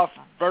started off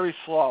very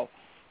slow,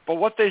 but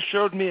what they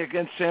showed me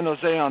against San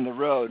Jose on the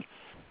road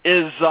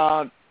is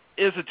a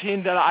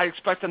team that I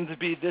expect them to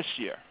be this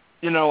year.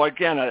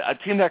 Again, a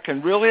team that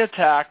can really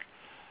attack,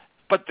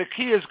 but the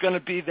key is going to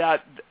be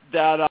that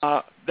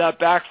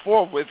back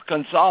four with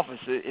Gonzalez.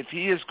 If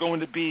he is going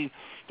to be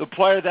the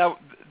player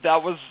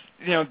that was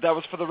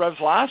for the Revs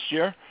last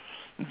year,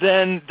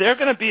 then they're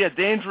going to be a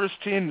dangerous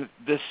team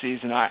this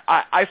season.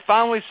 I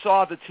finally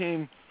saw the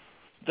team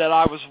that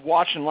I was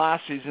watching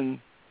last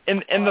season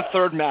in the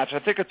third match. I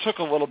think it took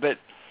a little bit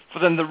for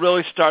them to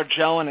really start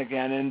gelling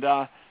again,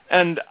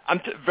 and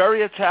I'm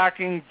very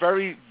attacking,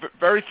 very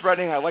very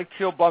threatening. I like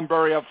Teal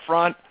Bunbury up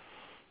front,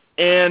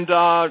 and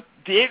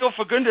Diego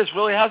Fagundes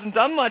really hasn't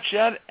done much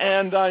yet,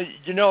 and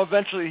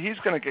eventually he's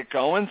going to get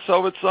going.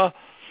 So it's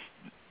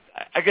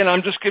again,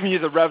 I'm just giving you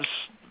the Revs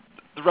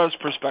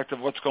perspective.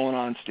 What's going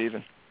on,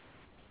 Stephen?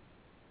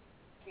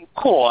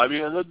 Cool. I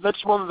mean,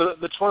 that's one of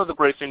the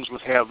great things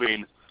with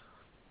having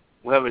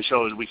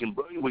shows. We can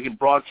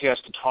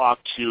broadcast and talk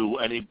to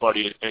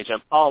anybody at any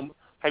time.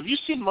 Have you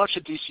seen much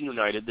of DC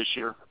United this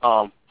year?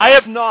 I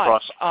have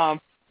not.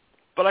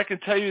 But I can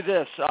tell you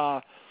this: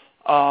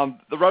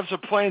 the Revs are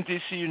playing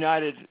DC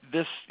United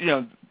this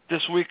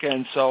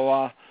weekend.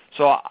 So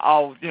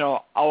I'll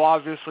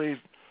obviously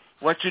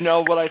let you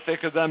know what I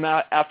think of them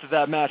after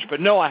that match.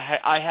 But no,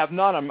 I have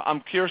not.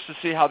 I'm curious to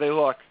see how they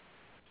look.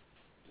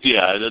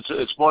 Yeah,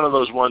 it's one of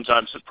those ones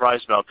I'm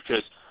surprised about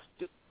because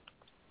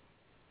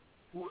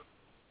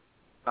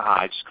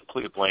I just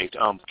completely blanked.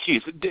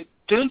 Keith,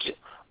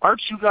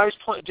 Aren't you guys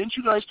didn't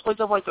you guys play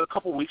them like a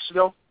couple weeks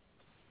ago?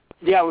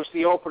 Yeah, it was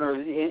the opener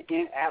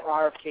at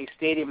RFK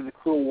Stadium, and the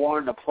Crew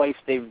won a place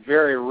they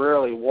very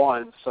rarely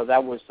won. So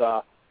that was,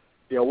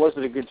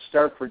 wasn't a good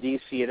start for DC,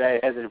 and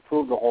it hasn't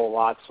improved a whole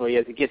lot. So he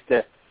had to get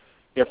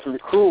for the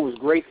Crew, it was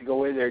great to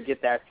go in there and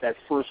get that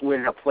first win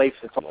in a place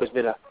that's always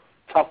been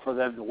tough for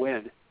them to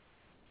win.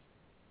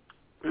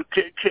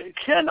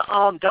 Can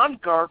Don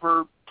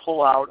Garber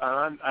pull out?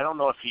 I don't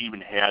know if he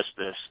even has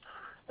this.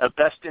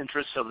 Best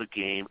interest of the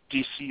game,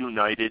 DC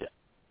United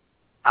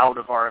out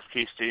of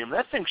RFK Stadium.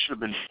 That thing should have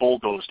been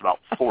bulldozed about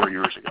 4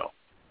 years ago.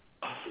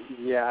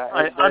 Yeah,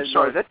 I'm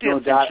sorry. That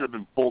damn thing should have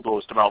been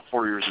bulldozed about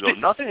 4 years ago.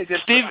 Nothing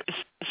against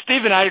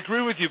Stephen. I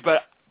agree with you,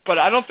 but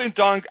I don't think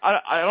Don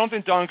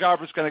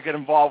Garber's going to get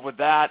involved with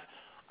that.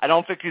 I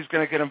don't think he's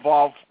going to get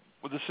involved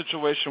with the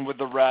situation with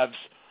the Revs.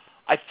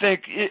 I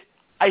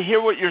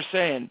hear what you're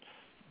saying.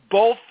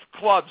 Both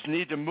clubs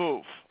need to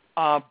move,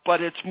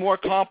 but it's more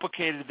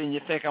complicated than you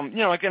think.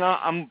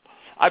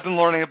 I've been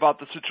learning about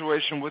the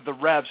situation with the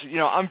Revs.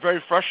 I'm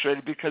very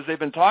frustrated because they've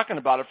been talking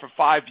about it for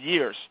 5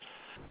 years.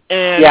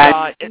 And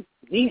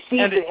DC's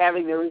been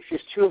having their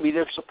issues too. I mean,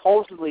 they're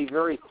supposedly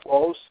very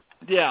close.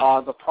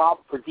 Yeah. The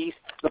problem for DC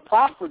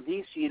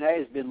United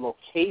has been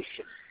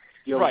location.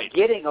 Right.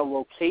 Getting a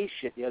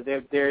location.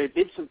 There had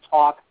been some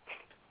talk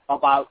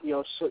about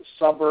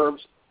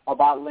suburbs,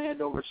 about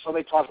Landover.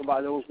 Somebody talked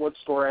about, there was one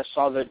story I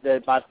saw that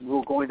about we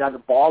were going down to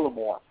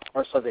Baltimore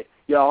or something.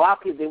 A lot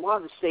of people, they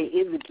wanted to stay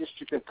in the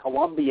District of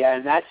Columbia,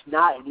 and that's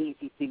not an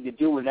easy thing to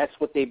do, and that's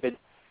what they've been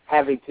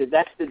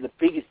that's been the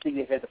biggest thing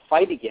they've had to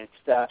fight against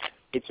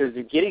in terms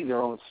of getting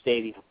their own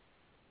stadium.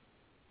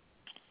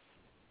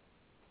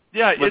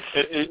 Yeah,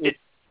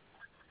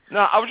 no,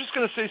 I was just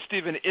going to say,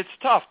 Stephen, it's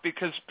tough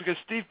because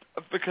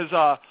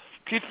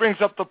Keith brings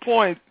up the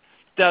point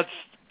that's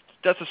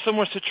a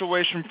similar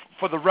situation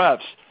for the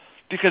Revs,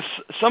 because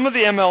some of the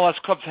MLS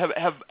clubs have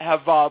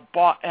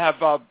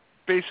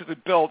basically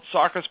built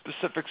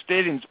soccer-specific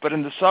stadiums, but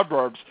in the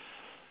suburbs,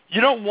 you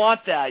don't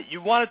want that.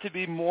 You want it to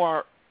be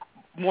more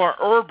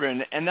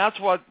urban, and that's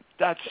what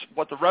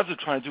the Revs are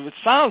trying to do. It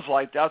sounds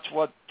like that's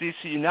what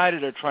DC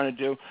United are trying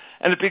to do,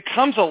 and it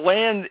becomes a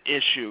land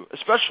issue,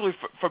 especially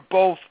for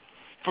both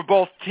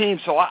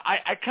teams. So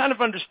I kind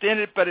of understand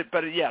it, but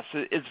yes,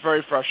 it's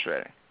very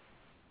frustrating.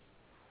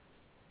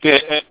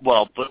 Yeah,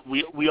 but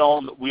we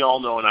all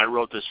know, and I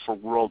wrote this for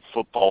World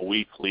Football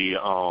Weekly.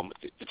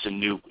 It's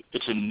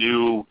a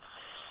new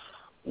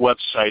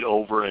website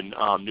over in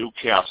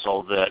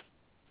Newcastle that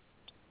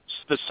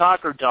the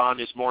soccer don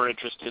is more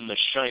interested in the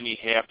shiny,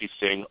 happy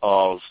thing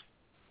of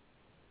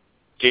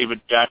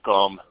David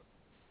Beckham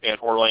and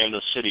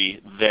Orlando City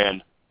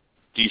than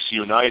DC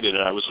United.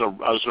 And I was going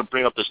to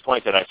bring up this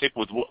point that I think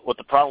with what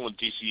the problem with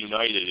DC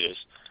United is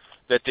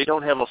that they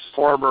don't have a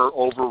former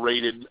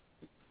overrated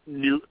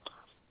new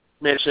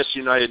Manchester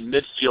United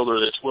midfielder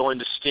that's willing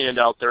to stand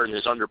out there in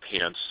his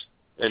underpants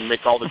and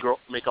make all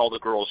the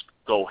girls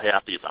go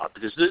happy about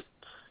it. Because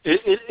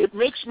it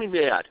makes me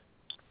mad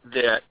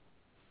that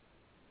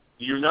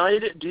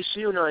DC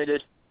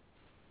United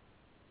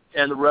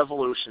and the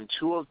Revolution,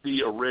 two of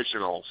the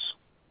originals,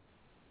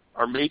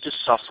 are made to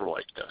suffer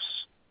like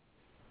this.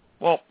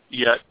 Well,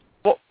 yet,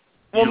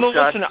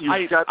 listen,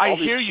 I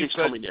hear you.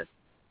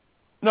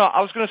 No,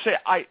 I was going to say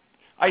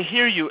I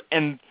hear you,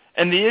 and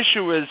the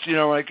issue is,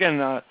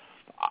 again,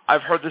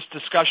 I've heard this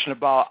discussion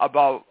about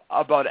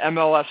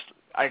MLS.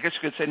 I guess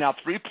you could say now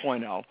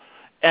 3.0,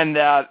 and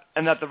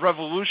that the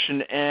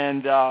Revolution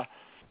and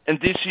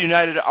DC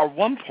United are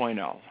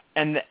 1.0.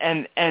 And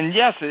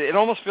yes, it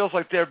almost feels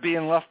like they're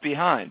being left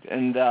behind,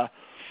 and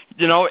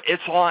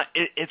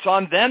it's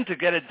on them to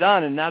get it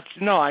done, and that's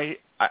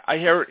I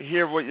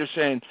hear what you're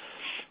saying.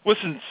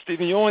 Listen,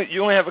 Stephen, you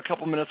only have a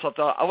couple minutes left.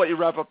 I'll let you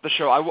wrap up the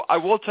show. I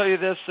will tell you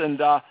this,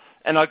 and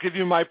I'll give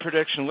you my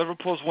prediction.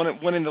 Liverpool's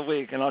winning the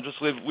league, and I'll just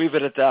leave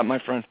it at that, my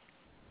friend.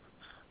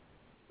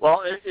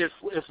 Well,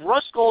 if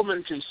Russ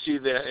Goldman can see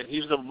that, and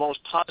he's the most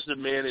positive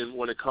man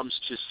when it comes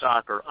to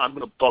soccer, I'm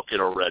going to book it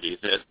already.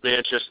 That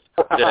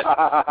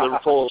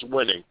Liverpool is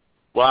winning.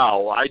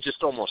 Wow, I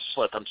just almost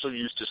slipped. I'm so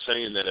used to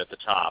saying that at the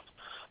top.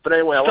 But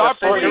anyway, start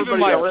believing,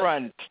 my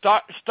friend.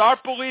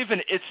 Start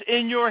believing. It's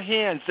in your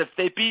hands. If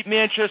they beat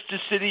Manchester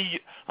City,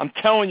 I'm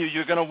telling you,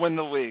 you're going to win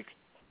the league.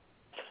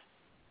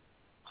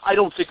 I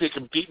don't think they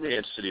can beat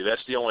Man City.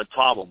 That's the only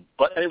problem.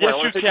 But anyway,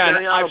 yes, you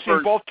can. I've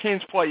seen both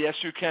teams play. Yes,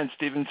 you can,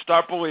 Stephen.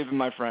 Start believing,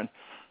 my friend.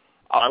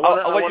 I'll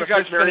let you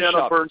guys finish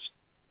up. I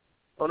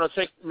want to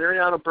thank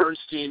Mariano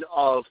Bernstien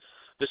of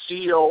the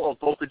CEO of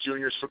Boca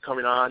Juniors for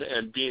coming on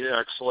and being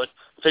excellent.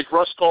 Thank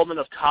Russ Goldman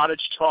of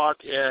Cottage Talk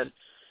and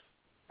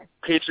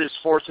Patriots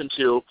 4th and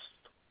 2.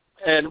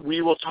 And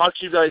we will talk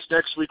to you guys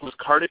next week with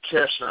Cardiff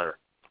Cashner.